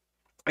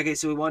 Okay,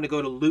 so we want to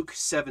go to Luke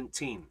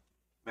 17.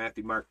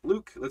 Matthew, Mark,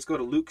 Luke. Let's go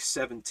to Luke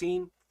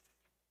 17.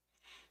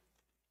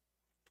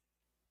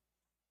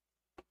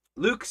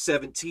 Luke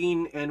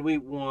 17, and we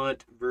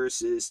want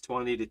verses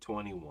 20 to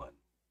 21.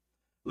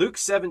 Luke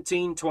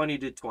 17, 20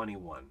 to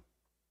 21.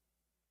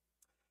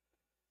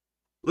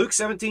 Luke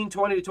 17,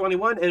 20 to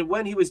 21, and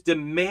when he was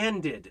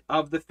demanded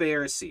of the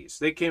Pharisees,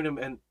 they came to him,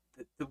 and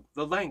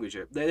the language,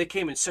 they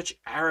came in such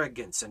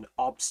arrogance and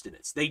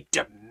obstinance. They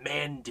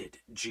demanded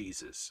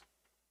Jesus.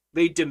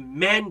 They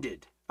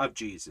demanded of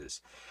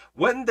Jesus,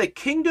 when the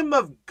kingdom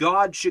of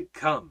God should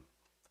come.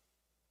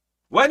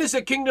 When is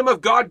the kingdom of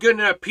God going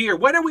to appear?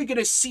 When are we going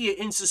to see it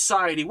in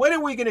society? When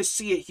are we going to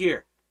see it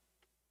here?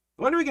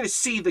 When are we going to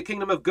see the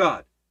kingdom of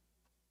God?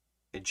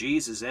 And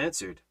Jesus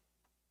answered,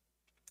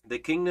 the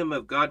kingdom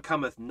of God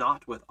cometh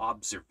not with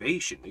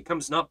observation. It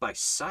comes not by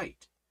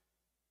sight.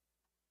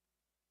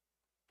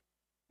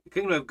 The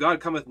kingdom of God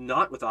cometh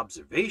not with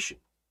observation.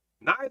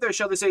 Neither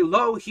shall they say,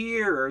 lo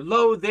here, or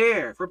lo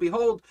there. For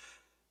behold,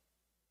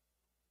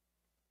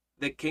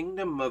 the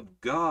kingdom of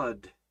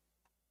God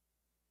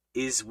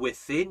is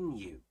within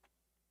you.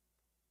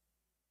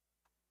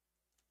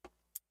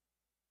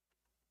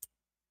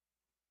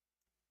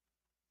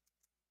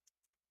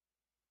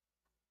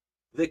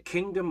 The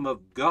kingdom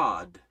of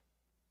God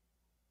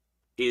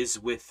is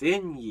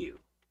within you.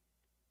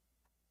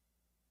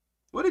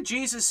 What did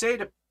Jesus say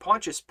to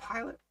Pontius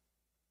Pilate?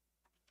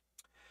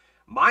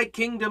 My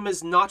kingdom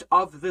is not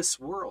of this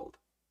world.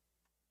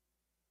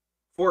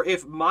 For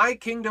if my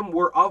kingdom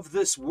were of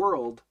this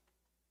world,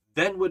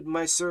 then would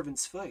my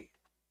servants fight.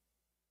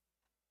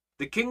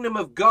 The kingdom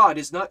of God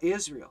is not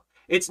Israel.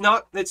 It's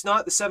not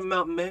the Seven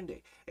Mountain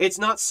Mandate. It's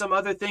not some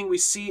other thing we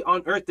see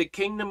on earth. The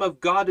kingdom of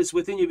God is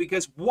within you,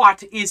 because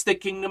what is the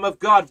kingdom of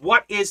God?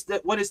 What is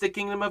the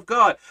kingdom of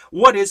God?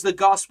 What is the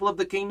gospel of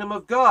the kingdom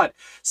of God?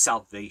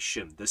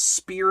 Salvation, the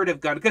Spirit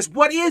of God. Because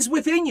what is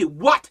within you?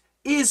 What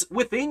is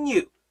within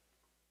you?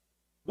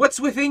 What's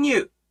within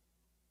you?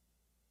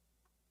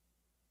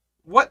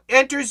 What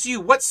enters you?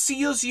 What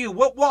seals you?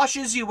 What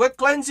washes you? What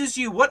cleanses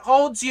you? What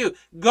holds you?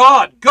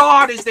 God.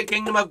 God is the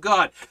kingdom of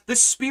God. The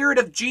Spirit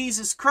of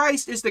Jesus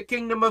Christ is the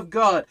kingdom of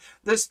God.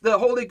 The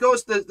Holy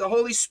Ghost, the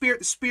Holy Spirit,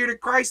 the Spirit of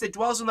Christ that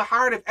dwells in the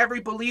heart of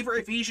every believer.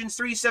 Ephesians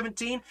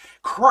 3:17.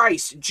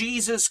 Christ,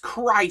 Jesus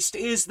Christ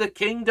is the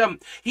kingdom.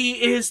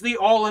 He is the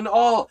all in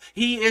all.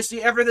 He is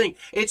the everything.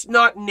 It's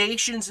not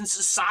nations and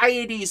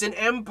societies and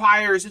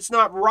empires. It's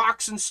not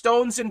rocks and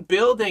stones and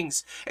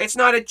buildings. It's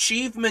not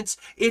achievements.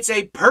 It's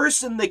a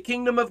person. The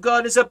kingdom of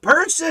God is a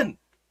person.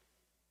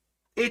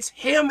 It's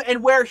him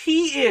and where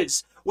he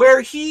is.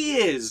 Where he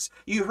is.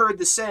 You heard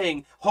the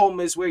saying, home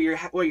is where you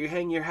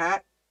hang your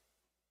hat.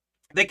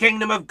 The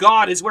kingdom of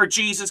God is where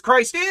Jesus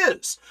Christ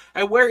is.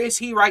 And where is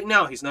he right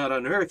now? He's not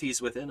on earth.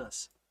 He's within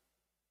us.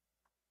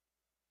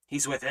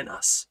 He's within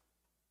us.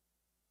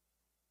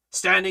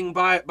 Standing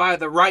by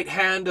the right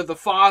hand of the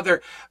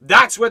Father.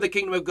 That's where the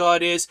kingdom of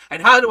God is.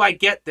 And how do I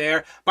get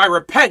there? By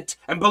repent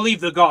and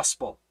believe the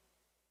gospel.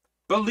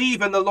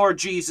 Believe in the Lord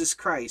Jesus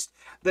Christ.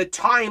 The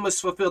time is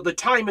fulfilled. The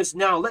time is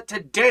now. Let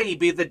today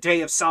be the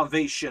day of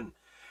salvation.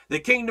 The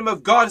kingdom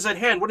of God is at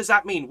hand. What does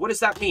that mean? What does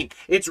that mean?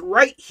 It's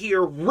right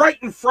here, right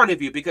in front of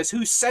you, because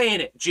who's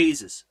saying it?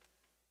 Jesus.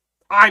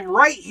 I'm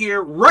right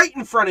here, right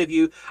in front of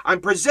you.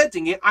 I'm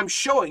presenting it. I'm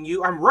showing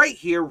you. I'm right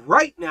here,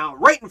 right now,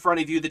 right in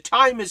front of you. The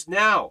time is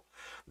now.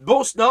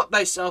 Boast not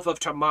thyself of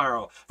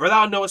tomorrow, for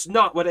thou knowest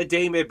not what a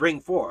day may bring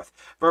forth.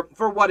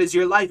 For what is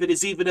your life? It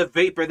is even a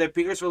vapor that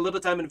appears for a little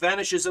time and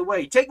vanishes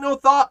away. Take no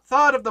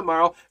thought of the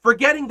morrow,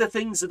 forgetting the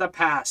things of the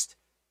past.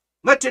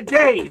 Let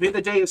today be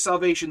the day of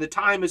salvation. The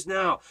time is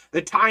now.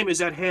 The time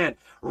is at hand.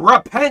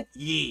 Repent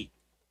ye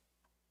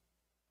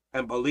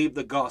and believe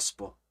the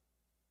gospel.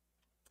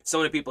 So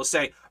many people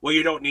say, well,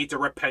 you don't need to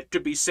repent to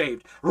be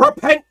saved.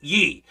 Repent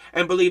ye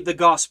and believe the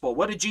gospel.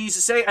 What did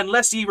Jesus say?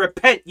 Unless ye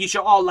repent, ye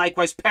shall all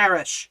likewise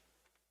perish.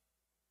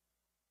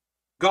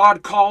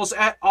 God calls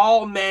at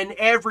all men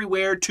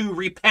everywhere to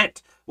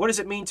repent. What does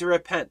it mean to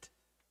repent?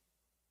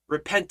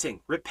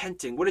 Repenting.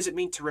 What does it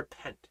mean to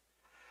repent?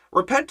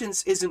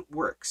 Repentance isn't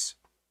works.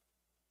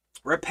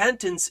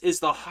 Repentance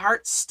is the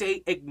heart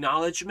state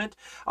acknowledgement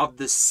of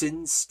the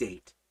sin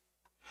state.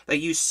 That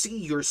you see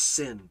your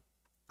sin.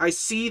 I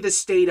see the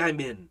state I'm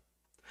in.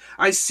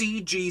 I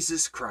see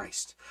Jesus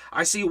Christ.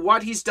 I see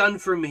what he's done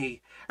for me,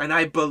 and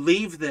I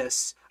believe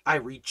this. I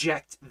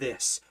reject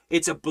this.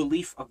 It's a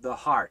belief of the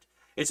heart.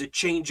 It's a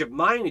change of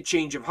mind, a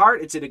change of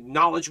heart. It's an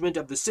acknowledgement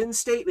of the sin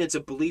state, and it's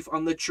a belief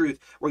on the truth,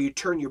 where you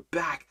turn your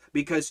back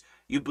because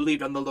you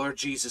believed on the Lord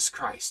Jesus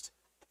Christ.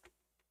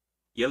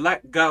 You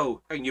let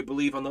go and you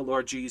believe on the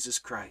Lord Jesus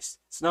Christ.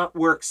 It's not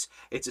works.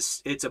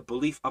 It's a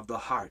belief of the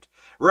heart.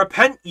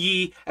 Repent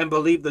ye and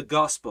believe the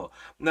gospel.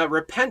 Now,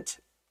 to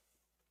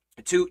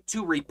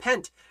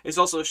repent is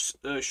also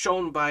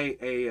shown by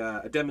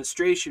a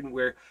demonstration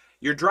where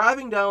you're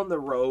driving down the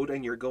road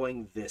and you're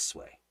going this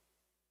way.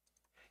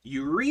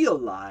 You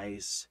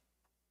realize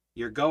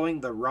you're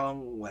going the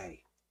wrong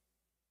way.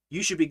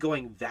 You should be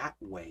going that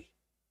way.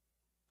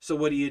 So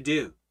what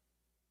do?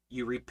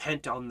 You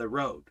repent on the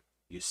road.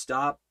 You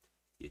stop,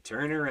 You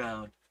turn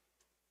around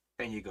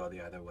and you go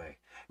the other way.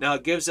 Now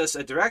it gives us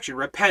a direction.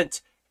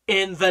 Repent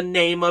in the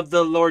name of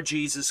the Lord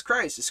Jesus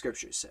Christ, the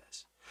scripture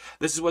says.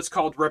 This is what's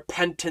called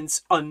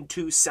repentance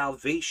unto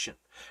salvation.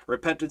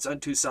 Repentance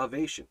unto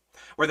salvation.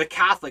 Where the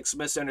Catholics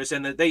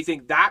misunderstand that, they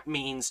think that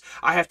means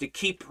I have to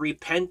keep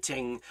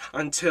repenting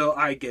until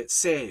I get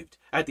saved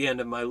at the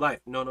end of my life.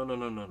 No.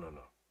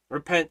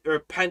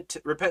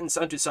 Repentance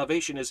unto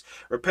salvation is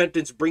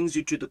repentance brings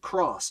you to the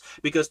cross,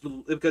 because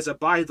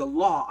by the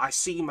law I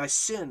see my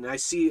sin, I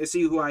see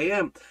who I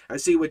am, I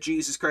see what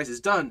Jesus Christ has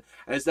done,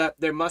 as that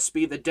there must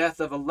be the death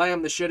of a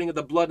lamb, the shedding of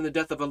the blood and the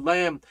death of a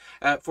lamb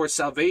for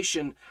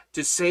salvation,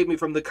 to save me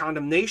from the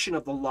condemnation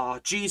of the law.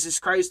 Jesus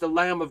Christ, the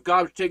Lamb of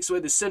God, who takes away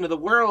the sin of the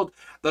world.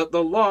 The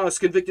law has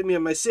convicted me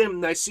of my sin,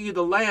 and I see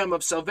the Lamb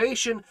of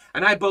salvation,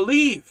 and I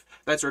believe.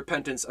 That's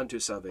repentance unto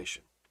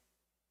salvation.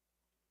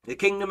 The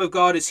kingdom of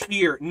God is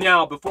here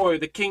now before you.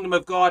 The kingdom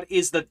of God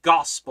is the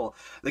gospel.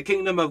 The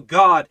kingdom of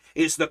God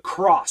is the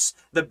cross,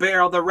 the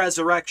burial, the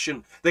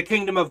resurrection. The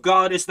kingdom of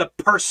God is the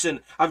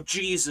person of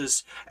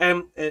Jesus,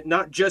 and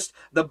not just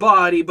the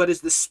body, but is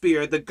the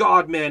spirit, the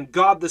God-man,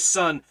 God the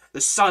Son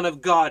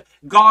of God.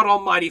 God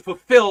Almighty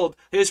fulfilled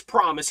his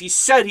promise. He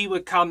said he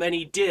would come, and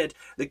he did.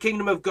 The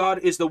kingdom of God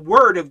is the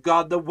word of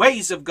God, the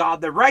ways of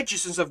God, the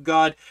righteousness of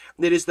God.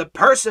 It is the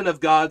person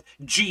of God,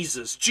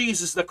 Jesus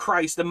the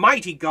Christ, the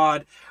mighty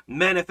God,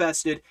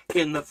 manifested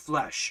in the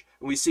flesh.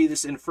 And we see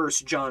this in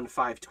 1 John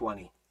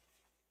 5:20.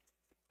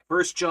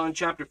 1 John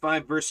chapter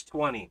 5 verse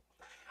 20.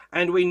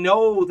 And we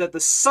know that the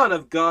Son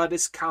of God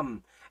is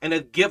come and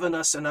hath given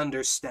us an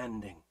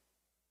understanding.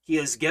 He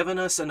has given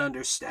us an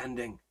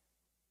understanding,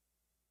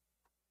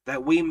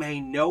 that we may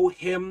know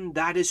him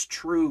that is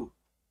true.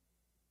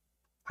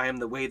 I am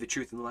the way, the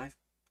truth, and the life.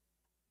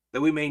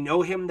 That we may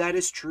know him that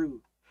is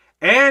true.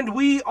 And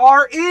we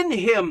are in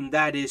him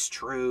that is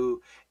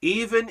true,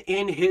 even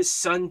in his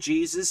Son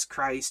Jesus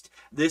Christ.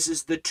 This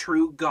is the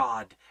true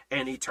God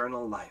and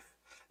eternal life.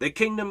 The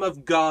kingdom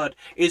of God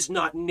is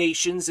not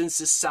nations and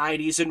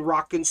societies and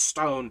rock and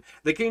stone.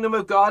 The kingdom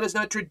of God is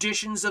not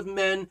traditions of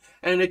men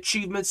and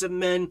achievements of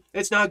men.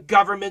 It's not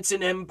governments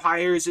and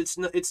empires.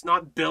 It's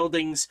not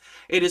buildings.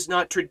 It is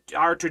not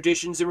our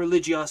traditions and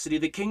religiosity.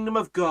 The kingdom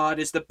of God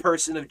is the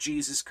person of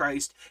Jesus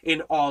Christ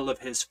in all of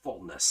his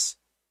fullness.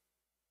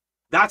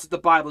 That's what the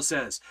Bible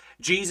says.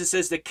 Jesus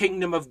says the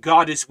kingdom of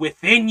God is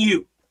within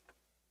you.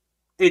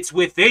 It's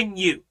within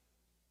you.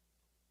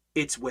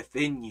 It's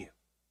within you.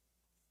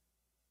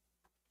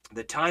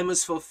 The time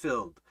is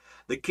fulfilled.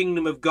 The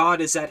kingdom of God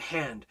is at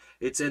hand.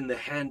 It's in the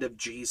hand of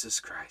Jesus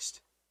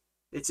Christ.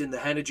 It's in the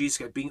hand of Jesus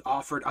Christ being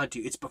offered unto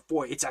you. It's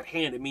before, it's at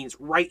hand. It means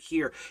right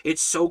here.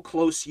 It's so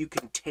close you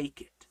can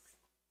take it.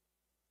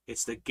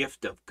 It's the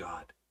gift of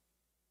God.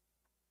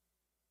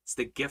 It's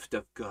the gift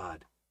of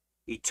God.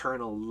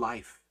 Eternal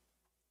life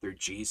through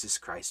Jesus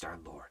Christ our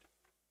Lord.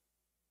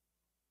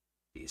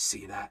 Do you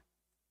see that?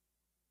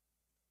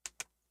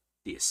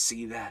 Do you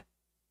see that?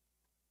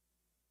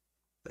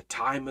 The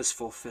time is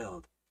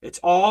fulfilled.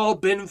 It's all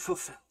been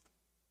fulfilled.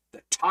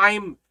 The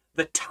time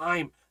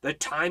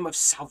of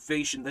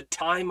salvation, the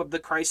time of the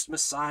Christ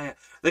Messiah,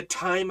 the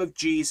time of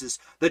Jesus,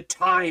 the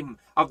time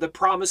of the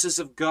promises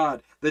of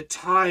God, the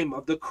time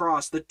of the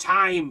cross, the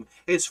time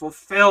is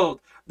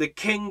fulfilled. The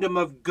kingdom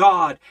of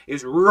God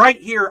is right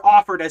here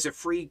offered as a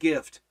free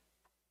gift.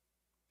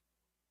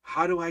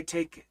 How do I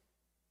take it?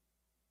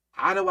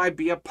 How do I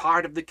be a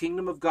part of the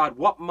kingdom of God?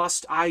 What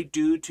must I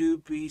do to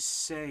be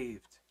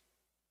saved?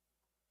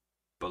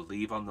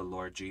 Believe on the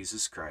Lord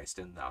Jesus Christ,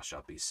 and thou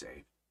shalt be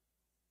saved.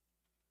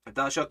 If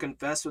thou shalt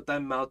confess with thy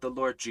mouth the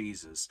Lord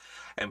Jesus,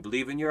 and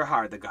believe in your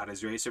heart that God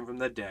has raised him from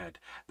the dead,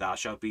 thou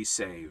shalt be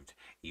saved.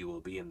 You will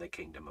be in the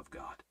kingdom of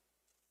God.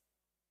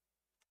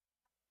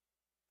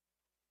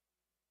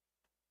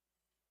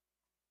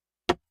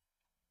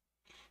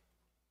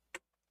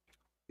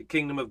 The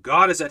kingdom of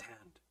God is at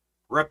hand.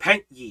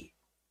 Repent ye,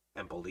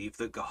 and believe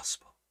the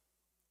gospel.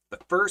 The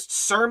first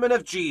sermon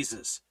of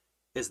Jesus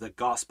is the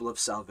gospel of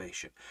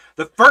salvation.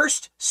 The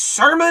first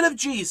sermon of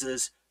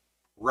Jesus,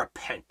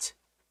 repent.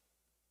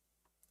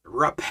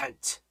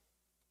 Repent.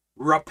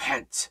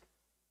 Repent.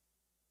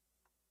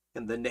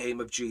 In the name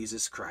of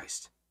Jesus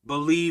Christ.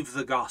 Believe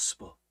the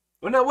gospel.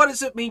 Well, now, what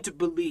does it mean to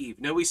believe?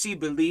 Now, we see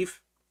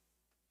belief.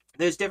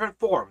 There's different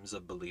forms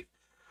of belief.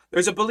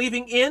 There's a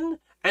believing in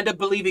and a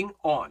believing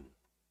on.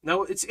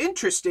 Now, it's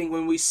interesting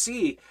when we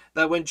see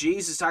that when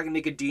Jesus is talking to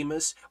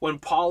Nicodemus, when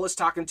Paul is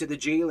talking to the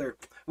jailer,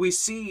 we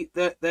see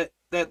that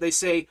they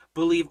say,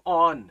 believe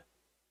on.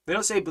 They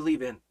don't say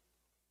believe in.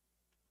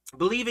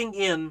 Believing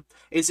in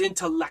is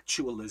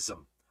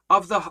intellectualism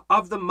of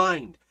the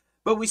mind.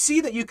 But we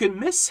see that you can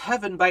miss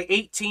heaven by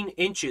 18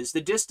 inches,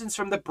 the distance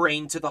from the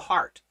brain to the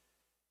heart.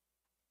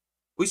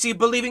 We see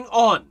believing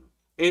on.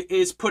 It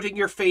is putting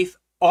your faith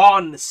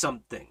on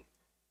something.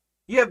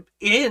 You have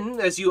in,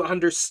 as you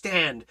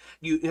understand,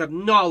 you have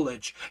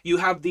knowledge, you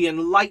have the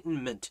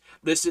enlightenment.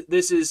 This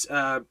is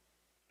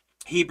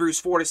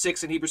Hebrews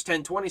 4-6 and Hebrews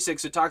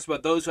 10:26. It talks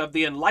about those who have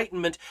the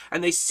enlightenment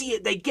and they see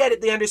it, they get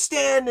it, they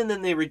understand, and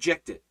then they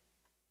reject it.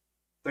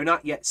 They're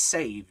not yet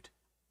saved.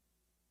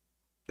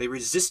 They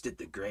resisted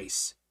the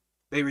grace.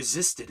 They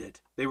resisted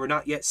it. They were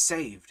not yet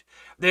saved.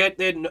 They had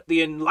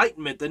the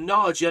enlightenment, the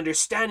knowledge, the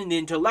understanding, the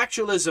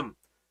intellectualism.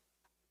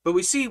 But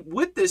we see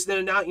with this,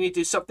 then now you need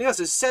to do something else.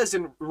 It says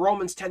in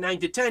Romans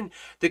 10:9-10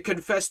 to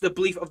confess the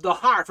belief of the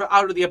heart. For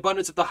out of the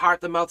abundance of the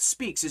heart, the mouth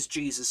speaks, as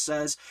Jesus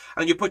says.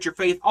 And you put your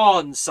faith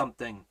on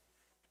something.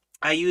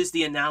 I use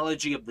the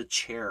analogy of the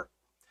chair.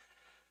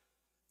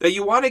 That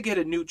you want to get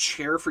a new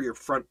chair for your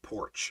front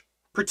porch.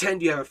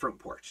 Pretend you have a front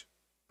porch.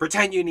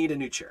 Pretend you need a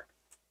new chair.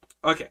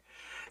 Okay,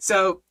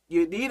 so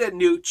you need a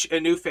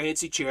new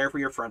fancy chair for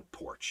your front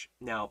porch.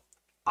 Now,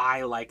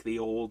 I like the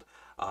old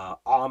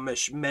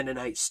Amish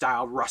Mennonite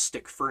style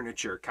rustic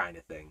furniture kind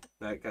of thing.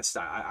 That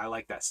style, I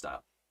like that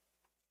style.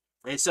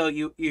 And so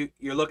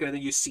you're looking at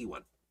it, you see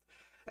one.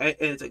 And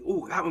it's like,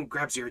 oh, that one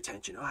grabs your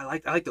attention. Oh, I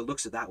like the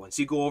looks of that one.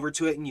 So you go over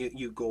to it and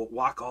you go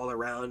walk all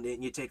around it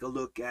and you take a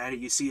look at it.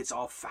 You see it's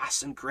all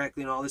fastened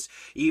correctly and all this.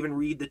 You even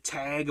read the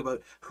tag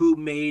about who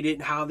made it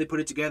and how they put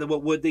it together,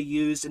 what wood they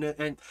used,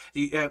 and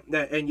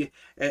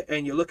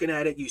you're looking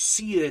at it. You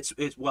see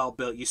it's well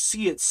built. You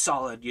see it's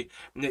solid.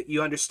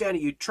 You understand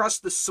it. You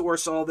trust the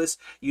source. All this.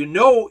 You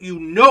know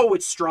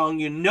it's strong.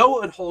 You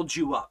know it holds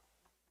you up.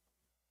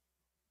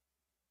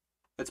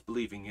 That's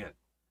believing in.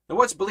 Now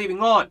what's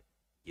believing on?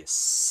 You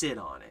sit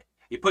on it.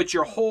 You put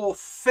your whole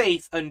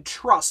faith and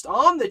trust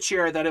on the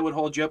chair that it would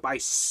hold you up by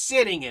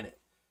sitting in it.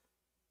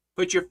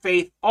 Put your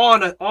faith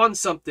on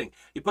something.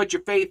 You put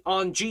your faith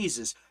on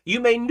Jesus. You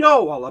may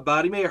know all about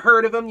him. You may have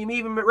heard of him. You may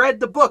even read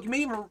the book.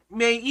 You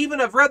may even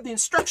have read the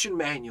instruction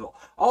manual.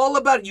 All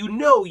about it. You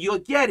know. You'll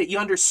get it. You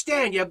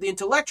understand. You have the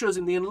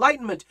intellectualism, the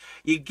enlightenment.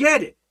 You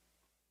get it.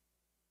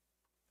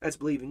 That's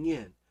believing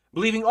in.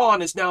 Believing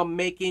on is now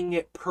making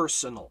it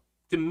personal.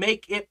 To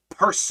make it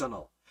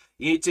personal.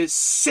 You need to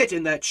sit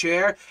in that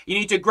chair. You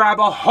need to grab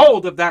a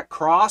hold of that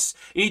cross.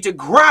 You need to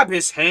grab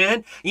his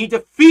hand. You need to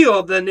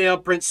feel the nail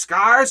print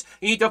scars.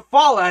 You need to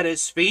fall at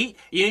his feet.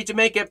 You need to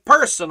make it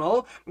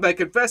personal by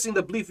confessing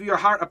the belief of your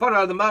heart upon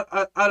out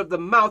of the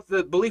mouth,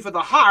 the belief of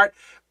the heart,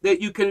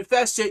 that you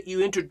confess it, you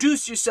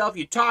introduce yourself,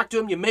 you talk to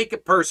him, you make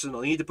it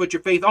personal. You need to put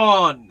your faith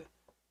on.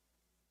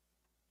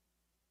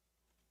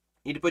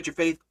 You need to put your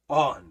faith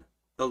on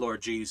the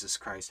Lord Jesus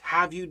Christ.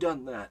 Have you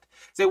done that?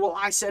 Say, well,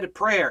 I said a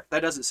prayer.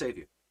 That doesn't save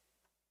you.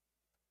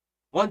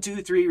 1,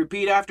 2, 3,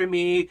 repeat after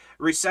me,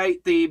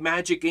 recite the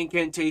magic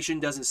incantation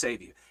doesn't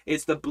save you.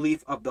 It's the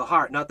belief of the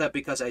heart, not that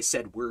because I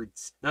said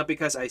words, not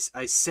because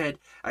I said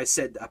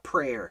a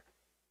prayer.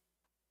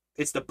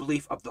 It's the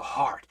belief of the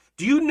heart.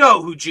 Do you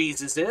know who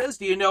Jesus is?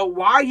 Do you know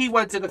why he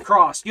went to the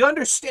cross? Do you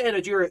understand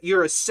that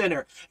you're a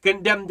sinner,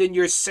 condemned in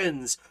your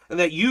sins, and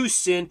that you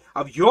sinned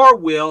of your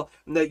will,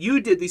 and that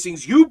you did these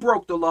things, you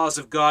broke the laws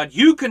of God,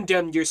 you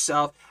condemned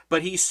yourself,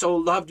 but he so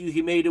loved you,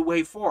 he made a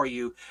way for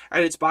you,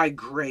 and it's by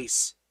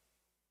grace.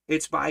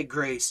 It's by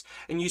grace.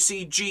 And you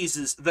see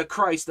Jesus, the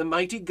Christ, the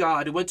mighty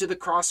God, who went to the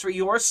cross for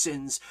your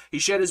sins. He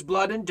shed his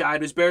blood and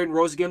died, was buried and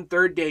rose again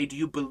third day. Do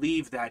you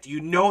believe that? Do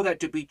you know that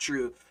to be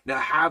true? Now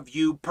have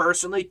you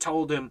personally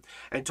told him,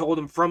 and told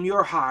him from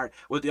your heart,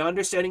 with the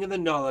understanding and the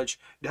knowledge,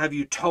 have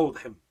you told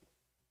him?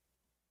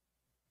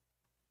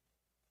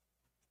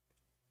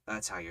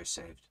 That's how you're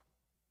saved.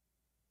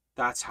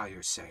 That's how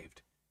you're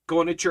saved.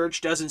 Going to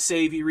church doesn't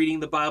save you. Reading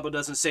the Bible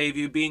doesn't save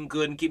you. Being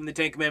good and keeping the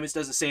 10 Commandments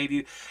doesn't save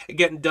you.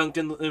 Getting dunked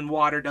in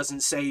water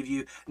doesn't save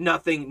you.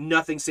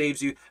 Nothing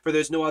saves you. For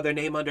there's no other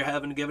name under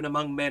heaven given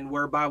among men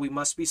whereby we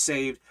must be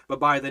saved, but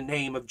by the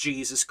name of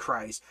Jesus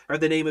Christ. Or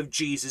the name of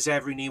Jesus,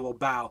 every knee will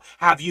bow.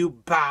 Have you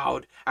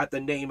bowed at the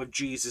name of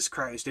Jesus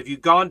Christ? Have you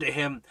gone to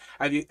him?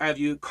 Have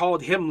you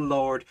called him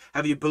Lord?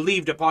 Have you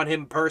believed upon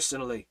him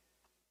personally?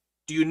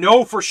 Do you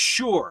know for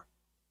sure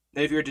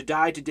that if you were to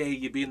die today,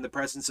 you'd be in the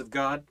presence of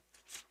God?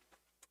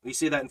 We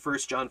see that in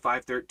 1 John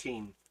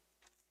 5:13.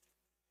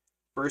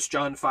 1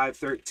 John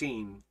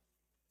 5:13.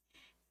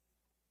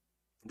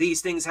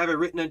 These things have I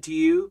written unto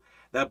you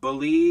that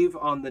believe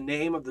on the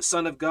name of the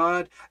Son of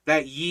God,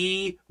 that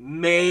ye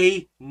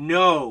may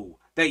know,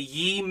 that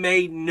ye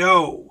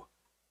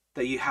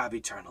have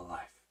eternal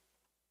life.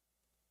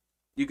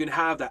 You can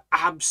have the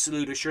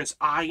absolute assurance.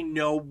 I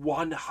know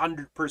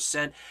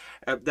 100%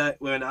 that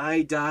when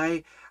I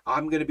die,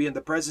 I'm going to be in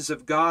the presence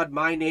of God.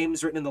 My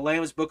name's written in the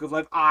Lamb's Book of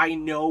Life. I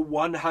know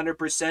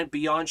 100%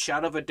 beyond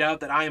shadow of a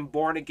doubt that I am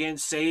born again,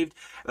 saved,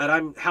 that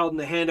I'm held in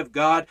the hand of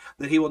God,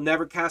 that he will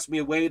never cast me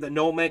away, that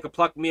no man can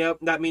pluck me out.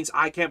 That means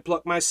I can't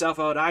pluck myself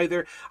out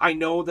either. I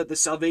know that the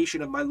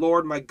salvation of my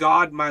Lord, my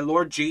God, my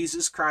Lord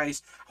Jesus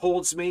Christ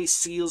holds me,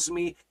 seals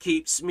me,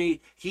 keeps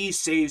me. He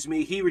saves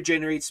me. He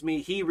regenerates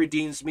me. He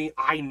redeems me.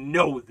 I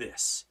know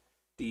this.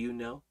 Do you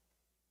know?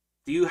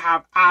 Do you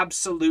have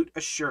absolute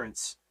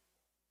assurance?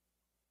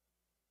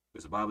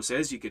 Because the Bible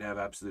says you can have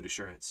absolute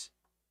assurance.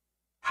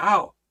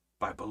 How?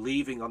 By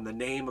believing on the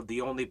name of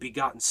the only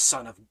begotten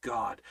Son of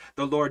God,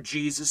 the Lord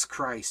Jesus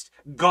Christ,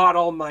 God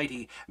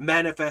Almighty,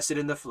 manifested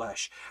in the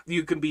flesh.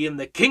 You can be in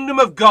the kingdom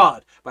of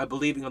God by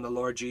believing on the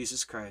Lord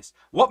Jesus Christ.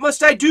 What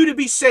must I do to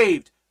be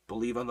saved?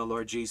 Believe on the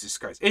Lord Jesus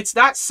Christ. It's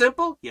that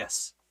simple?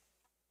 Yes.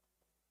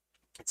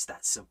 It's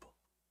that simple.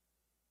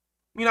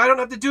 I don't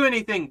have to do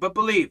anything but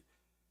believe.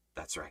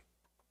 That's right.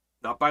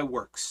 Not by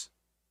works,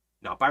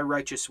 not by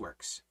righteous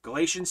works.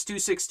 Galatians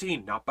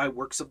 2:16, not by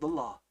works of the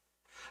law.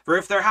 For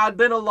if there had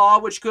been a law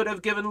which could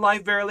have given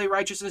life, verily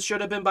righteousness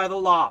should have been by the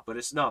law. But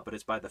it's not, but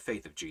it's by the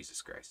faith of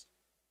Jesus Christ.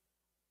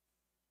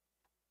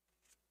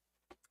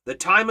 The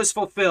time is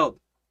fulfilled.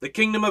 The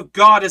kingdom of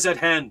God is at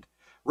hand.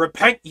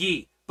 Repent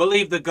ye,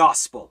 believe the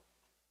gospel.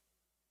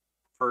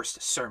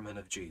 First sermon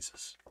of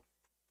Jesus.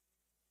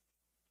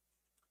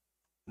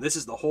 This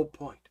is the whole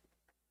point.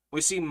 We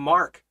see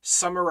Mark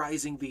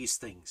summarizing these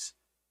things.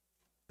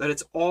 That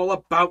it's all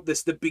about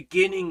this, the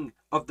beginning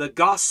of the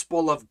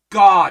gospel of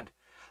God.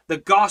 The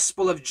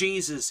gospel of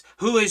Jesus.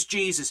 Who is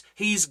Jesus?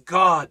 He's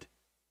God.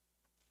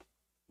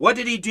 What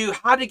did he do?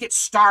 How did it get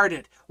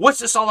started? What's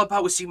this all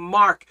about? We see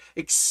Mark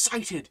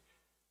excited.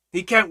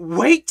 He can't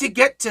wait to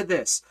get to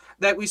this.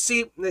 That we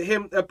see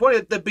him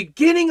appointed at the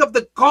beginning of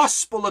the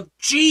gospel of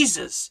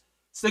Jesus.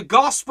 It's the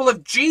gospel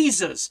of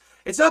Jesus.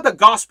 It's not the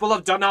gospel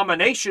of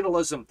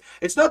denominationalism.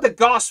 It's not the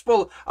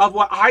gospel of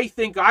what I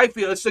think I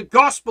feel. It's the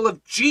gospel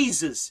of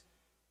Jesus.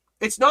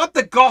 It's not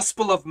the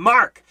gospel of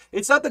Mark.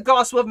 It's not the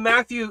gospel of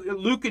Matthew,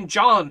 Luke, and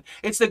John.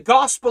 It's the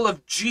gospel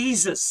of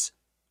Jesus.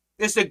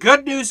 It's the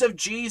good news of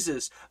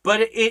Jesus,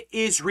 but it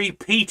is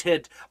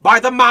repeated by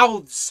the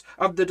mouths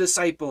of the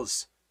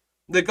disciples.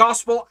 The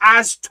gospel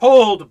as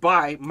told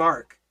by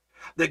Mark.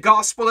 The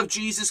gospel of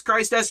Jesus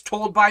Christ as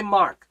told by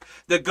Mark.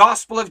 The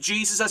gospel of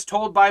Jesus as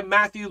told by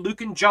Matthew,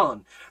 Luke, and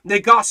John. The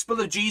gospel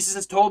of Jesus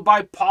as told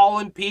by Paul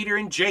and Peter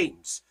and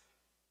James.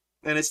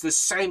 And it's the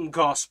same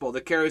gospel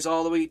that carries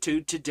all the way to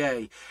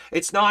today.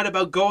 It's not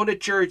about going to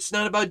church. It's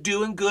not about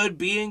doing good,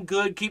 being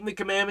good, keeping the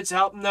commandments,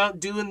 helping out,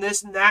 doing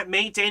this and that,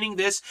 maintaining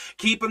this,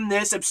 keeping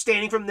this,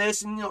 abstaining from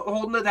this, and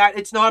holding to that.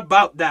 It's not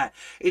about that.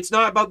 It's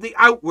not about the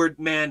outward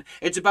man.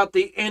 It's about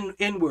the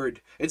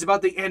inward. It's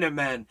about the inner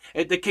man.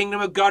 The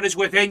kingdom of God is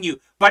within you.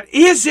 But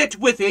is it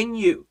within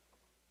you?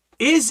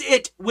 Is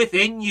it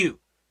within you?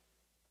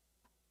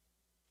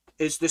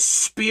 Is the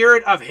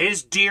spirit of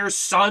his dear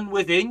Son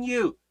within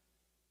you?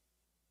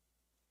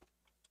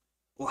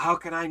 Well, how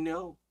can I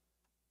know?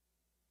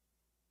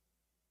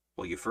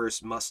 Well, you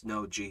first must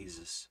know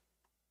Jesus.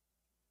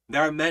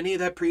 There are many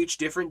that preach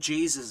different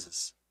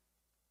Jesuses.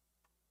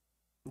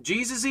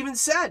 Jesus even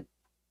said,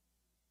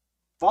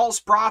 false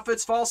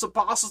prophets, false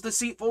apostles,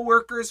 deceitful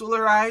workers will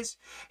arise.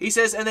 He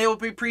says, and they will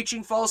be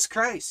preaching false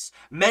Christs.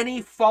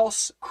 Many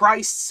false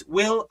Christs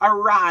will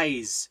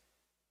arise.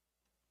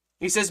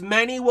 He says,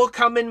 many will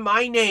come in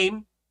my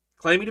name,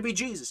 claiming to be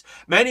Jesus.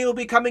 Many will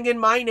be coming in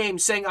my name,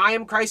 saying, I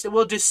am Christ, and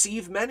will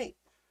deceive many.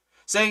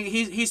 Saying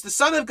he's the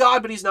Son of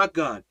God, but he's not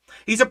God.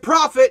 He's a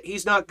prophet,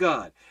 he's not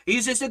God.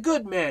 He's just a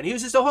good man. He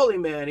was just a holy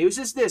man. He was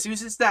just this, he was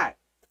just that.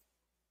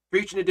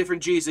 Preaching a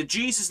different Jesus. A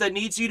Jesus that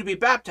needs you to be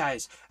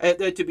baptized,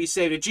 to be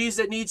saved. A Jesus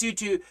that needs you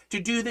to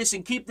do this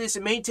and keep this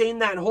and maintain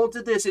that and hold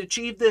to this and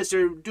achieve this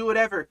or do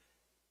whatever.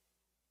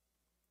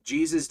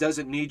 Jesus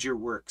doesn't need your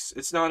works.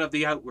 It's not of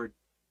the outward.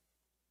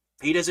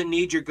 He doesn't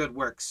need your good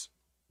works.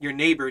 Your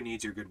neighbor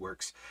needs your good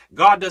works.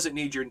 God doesn't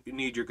need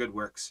your good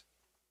works.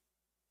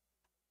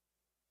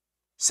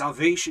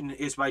 Salvation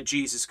is by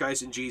Jesus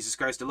Christ and Jesus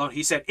Christ alone.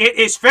 He said, it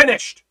is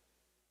finished.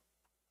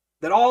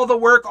 That all the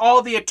work,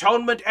 all the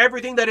atonement,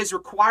 everything that is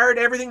required,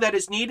 everything that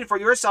is needed for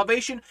your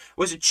salvation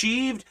was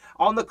achieved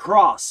on the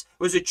cross,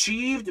 was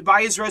achieved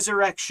by his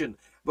resurrection,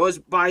 was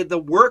by the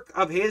work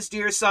of his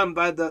dear Son,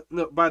 by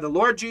the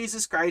Lord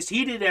Jesus Christ.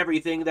 He did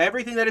everything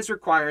that is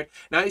required.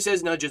 Now he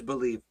says, now just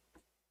believe.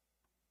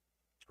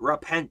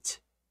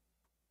 Repent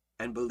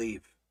and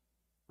believe.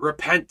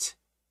 Repent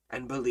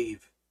and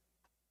believe.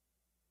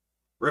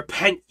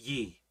 Repent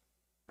ye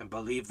and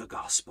believe the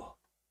gospel.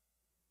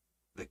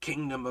 The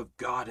kingdom of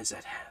God is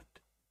at hand.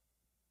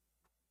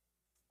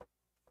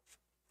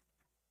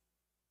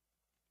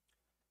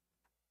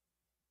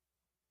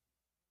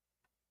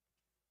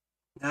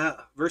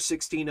 Now, verse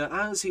 16,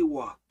 as he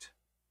walked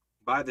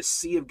by the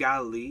Sea of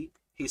Galilee,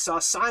 he saw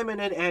Simon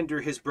and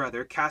Andrew his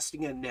brother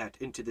casting a net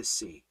into the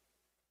sea,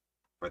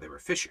 for they were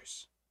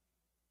fishers.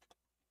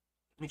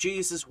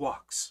 Jesus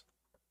walks,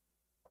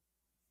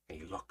 and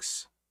he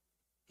looks.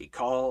 He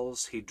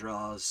calls, he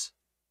draws.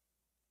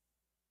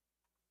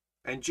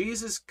 And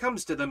Jesus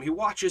comes to them. He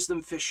watches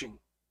them fishing.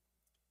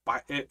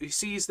 He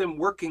sees them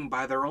working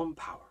by their own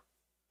power,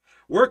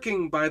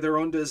 working by their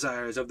own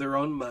desires, of their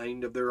own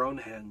mind, of their own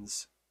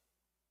hands.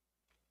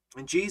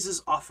 And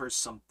Jesus offers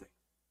something.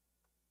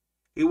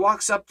 He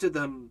walks up to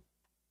them.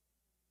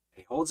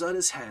 He holds out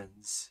his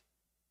hands.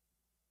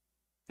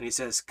 And he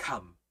says,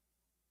 come.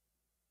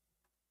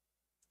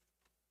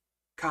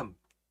 Come.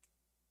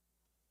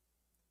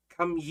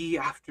 Come ye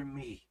after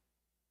me.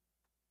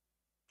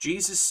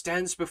 Jesus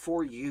stands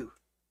before you.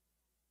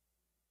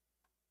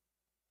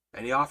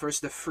 And he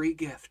offers the free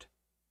gift.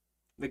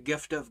 The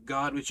gift of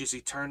God, which is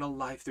eternal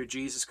life through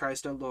Jesus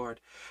Christ our Lord.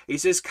 He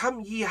says,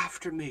 come ye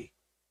after me.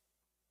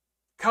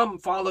 Come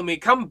follow me.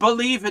 Come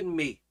believe in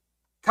me.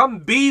 Come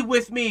be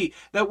with me,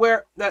 that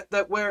where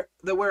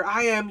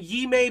I am,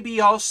 ye may be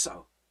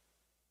also.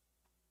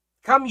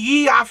 Come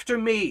ye after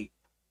me.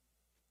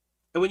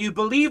 And when you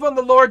believe on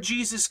the Lord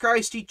Jesus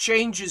Christ, he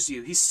changes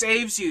you. He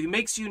saves you. He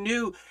makes you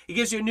new. He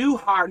gives you a new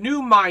heart,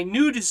 new mind,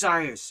 new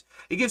desires.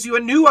 He gives you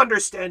a new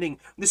understanding.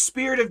 The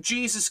Spirit of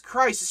Jesus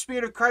Christ, the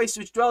Spirit of Christ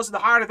which dwells in the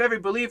heart of every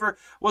believer,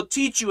 will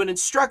teach you and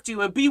instruct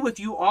you and be with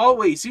you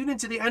always, even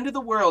to the end of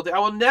the world. I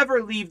will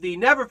never leave thee,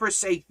 never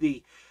forsake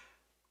thee.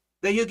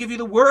 That he'll give you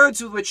the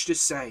words with which to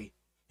say.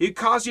 He'll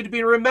cause you to be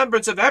in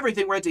remembrance of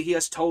everything whereunto he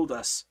has told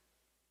us.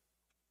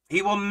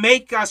 He will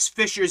make us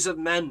fishers of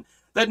men.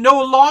 That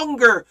no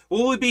longer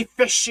will we be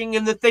fishing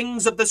in the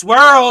things of this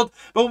world,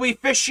 but we'll be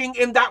fishing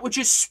in that which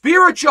is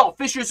spiritual.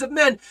 Fishers of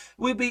men.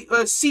 We'll be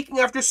seeking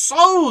after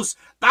souls.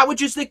 That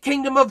which is the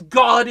kingdom of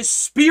God is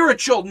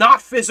spiritual,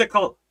 not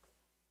physical.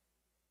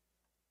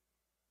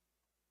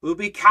 We'll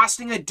be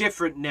casting a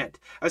different net,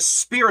 a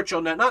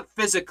spiritual net, not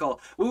physical.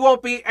 We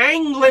won't be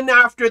angling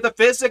after the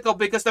physical,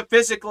 because the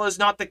physical is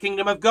not the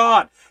kingdom of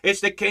God.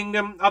 It's the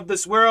kingdom of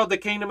this world, the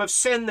kingdom of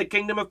sin, the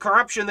kingdom of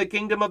corruption, the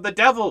kingdom of the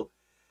devil.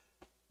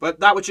 But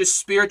that which is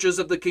spiritual is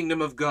of the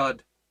kingdom of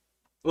God.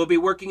 We'll be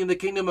working in the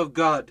kingdom of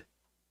God.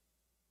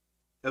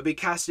 They'll be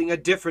casting a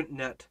different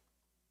net.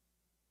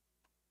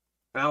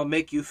 And I'll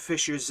make you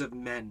fishers of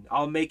men.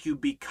 I'll make you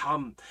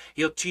become.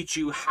 He'll teach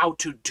you how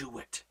to do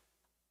it.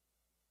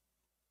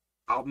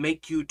 I'll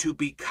make you to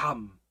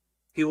become.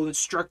 He will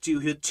instruct you.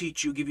 He'll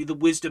teach you, give you the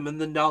wisdom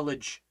and the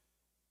knowledge.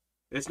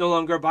 It's no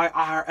longer by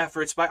our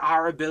efforts, by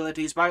our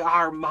abilities, by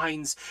our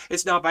minds.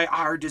 It's not by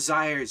our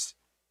desires.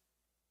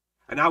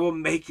 And I will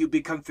make you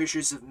become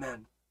fishers of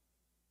men.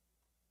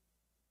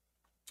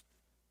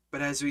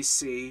 But as we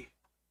see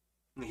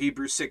in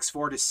Hebrews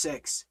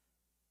 6:4-6,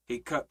 he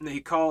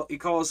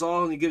calls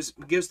all, and he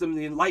gives them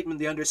the enlightenment,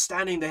 the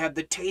understanding. They have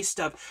the taste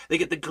of, they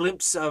get the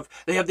glimpse of,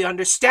 they have the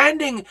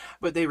understanding,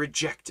 but they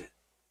reject it.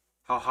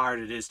 How hard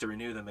it is to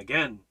renew them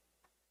again.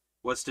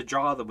 What's to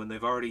draw them when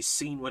they've already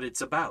seen what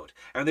it's about?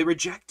 And they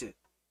reject it.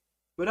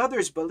 But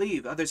others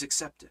believe, others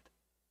accept it.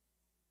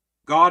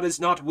 God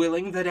is not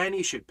willing that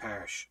any should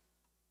perish.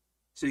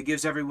 So he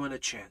gives everyone a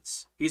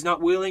chance. He's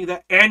not willing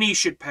that any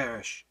should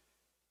perish.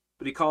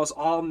 But he calls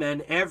all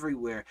men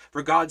everywhere.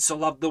 For God so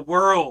loved the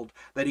world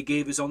that he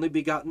gave his only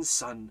begotten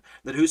Son,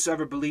 that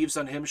whosoever believes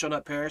on him shall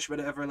not perish but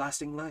have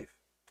everlasting life.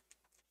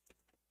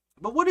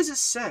 But what does it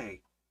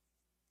say?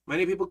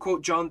 Many people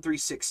quote John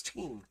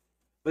 3:16,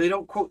 but they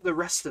don't quote the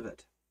rest of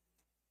it.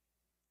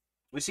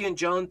 We see in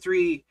John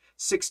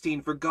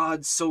 3:16, for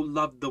God so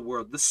loved the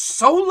world. The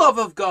so love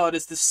of God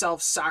is the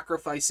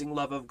self-sacrificing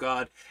love of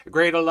God. A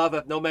greater love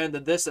hath no man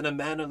than this, and a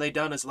man who lay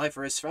down his life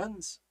for his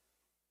friends.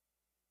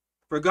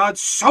 For God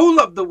so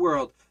loved the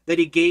world that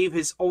he gave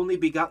his only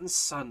begotten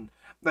Son,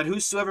 that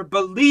whosoever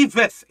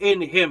believeth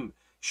in him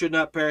should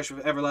not perish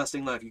with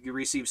everlasting life. You can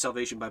receive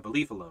salvation by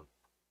belief alone.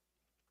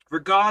 For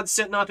God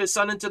sent not his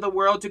Son into the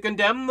world to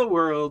condemn the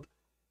world,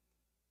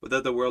 but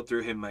that the world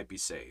through him might be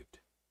saved.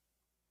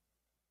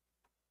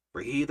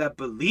 For he that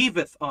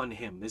believeth on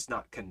him is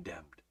not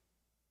condemned.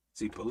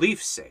 See,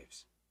 belief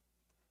saves.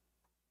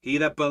 He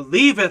that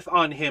believeth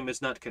on him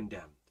is not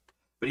condemned,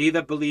 but he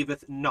that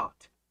believeth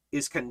not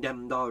is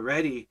condemned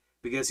already,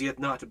 because he hath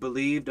not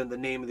believed in the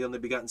name of the only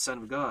begotten Son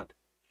of God.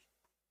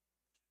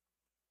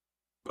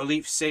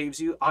 Belief saves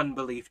you,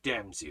 unbelief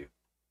damns you.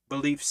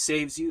 Belief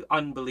saves you,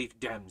 unbelief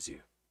damns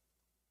you.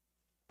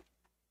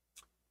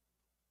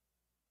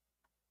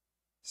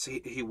 See,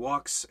 he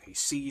walks, he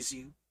sees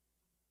you,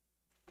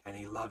 and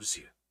he loves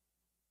you.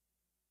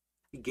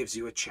 He gives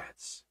you a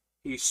chance.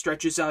 He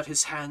stretches out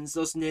his hands,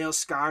 those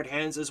nail-scarred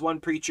hands, as one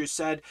preacher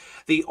said.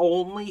 The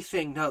only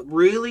thing, now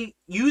really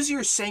use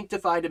your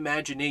sanctified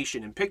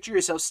imagination and picture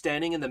yourself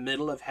standing in the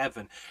middle of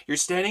heaven. You're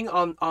standing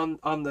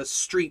on the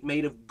street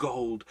made of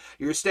gold.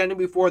 You're standing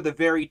before the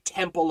very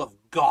temple of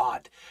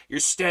God. You're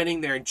standing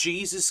there, and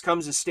Jesus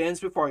comes and stands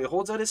before you,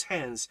 holds out his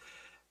hands.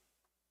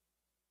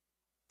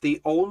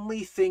 The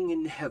only thing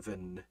in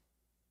heaven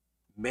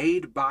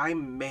made by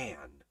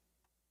man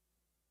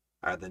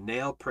are the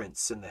nail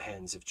prints in the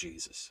hands of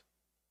Jesus.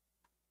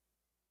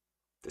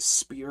 The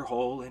spear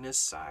hole in his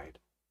side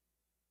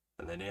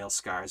and the nail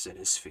scars in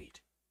his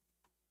feet.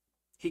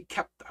 He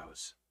kept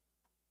those.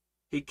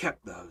 He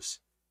kept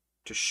those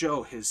to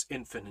show his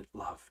infinite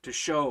love, to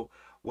show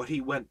what he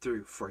went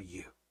through for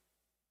you.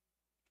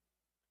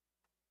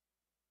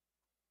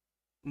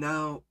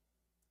 Now,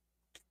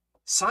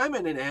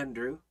 Simon and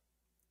Andrew,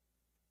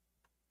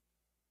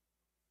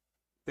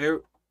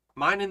 they're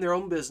minding their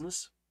own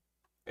business,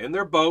 in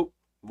their boat,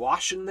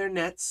 washing their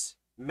nets,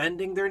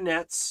 mending their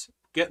nets,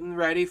 getting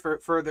ready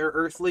for their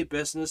earthly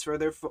business, for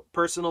their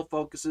personal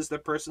focuses, their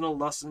personal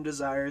lusts and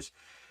desires.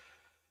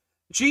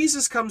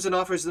 Jesus comes and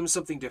offers them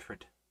something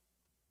different.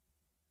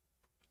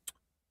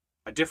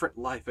 A different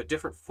life, a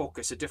different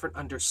focus, a different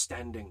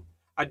understanding,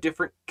 a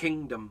different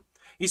kingdom.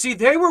 You see,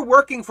 they were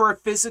working for a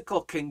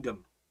physical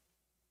kingdom.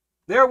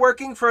 They're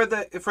working for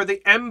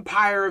the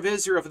empire of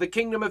Israel, for the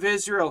kingdom of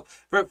Israel,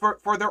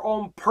 for their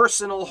own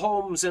personal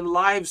homes and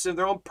lives and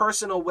their own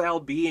personal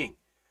well-being.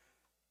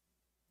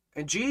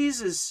 And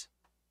Jesus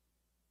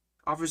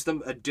offers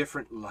them a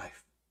different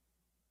life.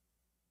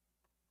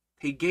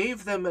 He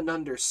gave them an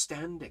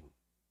understanding.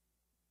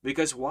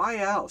 Because why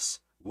else?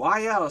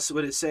 Why else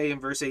would it say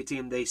in verse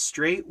 18, they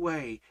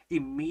straightway,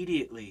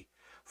 immediately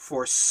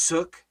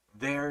forsook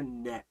their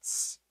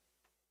nets.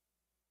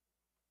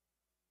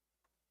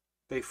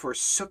 They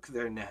forsook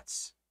their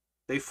nets.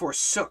 They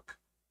forsook.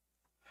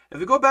 If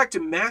we go back to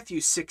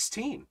Matthew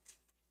 16,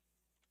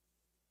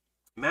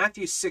 and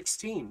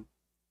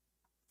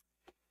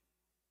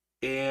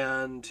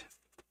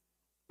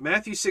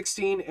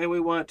we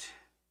want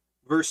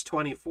verse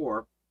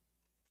 24.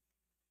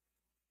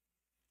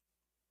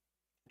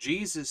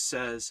 Jesus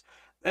says,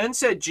 Then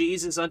said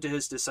Jesus unto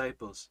his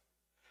disciples,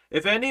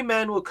 If any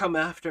man will come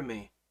after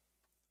me,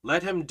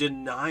 let him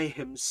deny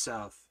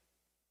himself,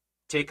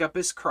 take up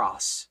his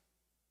cross,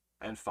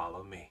 and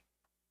follow me.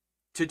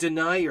 To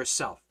deny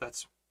yourself,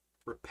 that's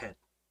repent.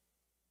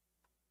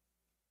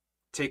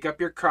 Take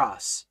up your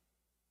cross.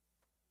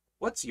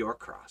 What's your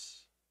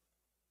cross?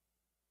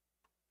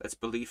 That's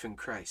belief in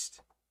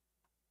Christ.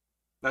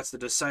 That's the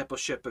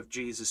discipleship of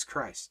Jesus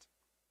Christ.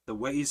 The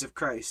ways of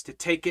Christ. To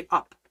take it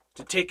up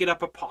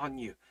upon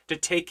you. To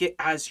take it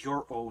as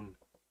your own.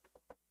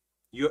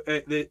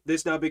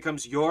 This now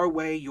becomes your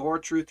way, your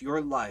truth,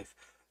 your life.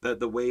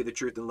 The way, the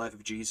truth, and life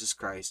of Jesus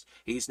Christ.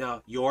 He's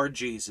now your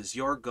Jesus,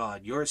 your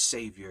God, your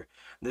Savior.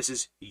 This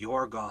is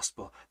your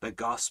gospel. The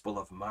gospel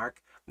of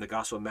Mark, the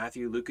gospel of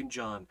Matthew, Luke, and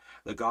John.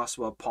 The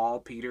gospel of Paul,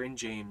 Peter, and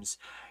James.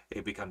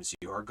 It becomes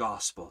your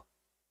gospel.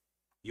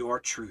 Your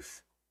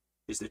truth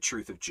is the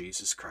truth of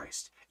Jesus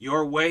Christ.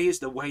 Your way is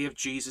the way of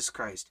Jesus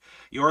Christ.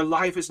 Your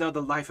life is now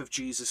the life of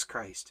Jesus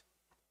Christ.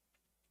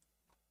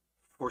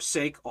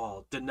 Forsake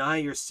all. Deny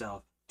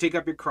yourself. Take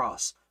up your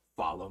cross.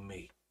 Follow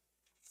me.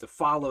 To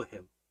follow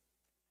him.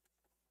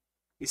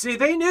 You see,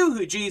 they knew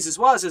who Jesus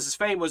was as his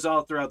fame was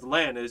all throughout the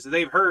land. As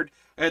they've heard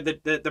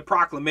the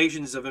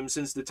proclamations of him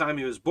since the time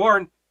he was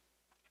born.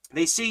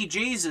 They see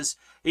Jesus.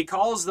 He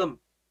calls them.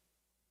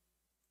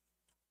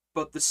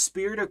 But the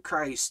Spirit of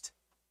Christ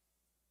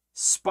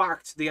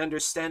sparked the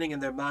understanding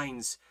in their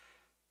minds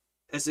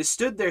as they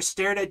stood there,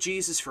 stared at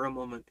Jesus for a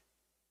moment.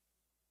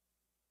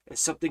 And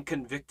something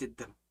convicted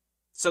them.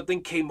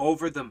 Something came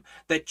over them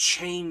that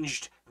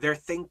changed their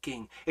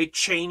thinking. It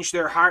changed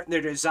their heart and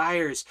their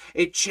desires.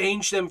 It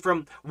changed them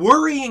from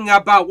worrying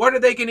about what are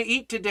they going to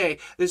eat today.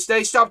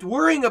 They stopped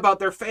worrying about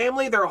their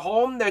family, their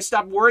home. They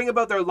stopped worrying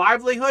about their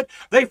livelihood.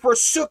 They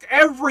forsook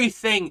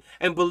everything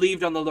and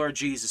believed on the Lord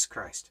Jesus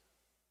Christ.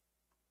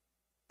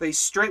 They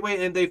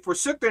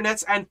forsook their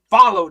nets and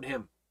followed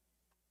him.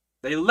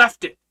 They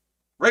left it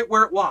right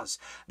where it was.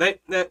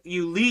 That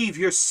you leave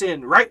your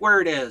sin right where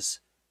it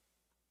is.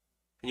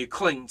 And you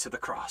cling to the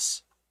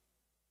cross.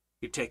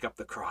 You take up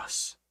the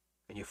cross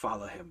and you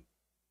follow him.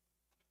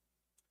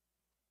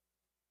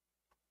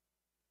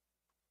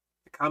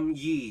 Come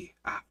ye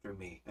after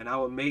me, and I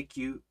will make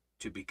you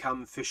to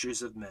become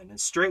fishers of men. And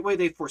straightway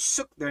they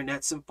forsook their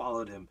nets and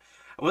followed him.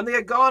 And when they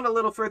had gone a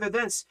little further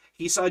thence,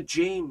 he saw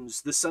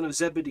James, the son of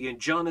Zebedee, and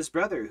John his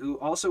brother, who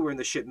also were in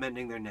the ship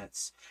mending their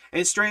nets.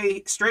 And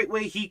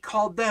straightway he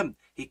called them.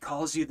 He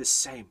calls you the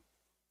same.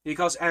 He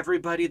calls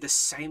everybody the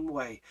same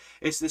way.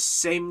 It's the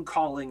same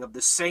calling of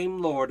the same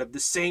Lord, of the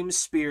same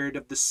Spirit,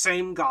 of the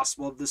same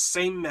gospel, of the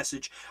same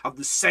message, of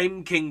the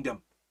same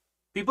kingdom.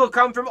 People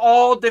come from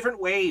all different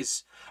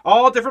ways,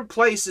 all different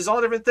places,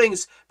 all different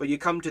things, but you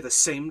come to the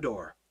same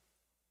door.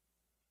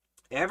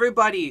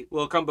 Everybody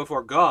will come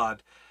before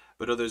God,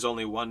 but there's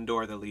only one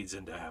door that leads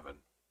into heaven.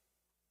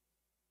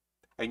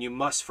 And you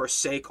must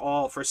forsake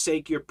all.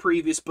 Forsake your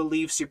previous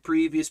beliefs, your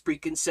previous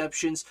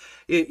preconceptions.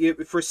 You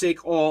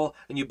forsake all,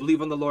 and you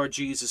believe on the Lord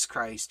Jesus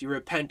Christ. You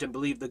repent and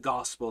believe the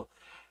gospel.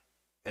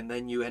 And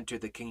then you enter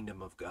the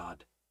kingdom of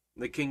God.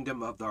 The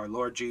kingdom of our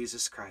Lord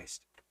Jesus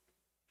Christ.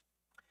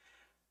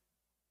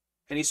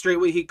 And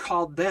straightway he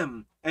called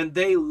them, and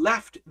they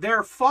left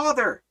their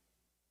father.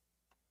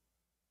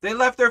 They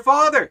left their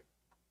father.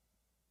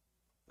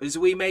 As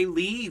we may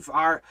leave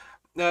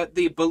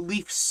the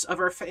beliefs of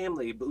our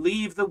family,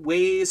 believe the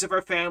ways of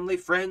our family,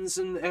 friends,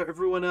 and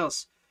everyone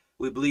else.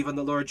 We believe on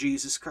the Lord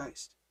Jesus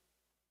Christ.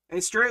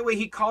 And straightway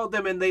he called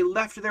them, and they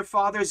left their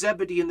father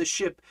Zebedee in the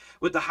ship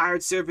with the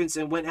hired servants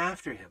and went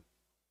after him.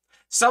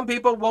 Some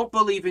people won't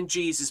believe in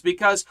Jesus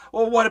because,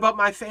 well, what about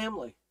my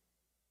family?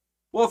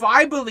 Well, if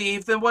I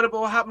believe, then what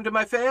will happen to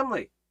my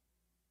family?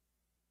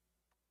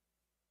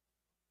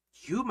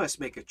 You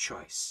must make a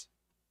choice.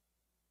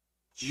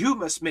 You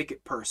must make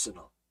it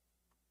personal.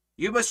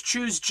 You must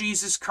choose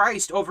Jesus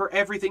Christ over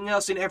everything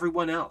else and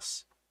everyone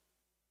else.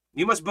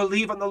 You must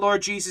believe on the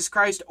Lord Jesus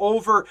Christ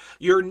over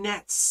your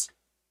nets.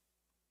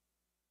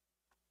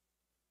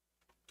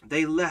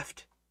 They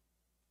left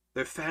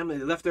their family,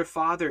 they left their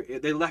father,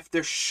 they left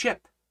their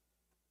ship.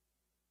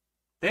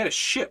 They had a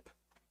ship.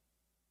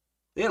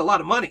 They had a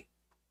lot of money.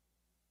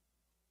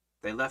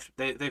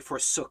 They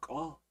forsook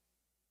all.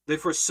 They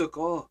forsook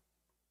all.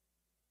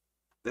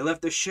 They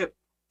left the ship.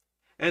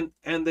 And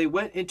they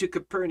went into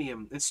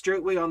Capernaum, and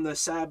straightway on the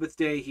Sabbath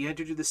day he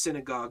entered to the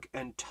synagogue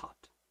and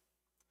taught.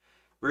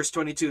 Verse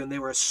 22, and they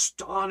were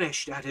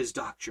astonished at his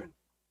doctrine.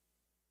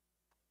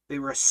 They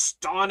were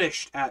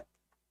astonished at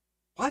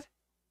What?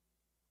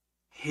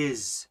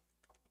 His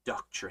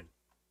doctrine.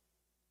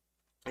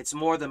 It's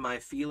more than my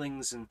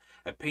feelings and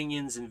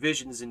opinions and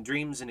visions and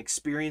dreams and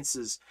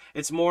experiences.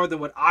 It's more than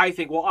what I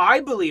think. Well, I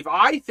believe,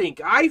 I think,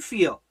 I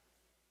feel.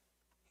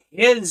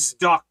 His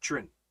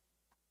doctrine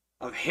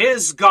of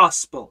his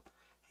gospel,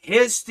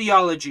 his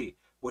theology,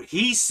 what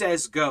he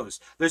says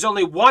goes. There's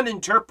only one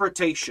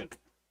interpretation.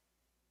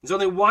 There's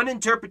only one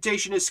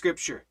interpretation of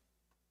Scripture.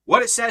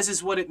 What it says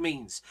is what it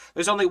means.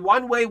 There's only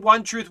one way,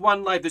 one truth,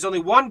 one life. There's only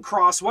one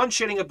cross, one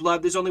shedding of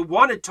blood. There's only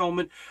one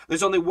atonement.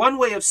 There's only one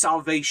way of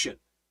salvation.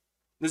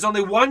 There's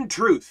only one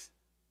truth.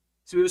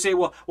 So people say,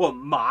 well,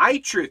 my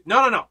truth.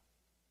 No.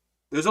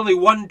 There's only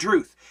one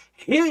truth.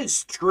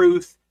 His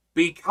truth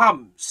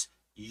becomes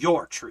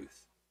your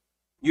truth.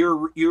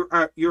 You're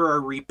a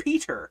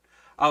repeater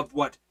of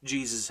what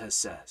Jesus has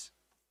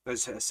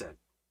said.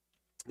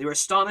 They were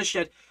astonished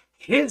at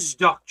his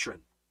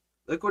doctrine.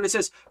 Look what it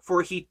says.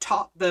 For he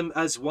taught them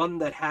as one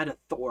that had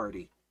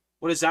authority.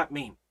 What does that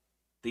mean?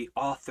 The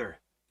author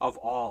of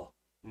all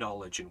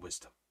knowledge and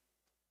wisdom.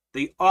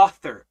 The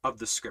author of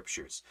the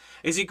Scriptures.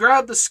 As he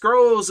grabbed the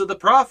scrolls of the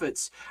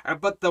prophets,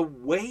 but the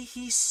way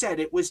he said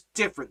it was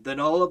different than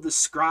all of the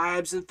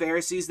scribes and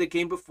Pharisees that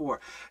came before.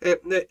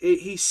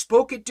 He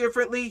spoke it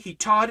differently. He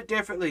taught it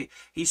differently.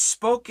 He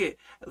spoke it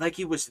like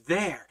he was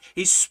there.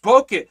 He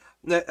spoke it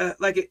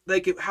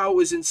how it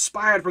was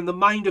inspired from the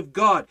mind of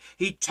God.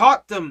 He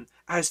taught them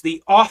as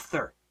the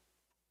author.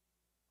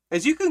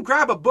 As you can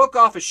grab a book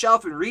off a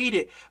shelf and read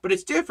it, but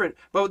it's different.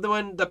 But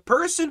when the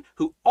person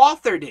who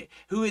authored it,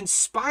 who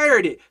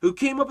inspired it, who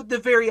came up with the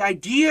very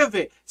idea of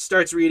it,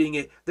 starts reading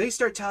it, they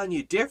start telling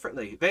you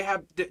differently. They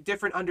have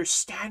different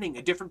understanding,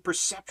 a different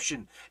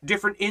perception,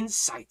 different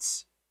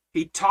insights.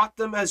 He taught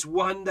them as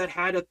one that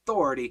had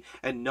authority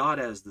and not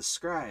as the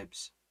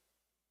scribes.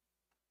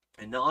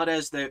 And not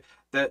as the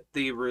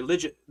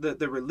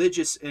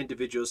religious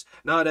individuals,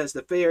 not as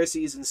the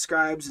Pharisees and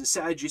scribes and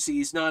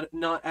Sadducees, not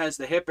as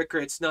the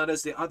hypocrites, not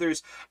as the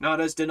others,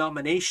 not as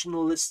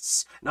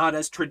denominationalists, not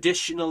as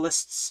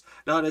traditionalists,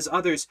 not as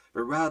others,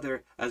 but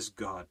rather as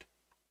God.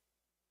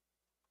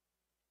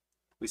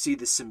 We see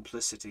the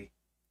simplicity.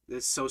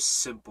 It's so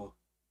simple.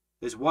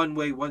 There's one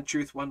way, one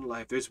truth, one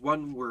life. There's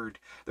one word.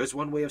 There's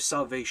one way of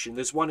salvation.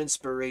 There's one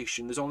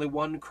inspiration. There's only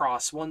one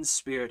cross, one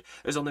spirit.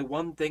 There's only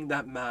one thing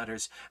that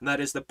matters, and that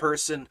is the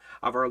person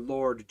of our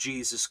Lord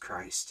Jesus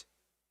Christ.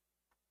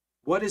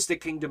 What is the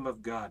kingdom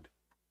of God?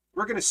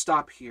 We're going to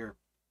stop here.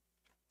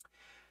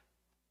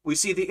 We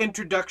see the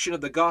introduction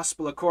of the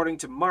gospel according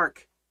to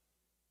Mark.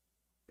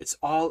 It's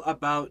all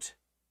about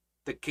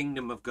the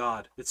kingdom of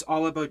God. It's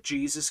all about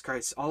Jesus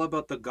Christ. It's all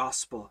about the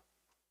gospel.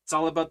 It's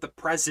all about the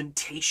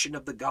presentation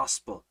of the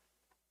gospel.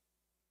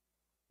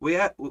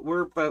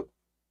 We're about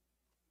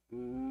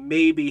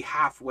maybe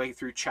halfway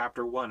through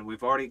chapter 1.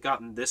 We've already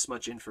gotten this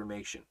much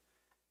information.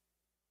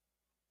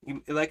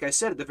 Like I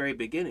said at the very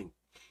beginning,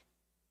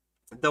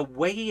 the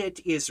way it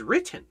is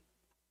written,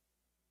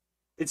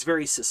 it's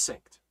very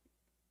succinct.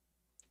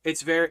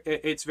 It's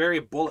very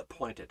bullet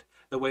pointed,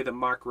 the way that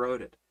Mark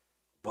wrote it.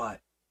 But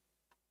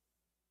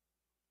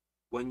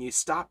when you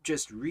stop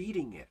just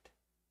reading it,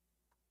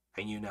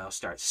 and you now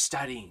start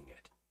studying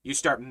it, you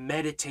start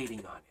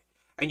meditating on it,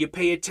 and you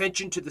pay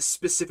attention to the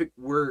specific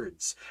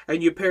words,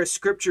 and you pair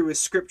scripture with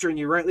scripture, and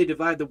you rightly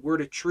divide the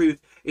word of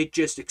truth, it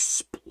just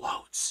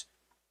explodes.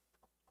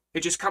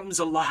 It just comes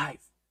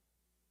alive.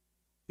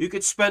 You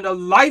could spend a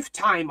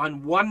lifetime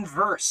on one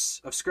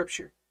verse of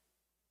scripture,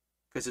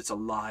 because it's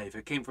alive.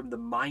 It came from the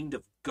mind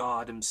of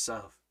God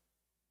himself.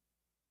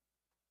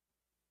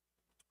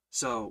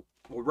 So,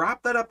 we'll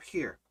wrap that up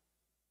here.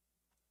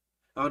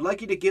 I would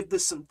like you to give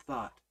this some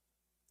thought.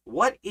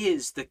 What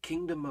is the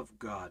kingdom of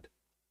God?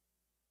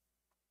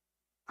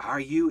 Are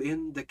you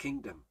in the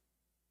kingdom?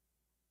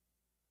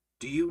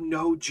 Do you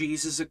know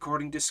Jesus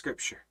according to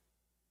Scripture?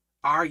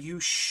 Are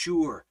you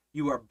sure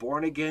you are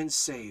born again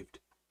saved?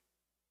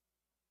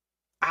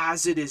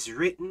 As it is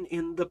written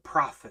in the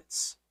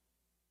prophets,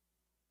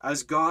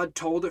 as God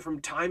told it from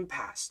time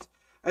past,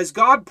 as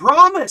God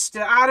promised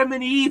to Adam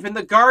and Eve in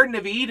the Garden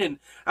of Eden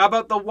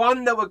about the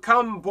one that would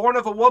come born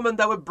of a woman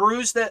that would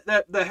bruise the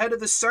head of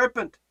the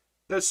serpent.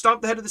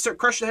 Stomp the head of the serpent,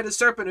 crush the head of the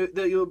serpent.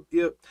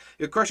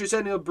 You'll crush his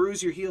head and he'll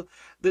bruise your heel.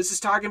 This is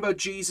talking about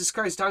Jesus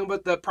Christ, talking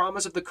about the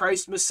promise of the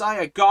Christ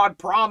Messiah. God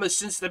promised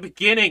since the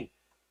beginning.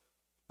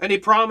 And he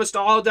promised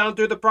all down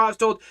through the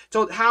prophets,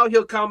 told how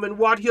he'll come and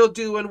what he'll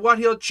do and what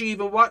he'll achieve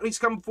and what he's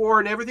come for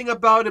and everything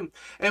about him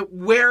and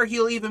where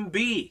he'll even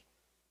be.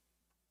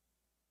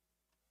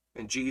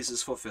 And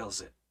Jesus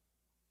fulfills it.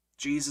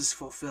 Jesus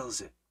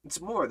fulfills it. It's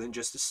more than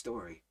just a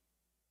story.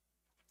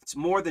 It's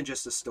more than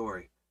just a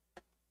story.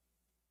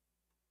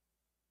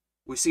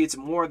 We see it's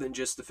more than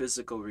just the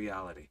physical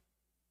reality.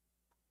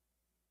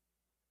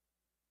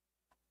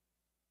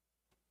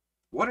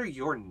 What are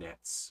your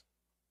nets?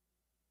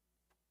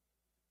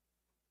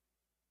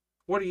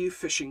 What are you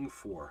fishing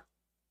for?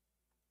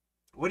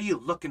 What are you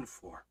looking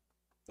for?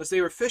 As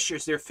they were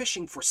fishers, they're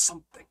fishing for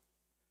something.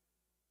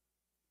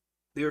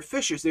 They were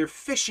fishers, they're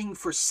fishing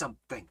for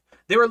something.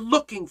 They were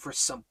looking for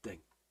something.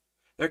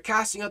 They're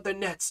casting out their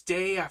nets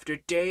day after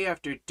day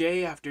after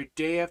day after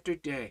day after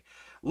day,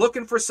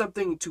 looking for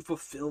something to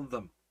fulfill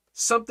them,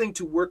 something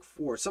to work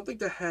for, something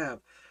to have,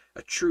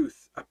 a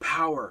truth, a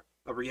power,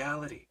 a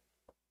reality.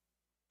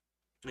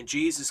 And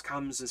Jesus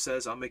comes and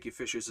says, I'll make you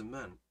fishers of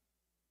men.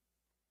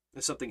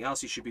 There's something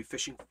else you should be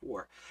fishing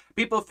for.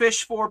 People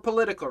fish for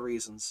political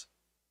reasons.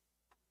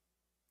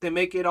 They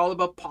make it all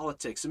about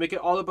politics. They make it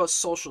all about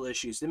social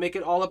issues. They make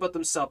it all about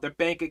themselves, their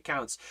bank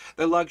accounts,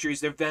 their luxuries,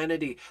 their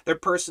vanity, their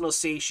personal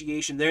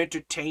satiation, their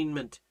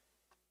entertainment.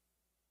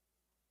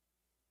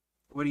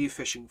 What are you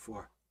fishing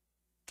for?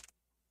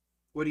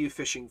 What are you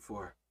fishing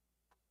for?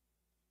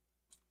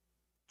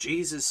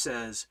 Jesus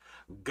says,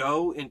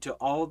 go into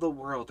all the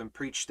world and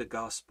preach the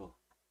gospel.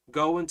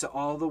 Go into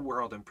all the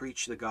world and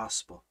preach the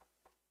gospel.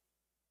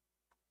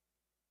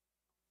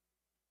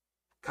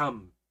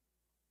 Come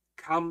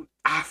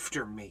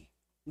after me.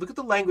 Look at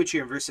the language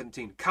here in verse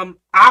 17. Come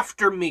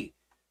after me.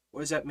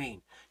 What does that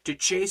mean? To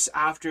chase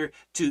after,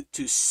 to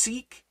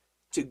seek,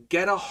 to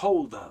get a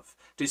hold of,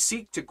 to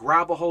seek, to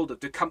grab a hold of,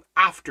 to come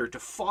after, to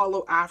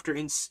follow after,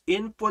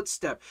 in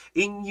footstep,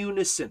 in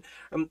unison,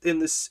 in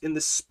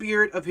the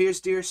spirit of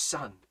his dear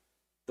Son,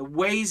 the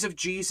ways of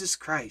Jesus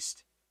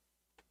Christ.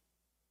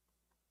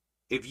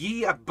 If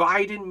ye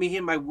abide in me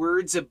and my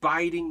words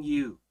abide in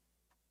you,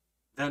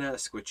 then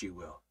ask what you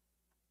will.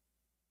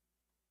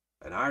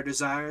 And our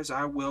desires,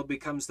 our will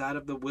becomes that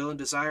of the will and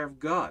desire of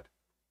God.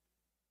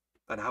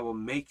 And I will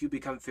make you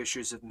become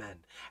fishers of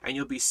men. And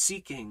you'll be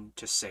seeking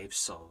to save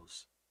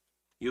souls.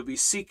 You'll be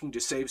seeking to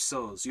save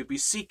souls. You'll be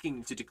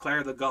seeking to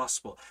declare the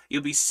gospel.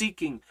 You'll be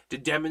seeking to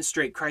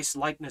demonstrate Christ's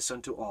likeness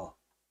unto all.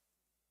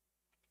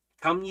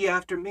 Come ye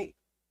after me.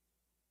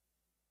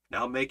 And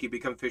I'll make you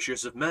become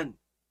fishers of men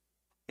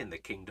in the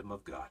kingdom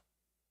of God.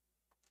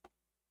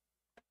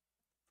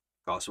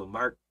 Gospel of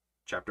Mark,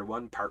 chapter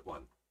 1, part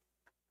 1.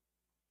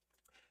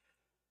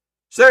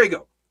 So there you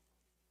go.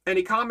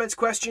 Any comments,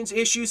 questions,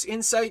 issues,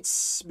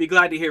 insights? Be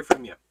glad to hear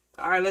from you.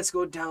 All right, let's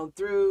go down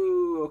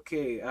through.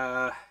 Okay.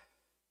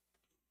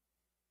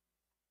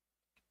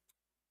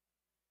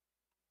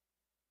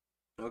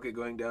 Okay,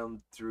 going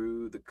down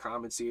through the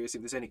comments here. See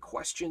if there's any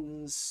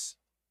questions.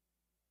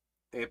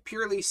 It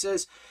purely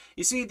says,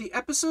 you see, the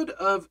episode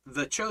of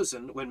The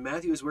Chosen, when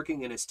Matthew was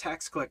working in his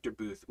tax collector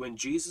booth, when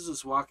Jesus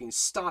was walking,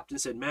 stopped and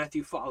said,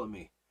 Matthew, follow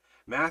me.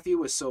 Matthew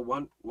was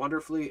so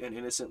wonderfully and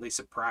innocently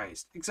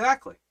surprised.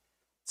 Exactly.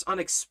 It's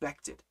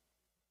unexpected.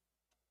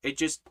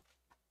 This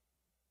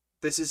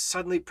is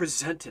suddenly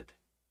presented.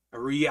 A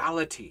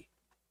reality.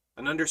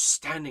 An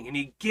understanding. And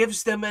he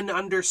gives them an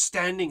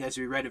understanding, as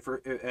we read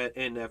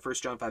in 1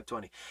 John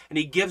 5:20. And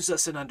he gives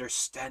us an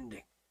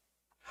understanding.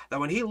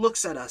 That when he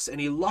looks at us and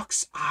he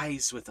locks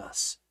eyes with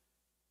us,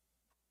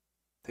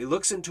 he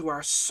looks into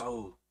our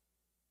soul.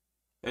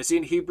 And it's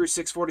in Hebrews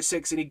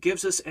 6:46, and he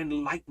gives us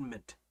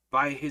enlightenment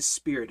by his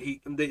Spirit.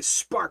 The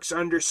sparks our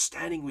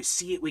understanding. We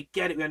see it, we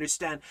get it, we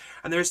understand.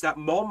 And there's that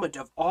moment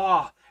of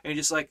awe. And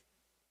you're just like,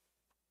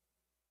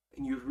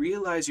 and you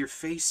realize you're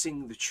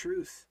facing the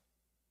truth.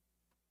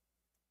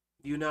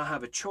 You now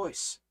have a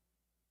choice.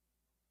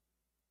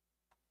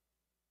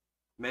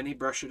 Many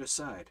brush it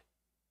aside.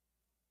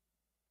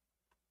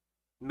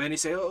 Many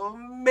say, oh,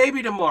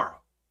 maybe tomorrow.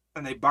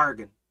 And they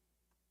bargain.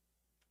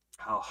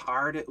 How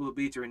hard it will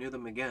be to renew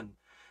them again.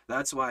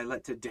 That's why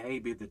let today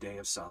be the day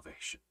of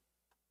salvation.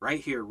 Right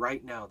here,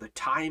 right now. The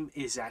time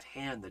is at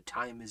hand. The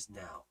time is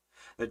now.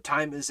 The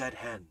time is at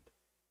hand.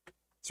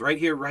 It's right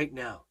here, right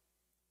now.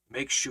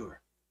 Make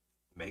sure.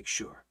 Make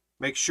sure.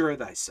 Make sure of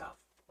thyself.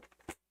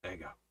 There you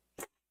go.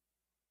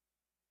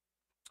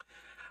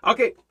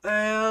 Okay,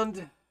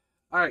 and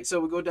all right,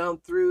 so we go down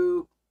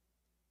through.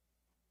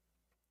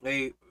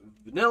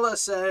 Vanilla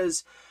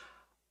says,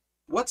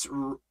 what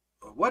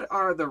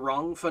are the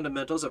wrong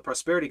fundamentals of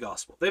prosperity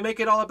gospel? They make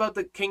it all about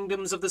the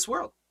kingdoms of this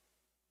world.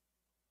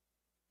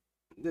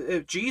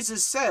 If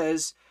Jesus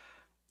says,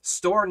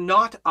 store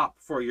not up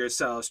for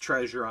yourselves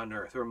treasure on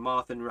earth, where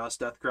moth and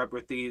rust doth corrupt,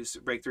 where thieves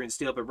break through and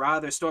steal, but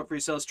rather store up for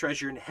yourselves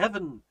treasure in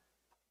heaven,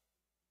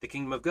 the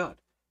kingdom of God,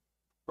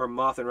 where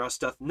moth and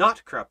rust doth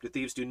not corrupt, where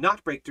thieves do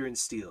not break through and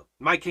steal.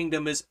 My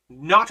kingdom is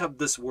not of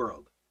this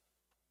world.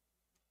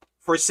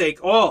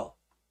 Forsake all.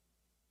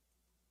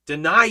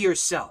 Deny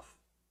yourself.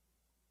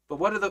 But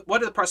what do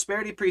the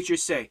prosperity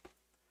preachers say?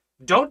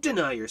 Don't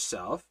deny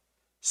yourself.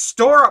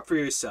 Store up for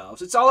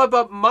yourselves. It's all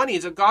about money.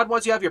 So God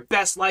wants you to have your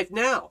best life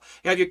now.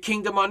 You have your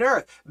kingdom on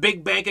earth.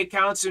 Big bank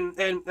accounts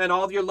and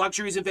all of your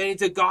luxuries and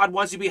vanities. God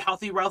wants you to be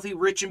healthy, wealthy,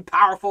 rich, and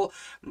powerful.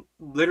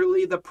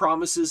 Literally the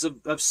promises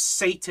of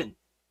Satan.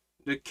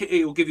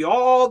 It will give you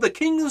all the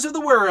kingdoms of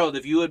the world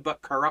if you would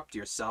but corrupt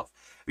yourself.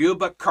 If you would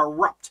but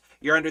corrupt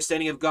your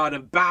understanding of God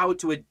and bow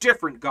to a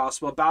different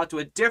gospel, bow to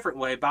a different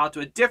way, bow to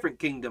a different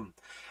kingdom.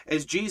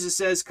 As Jesus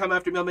says, come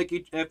after me, I'll make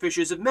you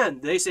fishers of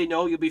men. They say,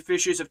 no, you'll be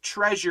fishers of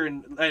treasure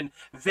and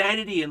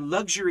vanity and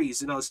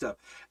luxuries and all this stuff.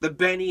 The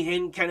Benny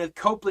Hinn, Kenneth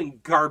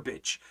Copeland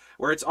garbage,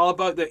 where it's all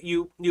about that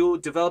you'll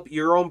develop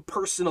your own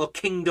personal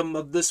kingdom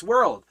of this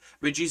world.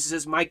 But Jesus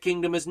says, my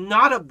kingdom is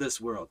not of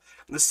this world.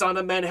 The Son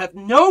of Man hath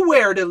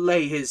nowhere to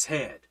lay his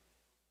head.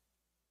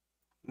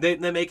 They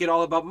make it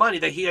all about money,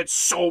 that he had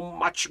so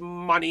much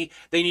money,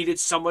 they needed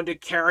someone to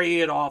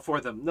carry it all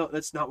for them. No,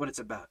 that's not what it's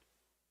about.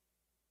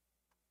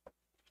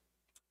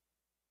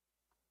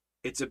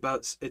 It's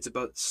about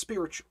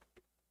spiritual.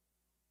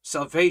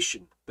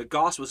 Salvation. The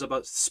gospel is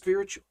about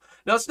spiritual.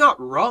 Now, it's not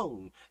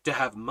wrong to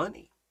have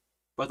money,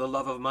 but the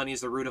love of money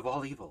is the root of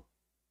all evil.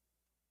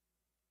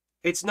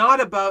 It's not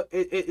about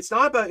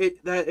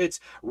that it's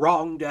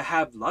wrong to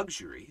have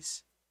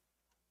luxuries,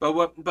 but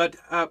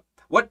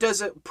what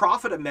does it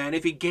profit a man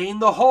if he gain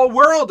the whole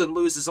world and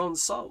lose his own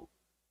soul?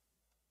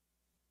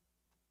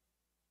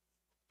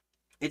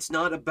 It's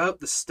not about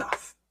the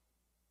stuff.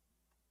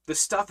 The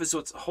stuff is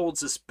what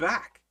holds us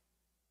back.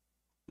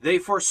 They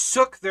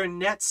forsook their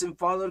nets and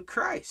followed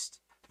Christ.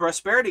 The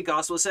prosperity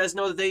gospel says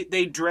no,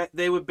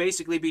 they would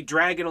basically be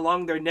dragging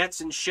along their nets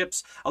and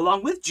ships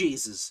along with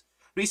Jesus.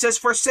 But he says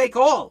forsake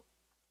all.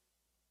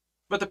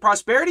 But the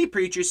prosperity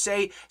preachers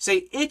say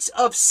it's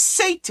of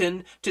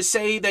Satan to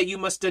say that you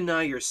must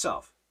deny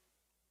yourself.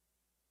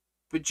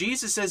 But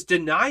Jesus says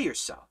deny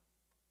yourself.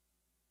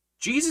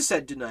 Jesus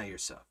said deny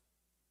yourself.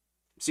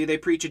 See, they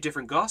preach a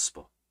different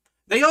gospel.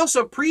 They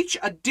also preach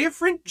a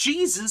different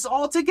Jesus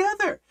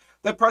altogether.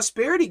 The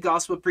prosperity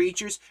gospel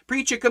preachers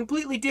preach a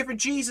completely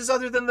different Jesus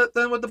other than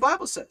what the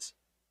Bible says.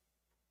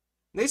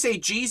 They say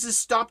Jesus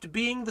stopped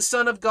being the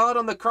Son of God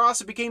on the cross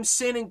and became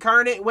sin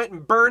incarnate and went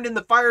and burned in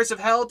the fires of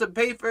hell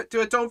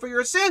to atone for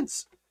your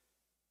sins.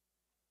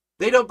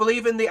 They don't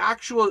believe in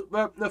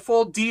the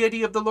full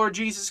deity of the Lord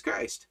Jesus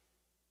Christ.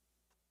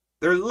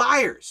 They're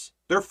liars.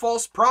 They're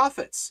false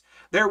prophets.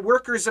 They're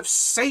workers of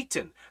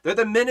Satan. They're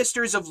the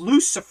ministers of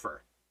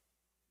Lucifer.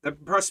 The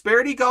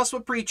prosperity gospel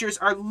preachers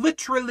are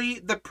literally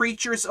the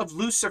preachers of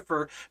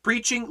Lucifer,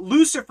 preaching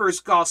Lucifer's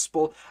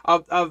gospel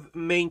of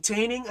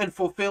maintaining and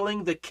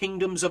fulfilling the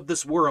kingdoms of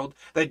this world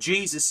that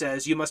Jesus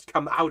says you must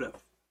come out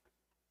of.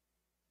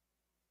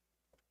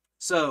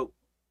 So,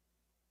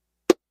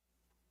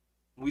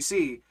 we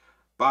see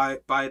by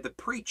the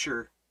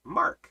preacher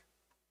Mark,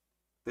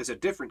 there's a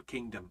different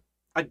kingdom,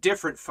 a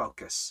different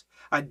focus,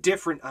 a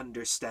different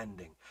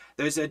understanding.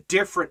 There's a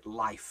different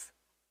life.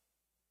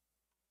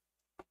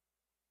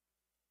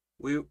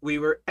 We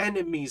were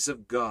enemies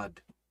of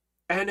God,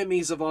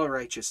 enemies of all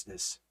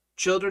righteousness,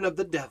 children of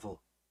the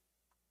devil.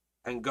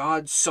 And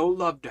God so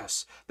loved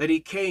us that he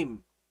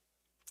came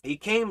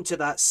to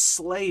that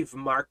slave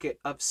market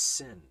of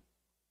sin.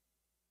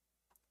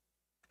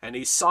 And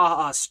he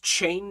saw us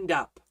chained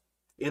up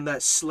in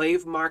that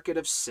slave market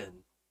of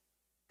sin,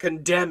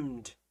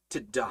 condemned to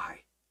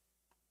die.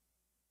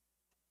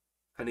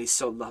 And he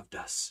so loved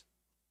us.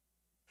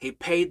 He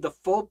paid the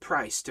full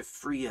price to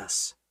free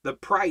us. The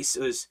price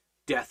is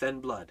death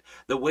and blood.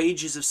 The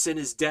wages of sin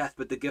is death,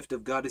 but the gift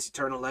of God is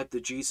eternal life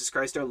through Jesus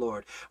Christ our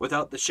Lord.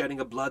 Without the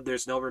shedding of blood,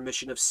 there's no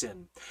remission of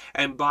sin.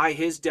 And by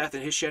his death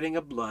and his shedding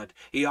of blood,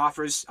 he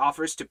offers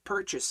to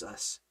purchase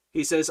us.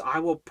 He says, I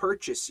will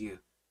purchase you.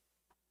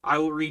 I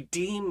will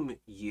redeem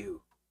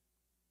you.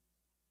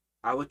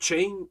 I will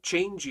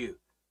change you.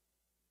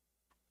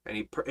 And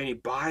he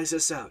buys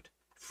us out,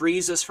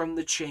 frees us from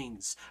the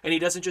chains. And he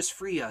doesn't just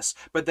free us,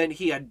 but then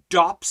he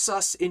adopts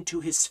us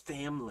into his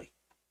family.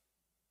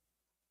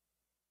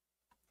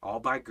 All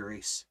by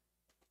grace.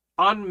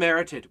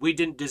 Unmerited. We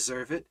didn't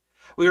deserve it.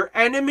 We were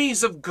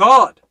enemies of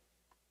God.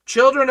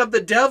 Children of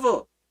the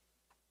devil.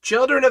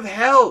 Children of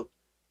hell.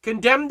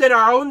 Condemned in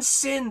our own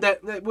sin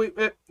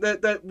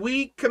that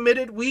we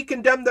committed. We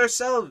condemned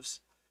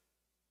ourselves.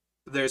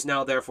 There's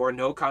now therefore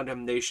no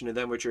condemnation to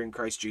them which are in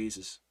Christ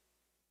Jesus.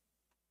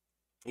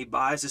 He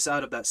buys us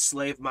out of that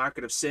slave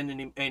market of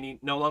sin, and he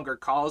no longer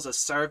calls us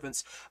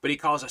servants, but he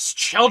calls us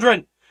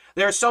children.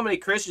 There are so many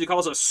Christians who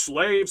calls us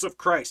slaves of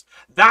Christ.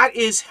 That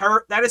is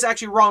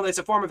actually wrong. That's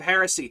a form of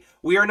heresy.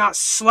 We are not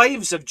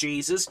slaves of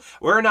Jesus.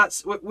 We are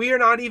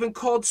not even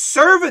called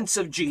servants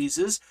of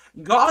Jesus.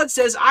 God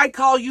says, I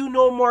call you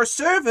no more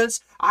servants.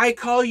 I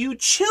call you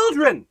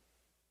children.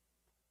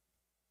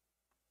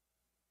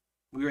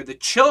 We are the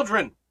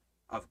children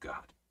of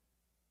God,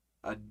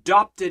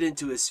 adopted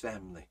into his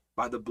family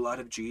by the blood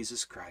of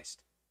Jesus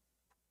Christ.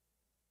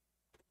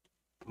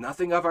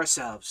 Nothing of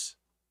ourselves.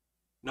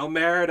 No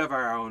merit of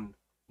our own.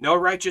 No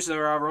righteousness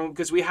of our own,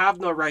 because we have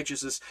no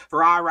righteousness.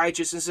 For our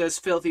righteousness is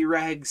filthy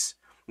rags.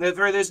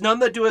 For there's none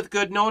that doeth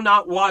good, no,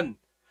 not one.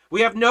 We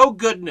have no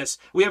goodness.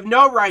 We have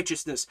no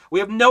righteousness. We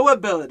have no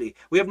ability.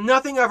 We have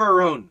nothing of our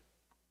own.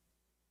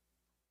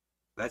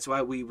 That's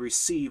why we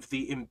receive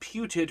the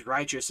imputed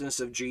righteousness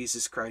of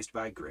Jesus Christ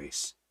by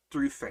grace,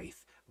 through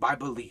faith, by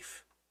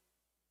belief.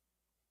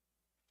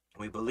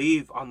 We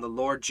believe on the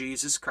Lord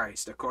Jesus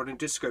Christ, according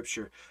to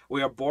Scripture.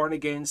 We are born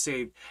again,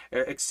 saved.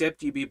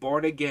 Except ye be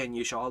born again,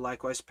 ye shall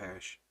likewise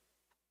perish.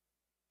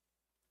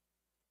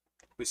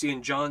 We see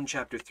in John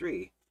chapter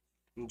 3,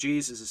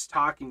 Jesus is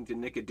talking to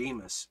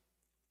Nicodemus.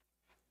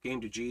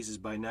 Came to Jesus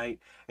by night,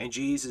 and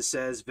Jesus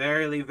says,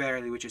 Verily,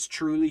 verily, which is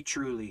truly,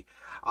 truly,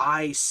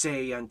 I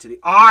say unto thee,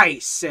 I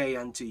say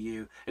unto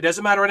you. It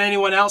doesn't matter what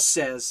anyone else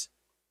says.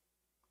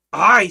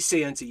 I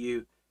say unto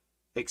you,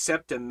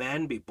 except a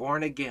man be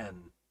born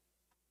again,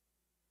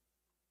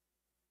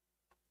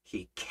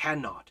 he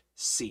cannot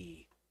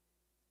see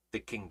the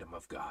kingdom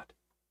of God.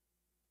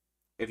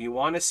 If you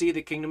want to see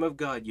the kingdom of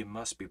God, you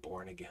must be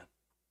born again.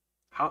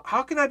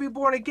 How can I be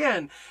born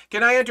again?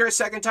 Can I enter a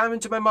second time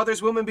into my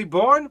mother's womb and be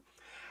born?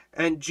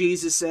 And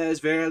Jesus says,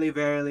 verily,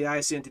 verily,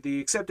 I say unto thee,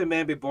 except a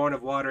man be born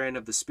of water and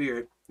of the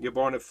Spirit. You're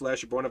born of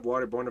flesh, you're born of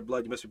water, born of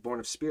blood, you must be born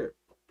of spirit.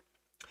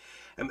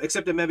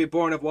 Except a man be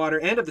born of water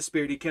and of the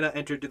Spirit, he cannot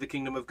enter into the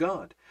kingdom of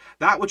God.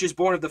 That which is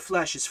born of the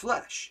flesh is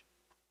flesh.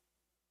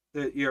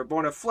 You're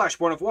born of flesh,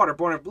 born of water,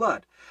 born of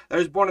blood. That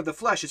is born of the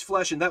flesh is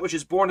flesh, and that which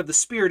is born of the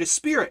Spirit is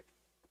spirit.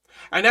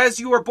 And as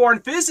you were born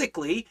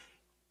physically,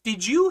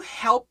 did you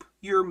help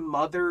your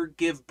mother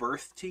give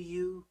birth to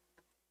you?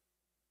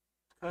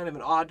 Kind of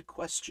an odd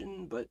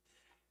question, but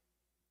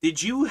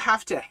did you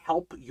have to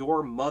help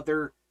your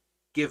mother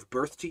give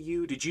birth to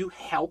you? Did you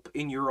help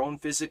in your own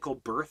physical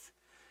birth?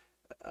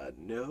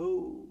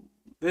 No.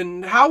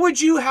 Then how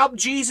would you help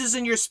Jesus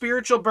in your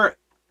spiritual birth?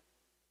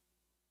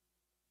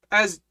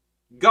 As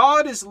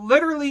God is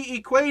literally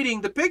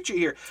equating the picture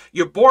here.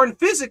 You're born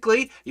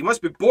physically, you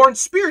must be born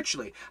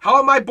spiritually. How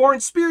am I born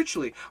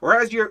spiritually?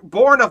 Whereas you're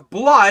born of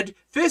blood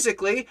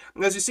physically,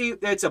 and as you see,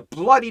 it's a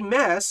bloody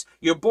mess.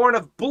 You're born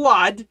of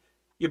blood,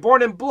 you're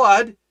born in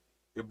blood,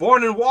 you're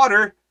born in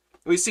water.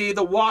 We see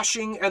the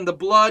washing and the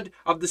blood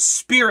of the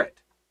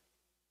Spirit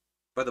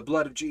by the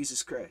blood of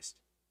Jesus Christ.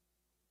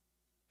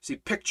 See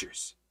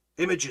pictures,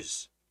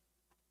 images.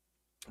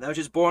 That which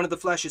is born of the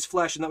flesh is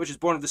flesh, and that which is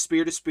born of the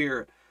Spirit is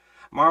spirit.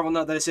 Marvel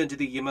not that I said to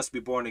thee, you must be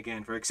born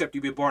again. For except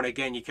you be born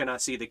again, you cannot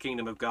see the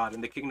kingdom of God.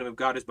 And the kingdom of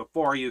God is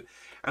before you,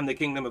 and the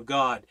kingdom of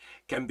God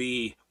can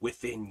be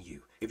within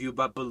you. If you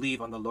but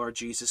believe on the Lord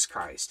Jesus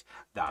Christ,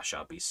 thou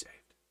shalt be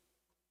saved.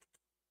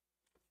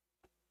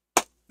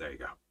 There you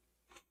go.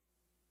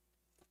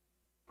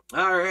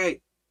 All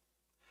right.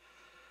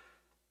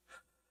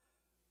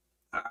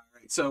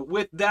 So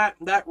with that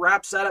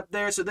wraps that up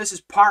there. So this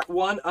is part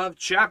 1 of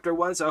chapter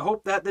 1. So I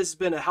hope that this has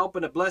been a help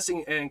and a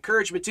blessing and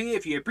encouragement to you.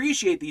 If you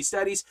appreciate these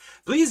studies,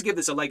 please give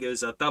this a like, a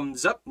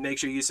thumbs up. Make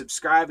sure you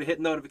subscribe and hit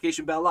the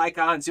notification bell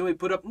icon so we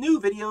put up new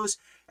videos,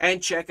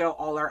 and check out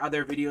all our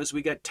other videos.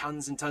 We got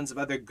tons and tons of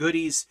other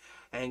goodies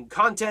and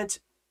content.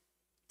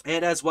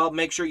 And as well,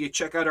 make sure you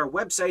check out our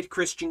website,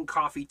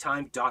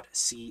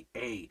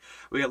 christiancoffeetime.ca.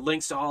 We got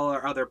links to all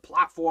our other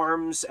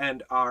platforms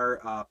and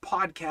our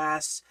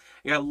podcasts.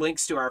 We got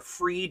links to our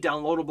free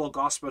downloadable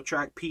gospel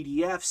track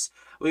PDFs.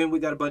 We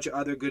got a bunch of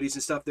other goodies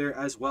and stuff there,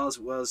 as well as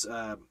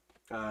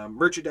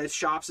merchandise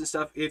shops and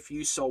stuff, if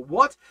you so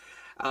want.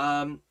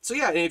 So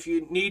yeah, and if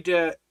you need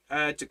to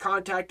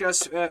contact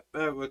us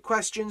with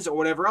questions or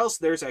whatever else,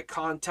 there's a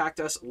contact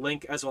us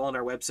link as well on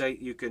our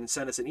website. You can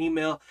send us an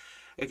email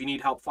if you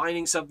need help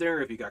finding something,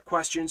 or if you got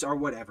questions or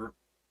whatever.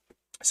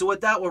 So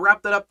with that, we'll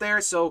wrap that up there.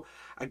 So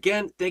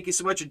again, thank you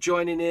so much for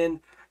joining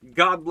in.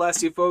 God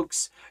bless you,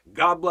 folks.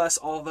 God bless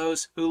all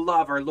those who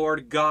love our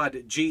Lord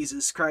God,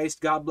 Jesus Christ.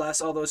 God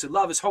bless all those who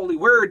love his holy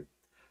word.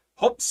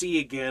 Hope to see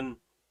you again.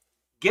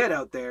 Get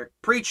out there,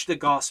 preach the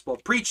gospel,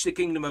 preach the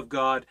kingdom of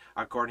God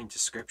according to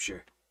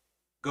Scripture.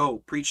 Go,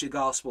 preach the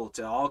gospel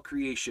to all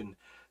creation.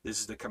 This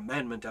is the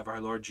commandment of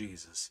our Lord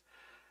Jesus.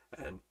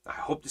 And I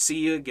hope to see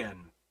you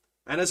again.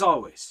 And as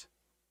always,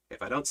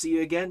 if I don't see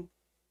you again,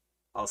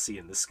 I'll see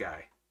you in the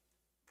sky.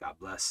 God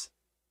bless.